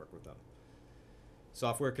great to work with them.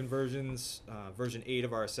 Software conversions, version 8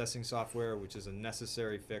 of our assessing software, which is a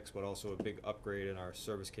necessary fix but also a big upgrade in our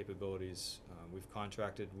service capabilities. We've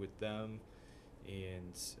contracted with them,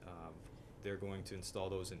 and they're going to install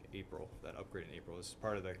those in April, that upgrade in April. This is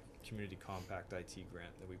part of the Community Compact IT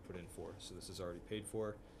grant that we put in for, so this is already paid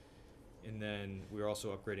for. And then we're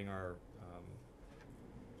also upgrading our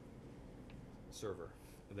server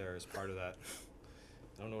there as part of that.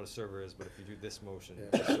 I don't know what a server is, but if you do this motion, Yeah,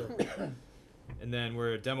 it's a server. And then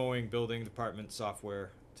we're demoing building department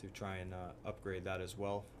software to try and upgrade that as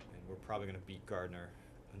well. And we're probably going to beat Gardner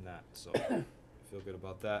in that. So I feel good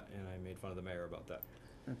about that. And I made fun of the mayor about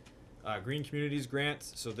that. Green Communities Grant.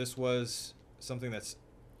 So this was something that's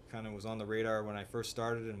kind of was on the radar when I first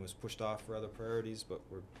started and was pushed off for other priorities. But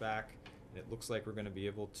we're back. And it looks like we're going to be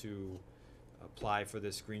able to apply for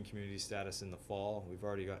this green community status in the fall. We've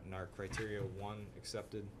already gotten our criteria 1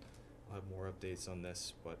 accepted. I'll have more updates on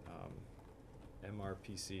this. But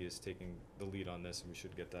MRPC is taking the lead on this, and we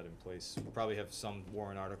should get that in place. We'll probably have some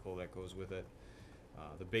warrant article that goes with it.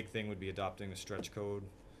 The big thing would be adopting a stretch code,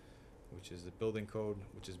 which is the building code,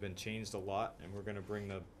 which has been changed a lot, and we're going to bring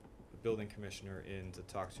the building commissioner in to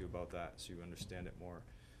talk to you about that so you understand it more.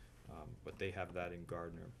 But they have that in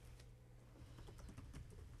Gardner.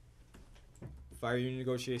 Fire union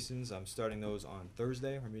negotiations, I'm starting those on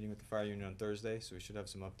Thursday. We're meeting with the fire union on Thursday, so we should have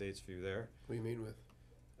some updates for you there. Who are you meeting with?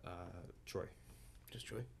 Troy. Just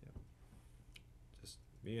Troy? Just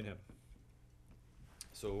me and him.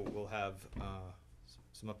 So we'll have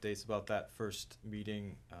some updates about that first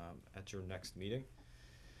meeting at your next meeting.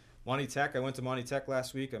 Monty Tech, I went to Monty Tech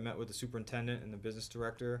last week. I met with the superintendent and the business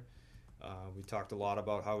director. We talked a lot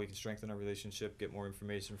about how we can strengthen our relationship, get more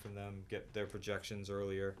information from them, get their projections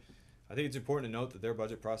earlier. I think it's important to note that their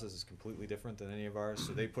budget process is completely different than any of ours.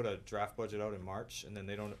 So they put a draft budget out in March, and then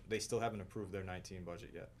they still haven't approved their 19 budget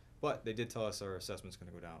yet. But they did tell us our assessment's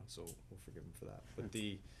going to go down, so we'll forgive them for that. But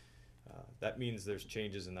that means there's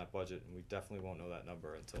changes in that budget, and we definitely won't know that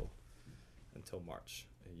number until March.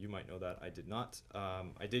 You might know that. I did not.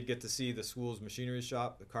 I did get to see the school's machinery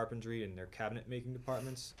shop, the carpentry, and their cabinet making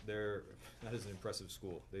departments. That is an impressive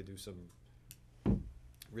school. They do some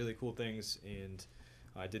really cool things, and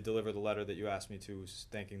I did deliver the letter that you asked me to,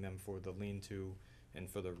 thanking them for the lean-to and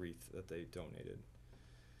for the wreath that they donated.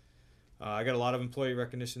 I got a lot of employee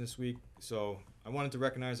recognition this week, so I wanted to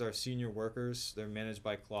recognize our senior workers. They're managed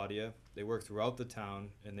by Claudia. They work throughout the town,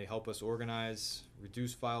 and they help us organize,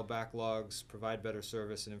 reduce file backlogs, provide better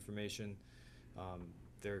service and information.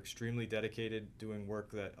 They're extremely dedicated, doing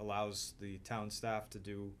work that allows the town staff to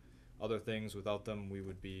do other things. Without them, we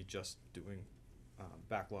would be just doing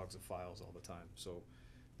backlogs of files all the time. So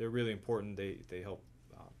they're really important. They help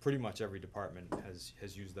pretty much every department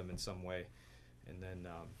has used them in some way, and then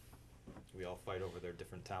we all fight over their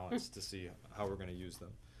different talents to see how we're going to use them.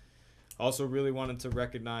 Also really wanted to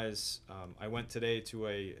recognize, I went today to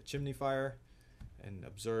a chimney fire and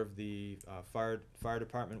observed the fire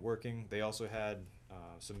department working. They also had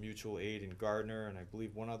some mutual aid in Gardner and I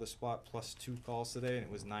believe one other spot, plus 2 calls today, and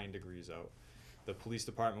it was 9 degrees out. The police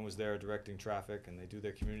department was there directing traffic, and they do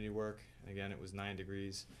their community work. And again, it was 9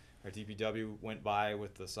 degrees. Our DPW went by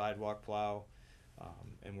with the sidewalk plow,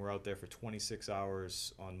 and we're out there for 26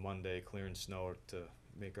 hours on Monday clearing snow to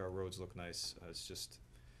make our roads look nice.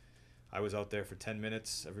 I was out there for 10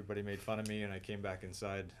 minutes. Everybody made fun of me, and I came back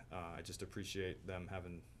inside. I just appreciate them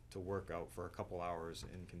having to work out for a couple hours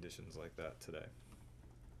in conditions like that today.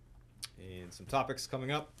 And some topics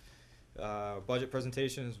coming up. Budget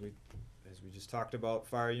presentations. As we just talked about,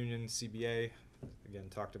 fire union, CBA, again,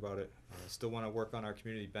 talked about it. Still want to work on our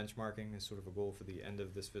community benchmarking as sort of a goal for the end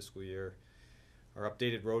of this fiscal year. Our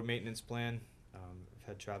updated road maintenance plan. I've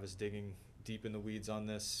had Travis digging deep in the weeds on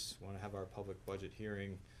this. Want to have our public budget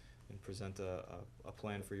hearing and present a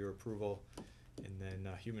plan for your approval. And then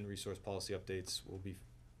human resource policy updates. Will be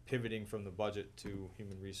pivoting from the budget to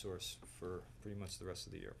human resource for pretty much the rest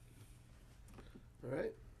of the year. All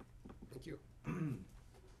right. Thank you.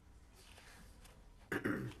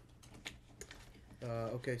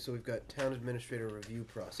 Okay, so we've got town administrator review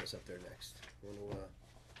process up there next.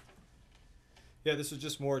 Yeah, this was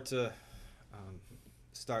just more to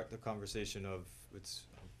start the conversation of, it's,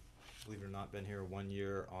 believe it or not, been here 1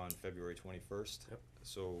 year on February 21st. Yep.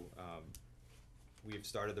 So we have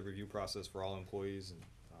started the review process for all employees, and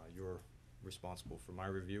you're responsible for my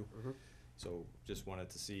review. Mm-hmm. So just wanted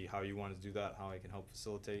to see how you wanted to do that, how I can help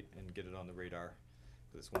facilitate and get it on the radar,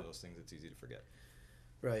 because it's one of those things that's easy to forget.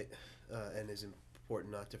 Right, and as important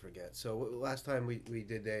important not to forget. So last time we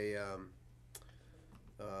did a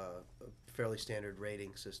fairly standard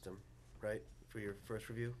rating system, right, for your first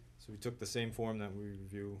review. So we took the same form that we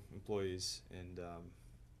review employees, and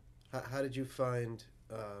How did you find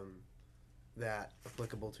that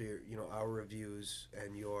applicable to your our reviews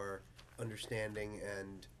and your understanding,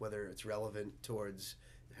 and whether it's relevant towards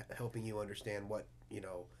helping you understand what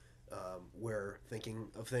we're thinking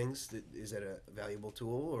of things? Is that a valuable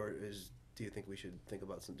tool, or do you think we should think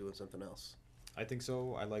about doing something else? I think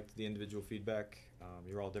so. I liked the individual feedback.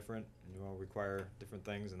 You're all different, and you all require different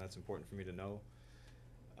things, and that's important for me to know.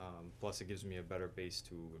 Plus, it gives me a better base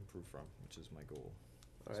to improve from, which is my goal.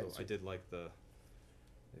 All right, So I did like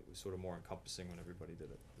it was sort of more encompassing when everybody did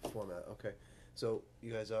it. The format, okay. So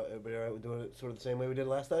you guys, everybody all right with doing it sort of the same way we did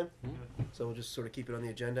last time? Mhm. So we'll just sort of keep it on the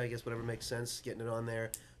agenda, I guess, whatever makes sense, getting it on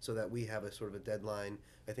there so that we have a sort of a deadline.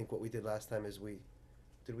 I think what we did last time is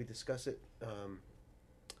did we discuss it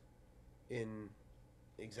in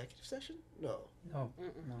executive session? No, No,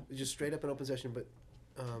 Mm-mm. no. it was just straight up in open session, but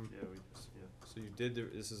Yeah, we just, yeah. So you did.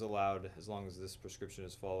 This is allowed as long as this prescription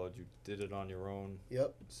is followed. You did it on your own.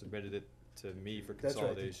 yep. Submitted it to me for That's right.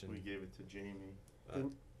 consolidation. We gave it to Jamie.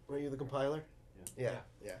 Were you the compiler? Yeah.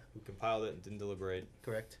 Yeah, Who compiled it and didn't deliberate,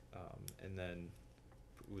 correct. and then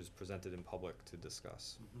it was presented in public to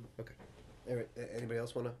discuss. All right, anybody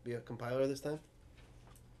else want to be a compiler this time?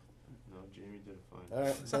 No, Jamie did it fine. All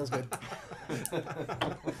right, sounds good.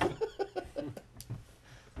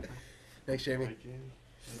 Thanks, Jamie. Right, Jamie?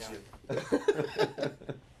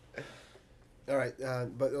 All right,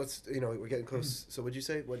 but let's, we're getting close. So would you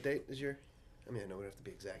say, what date is your, I mean, I know we don't have to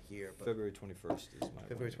be exact year, but February 21st is my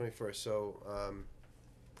February one. 21st, so,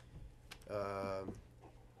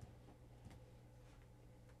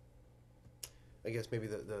 I guess maybe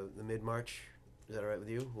the mid-March, is that all right with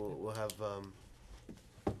you? We'll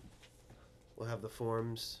have the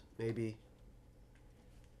forms, maybe.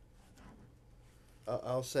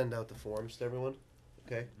 I'll send out the forms to everyone,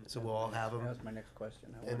 okay? So we'll all have them. That was my next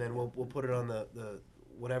question. I And then wondered- we'll put it on the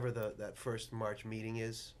whatever that first March meeting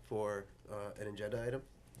is for an agenda item.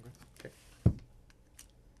 Okay.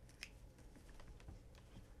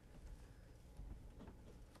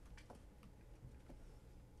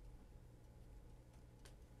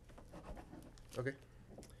 Okay.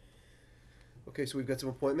 Okay, so we've got some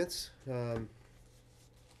appointments. You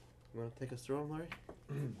want to take us through them, Larry?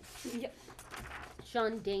 Yep.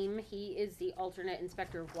 Sean Dame, he is the alternate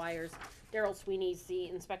inspector of wires. Daryl Sweeney's the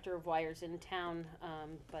inspector of wires in town,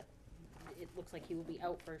 but it looks like he will be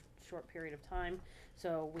out for a short period of time.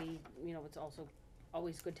 So it's also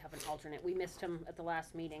always good to have an alternate. We missed him at the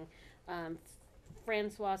last meeting.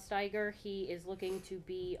 Francois Steiger, he is looking to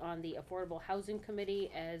be on the Affordable Housing Committee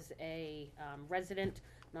as a resident,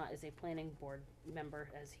 not as a planning board member,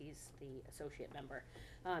 as he's the associate member.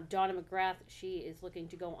 Donna McGrath, she is looking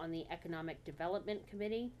to go on the Economic Development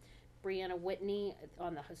Committee. Brianna Whitney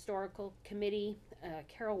on the Historical Committee.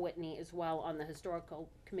 Carol Whitney as well on the Historical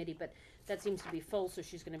Committee, but that seems to be full, so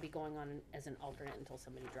she's going to be going on as an alternate until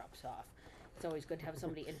somebody drops off. It's always good to have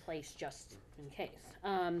somebody in place just in case.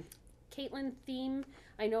 Caitlin Thiem,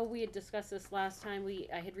 I know we had discussed this last time.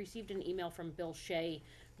 I had received an email from Bill Shea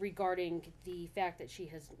regarding the fact that she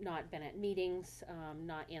has not been at meetings,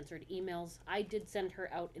 not answered emails. I did send her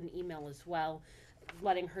out an email as well,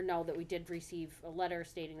 letting her know that we did receive a letter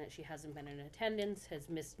stating that she hasn't been in attendance, has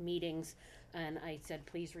missed meetings, and I said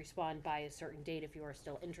please respond by a certain date if you are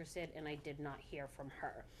still interested, and I did not hear from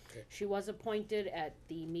her. Okay. She was appointed at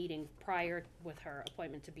the meeting prior with her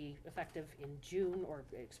appointment to be effective in June, or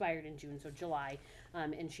expired in June, so July,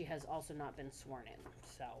 and she has also not been sworn in,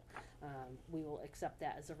 so we will accept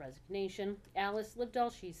that as a resignation. Alice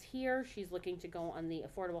Livedall, she's here, she's looking to go on the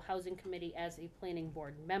Affordable Housing Committee as a planning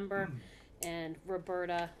board member. And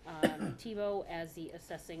Roberta Tebow as the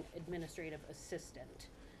assessing administrative assistant.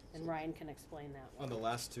 And Ryan can explain that On one. the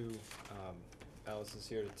last two, Alice is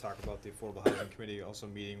here to talk about the Affordable Housing Committee, also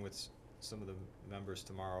meeting with some of the members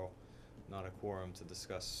tomorrow, not a quorum, to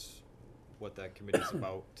discuss what that committee is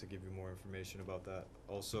about, to give you more information about that.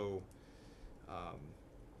 Also,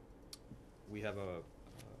 we have a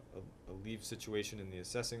leave situation in the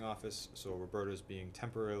assessing office, so Roberta's being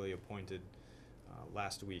temporarily appointed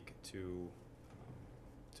last week to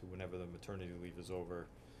whenever the maternity leave is over,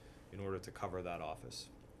 in order to cover that office.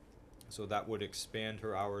 So that would expand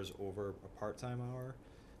her hours over a part-time hour,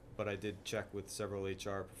 but I did check with several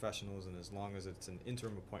HR professionals, and as long as it's an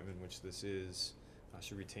interim appointment, which this is,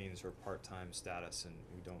 she retains her part-time status, and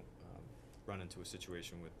we don't run into a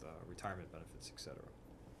situation with retirement benefits, etc.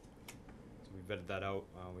 So we vetted that out.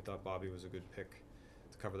 We thought Bobby was a good pick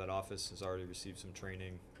to cover that office, has already received some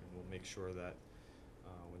training, and we'll make sure that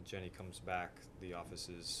when Jenny comes back, the office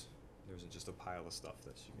there's just a pile of stuff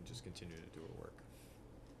that she can just continue to do her work.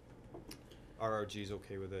 RRG's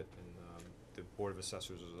okay with it, and the Board of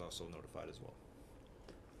Assessors was also notified as well.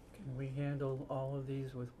 Can we handle all of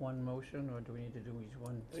these with one motion, or do we need to do each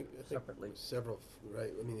one I think separately? several,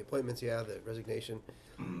 right, I mean, the appointments, yeah, the resignation.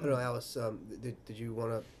 I don't know, Alice, did you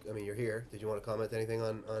wanna, I mean, you're here, did you wanna comment anything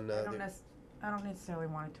on, I don't necessarily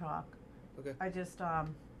wanna talk. Okay.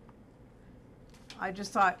 I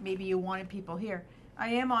just thought maybe you wanted people here. I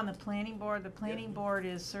am on the planning board. The planning board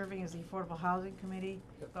is serving as the Affordable Housing Committee.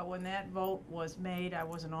 Yep. But when that vote was made, I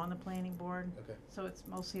wasn't on the planning board. Okay. So it's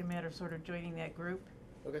mostly a matter of sort of joining that group.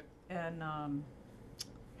 Okay. And,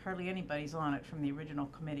 hardly anybody's on it from the original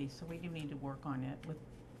committee, so we do need to work on it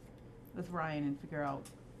with Ryan and figure out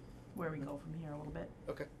where we go from here a little bit.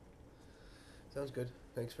 Okay. Sounds good.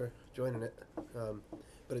 Thanks for joining it.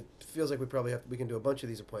 But it feels like we can do a bunch of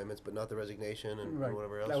these appointments, but not the resignation and Right.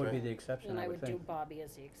 whatever else, That would right? be the exception, And I I would would do think. Bobby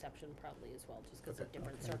as the exception probably as well, just cause of Okay.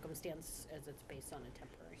 different Okay. circumstance as it's based on a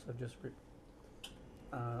temporary. So just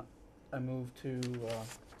I move to,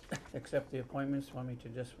 accept the appointments. Want me to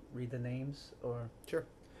just read the names, or? Sure.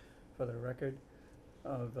 For the record,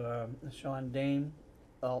 of, Sean Dane,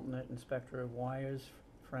 alternate inspector of wires,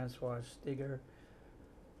 Francois Stiger,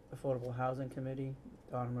 Affordable Housing Committee,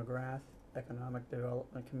 Donna McGrath, Economic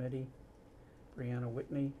Development Committee, Brianna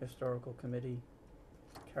Whitney, Historical Committee,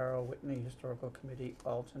 Carol Whitney, Historical Committee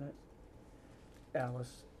alternate,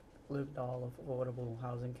 Alice Livedall, Affordable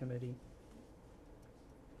Housing Committee.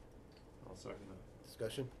 I'll second that.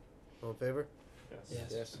 Discussion? All in favor?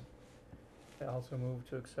 Yes. Yes. I also move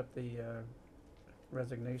to accept the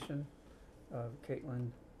resignation of Caitlin,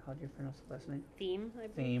 how do you pronounce the last name? Theme, I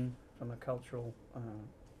believe. Theme, from the Cultural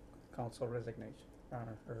Council resignation,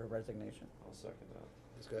 her resignation. I'll second that.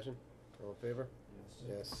 Discussion? All in favor? Yes.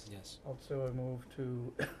 Yes. Yes. Also, I move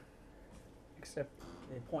to accept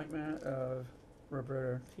the appointment of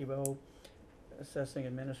Roberta Thibault, assessing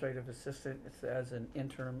administrative assistant. It's as an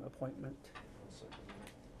interim appointment. I'll second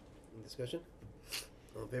that. Any discussion?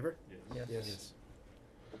 All in favor? Yes. Yes.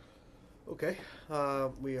 Okay,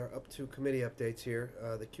 we are up to committee updates here.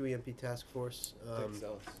 The QEMP task force, Thanks,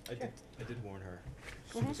 Alice. I did warn her.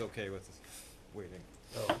 She was okay with waiting.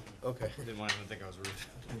 oh, okay. Didn't want anyone to think I was rude.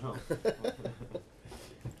 No.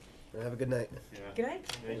 Have a good night. Yeah. Good night.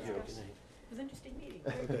 Thank you. It was an interesting meeting.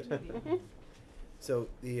 Good. Very good meeting. So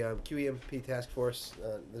the QEMP task force,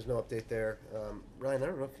 there's no update there. Ryan, I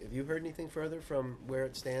don't know, have you heard anything further from where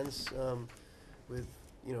it stands with,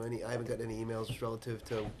 you know, I haven't gotten any emails relative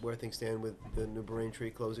to where things stand with the New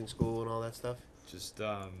Braintree closing school and all that stuff? Just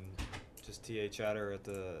TA chatter at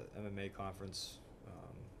the MMA conference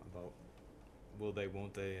about will they,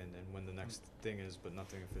 won't they, and when the next thing is, but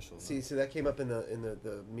nothing official. no. See, so that came up in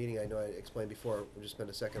the meeting. I know I explained before. We'll just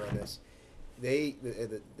spend a second on this.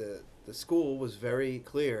 The school was very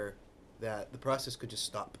clear that the process could just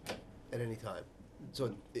stop at any time.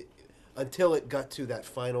 So until it got to that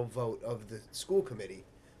final vote of the school committee,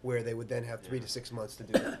 where they would then have 3 to 6 months to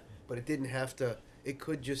do that. But it didn't have to. It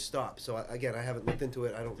could just stop. So again, I haven't looked into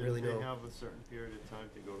it. I don't really know. Didn't they have a certain period of time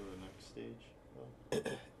to go to the next stage? though?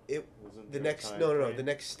 Wasn't The there a next time no. frame? The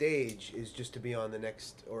next stage is just to be on the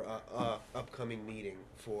next or upcoming meeting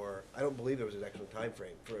for. I don't believe there was an actual time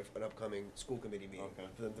frame for an upcoming school committee meeting Okay.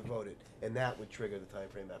 for them to vote it, and that would trigger the time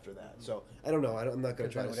frame after that. So I don't know. I'm not going to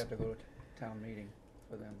Because try I to would have to go to town meeting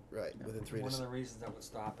for them. right Yeah. within 3 to One of 6. the reasons that would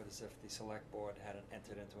stop it is if the select board hadn't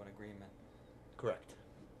entered into an agreement Correct.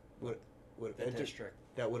 Would with the enter, district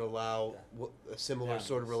that would allow Yeah. a similar Yeah.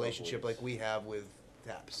 sort of relationship Subways. like we have with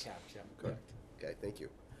TAPS. caps, yeah. Correct. Okay, thank you.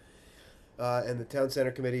 And the town center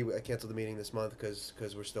committee, I canceled the meeting this month because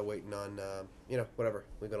we're still waiting on, whatever.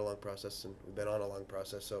 We've got a long process and we've been on a long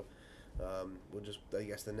process. So we'll just, I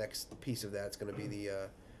guess the next piece of that's going to be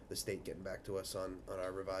the state getting back to us on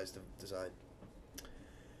our revised design,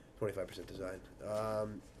 25% design.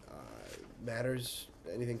 Matters,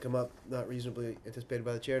 anything come up not reasonably anticipated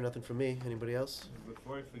by the chair? Nothing from me. Anybody else?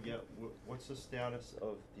 Before I forget, what's the status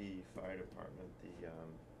of the fire department, the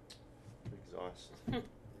exhaust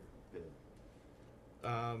bid?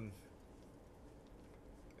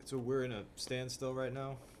 So we're in a standstill right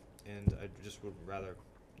now, and I just would rather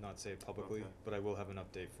not say it publicly, Okay. but I will have an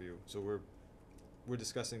update for you. So we're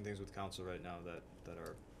discussing things with council right now that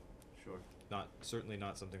are Sure. certainly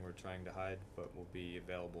not something we're trying to hide, but will be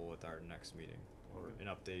available at our next meeting, or Okay. an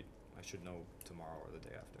update. I should know tomorrow or the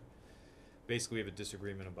day after. Basically, we have a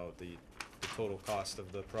disagreement about the total cost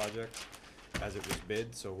of the project as it was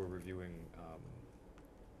bid, so we're reviewing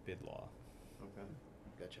bid law. Okay.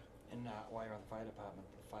 Gotcha. And while you're on the fire department,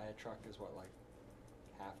 the fire truck is what, like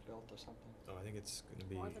half built or something? Oh, I think it's gonna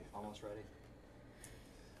be, More than- Almost ready?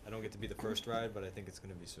 I don't get to be the first ride, but I think it's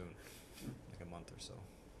gonna be soon, like a month or so.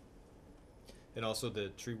 And also the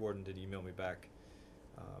tree warden did email me back,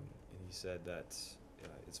 and he said that,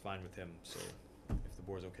 it's fine with him, so if the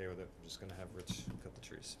board's okay with it, we're just gonna have Rich cut the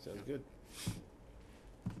trees. Sounds good.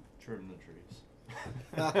 Trim the trees.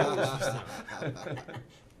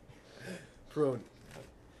 Prune.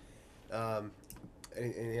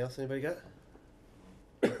 Anything else anybody got?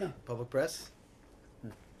 Public press?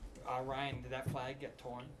 Ryan, did that flag get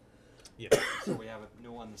torn? Yeah. So we have a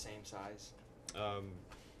new one the same size?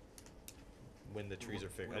 When the trees are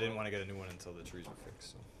fixed, I didn't wanna get a new one until the trees were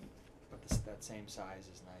fixed, so. But that same size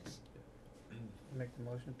is nice. Make the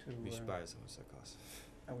motion to, Be surprised how much that costs.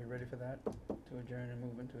 are we ready for that? To adjourn and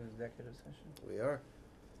move into executive session? We are.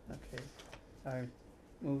 Okay, I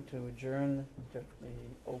move to adjourn the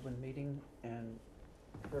open meeting and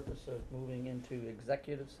purpose of moving into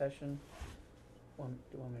executive session. Do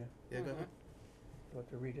you want me to, Yeah, go ahead. do I have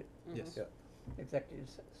to read it? Yes. Yeah. Executive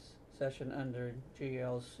session under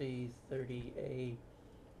GLC 30A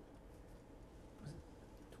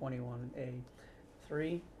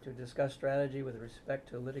 21A3 to discuss strategy with respect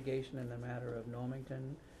to litigation in the matter of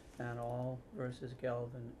Normington and all versus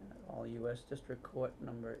Galvin at all U.S. District Court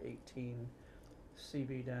number 18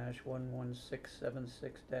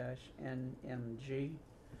 CB-11676-NMG.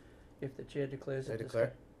 If the chair declares I that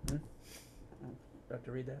declare. Do I have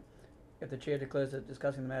to read that? If the chair declares that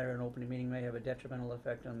discussing the matter in an open meeting may have a detrimental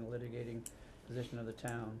effect on the litigating position of the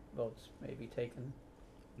town, votes may be taken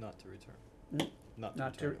Not to return. Hmm? Not to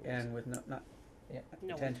not to, return. and with no No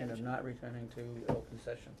intention of intention. not returning to open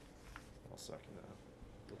session. I'll second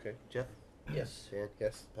that. Okay, Jeff? Yes. Dan?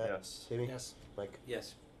 Yes? Pat? Yes. Jamie? Yes. Mike?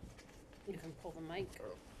 Yes. You can pull the mic.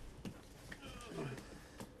 Do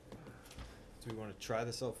we wanna try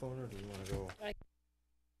the cell phone or do we wanna go?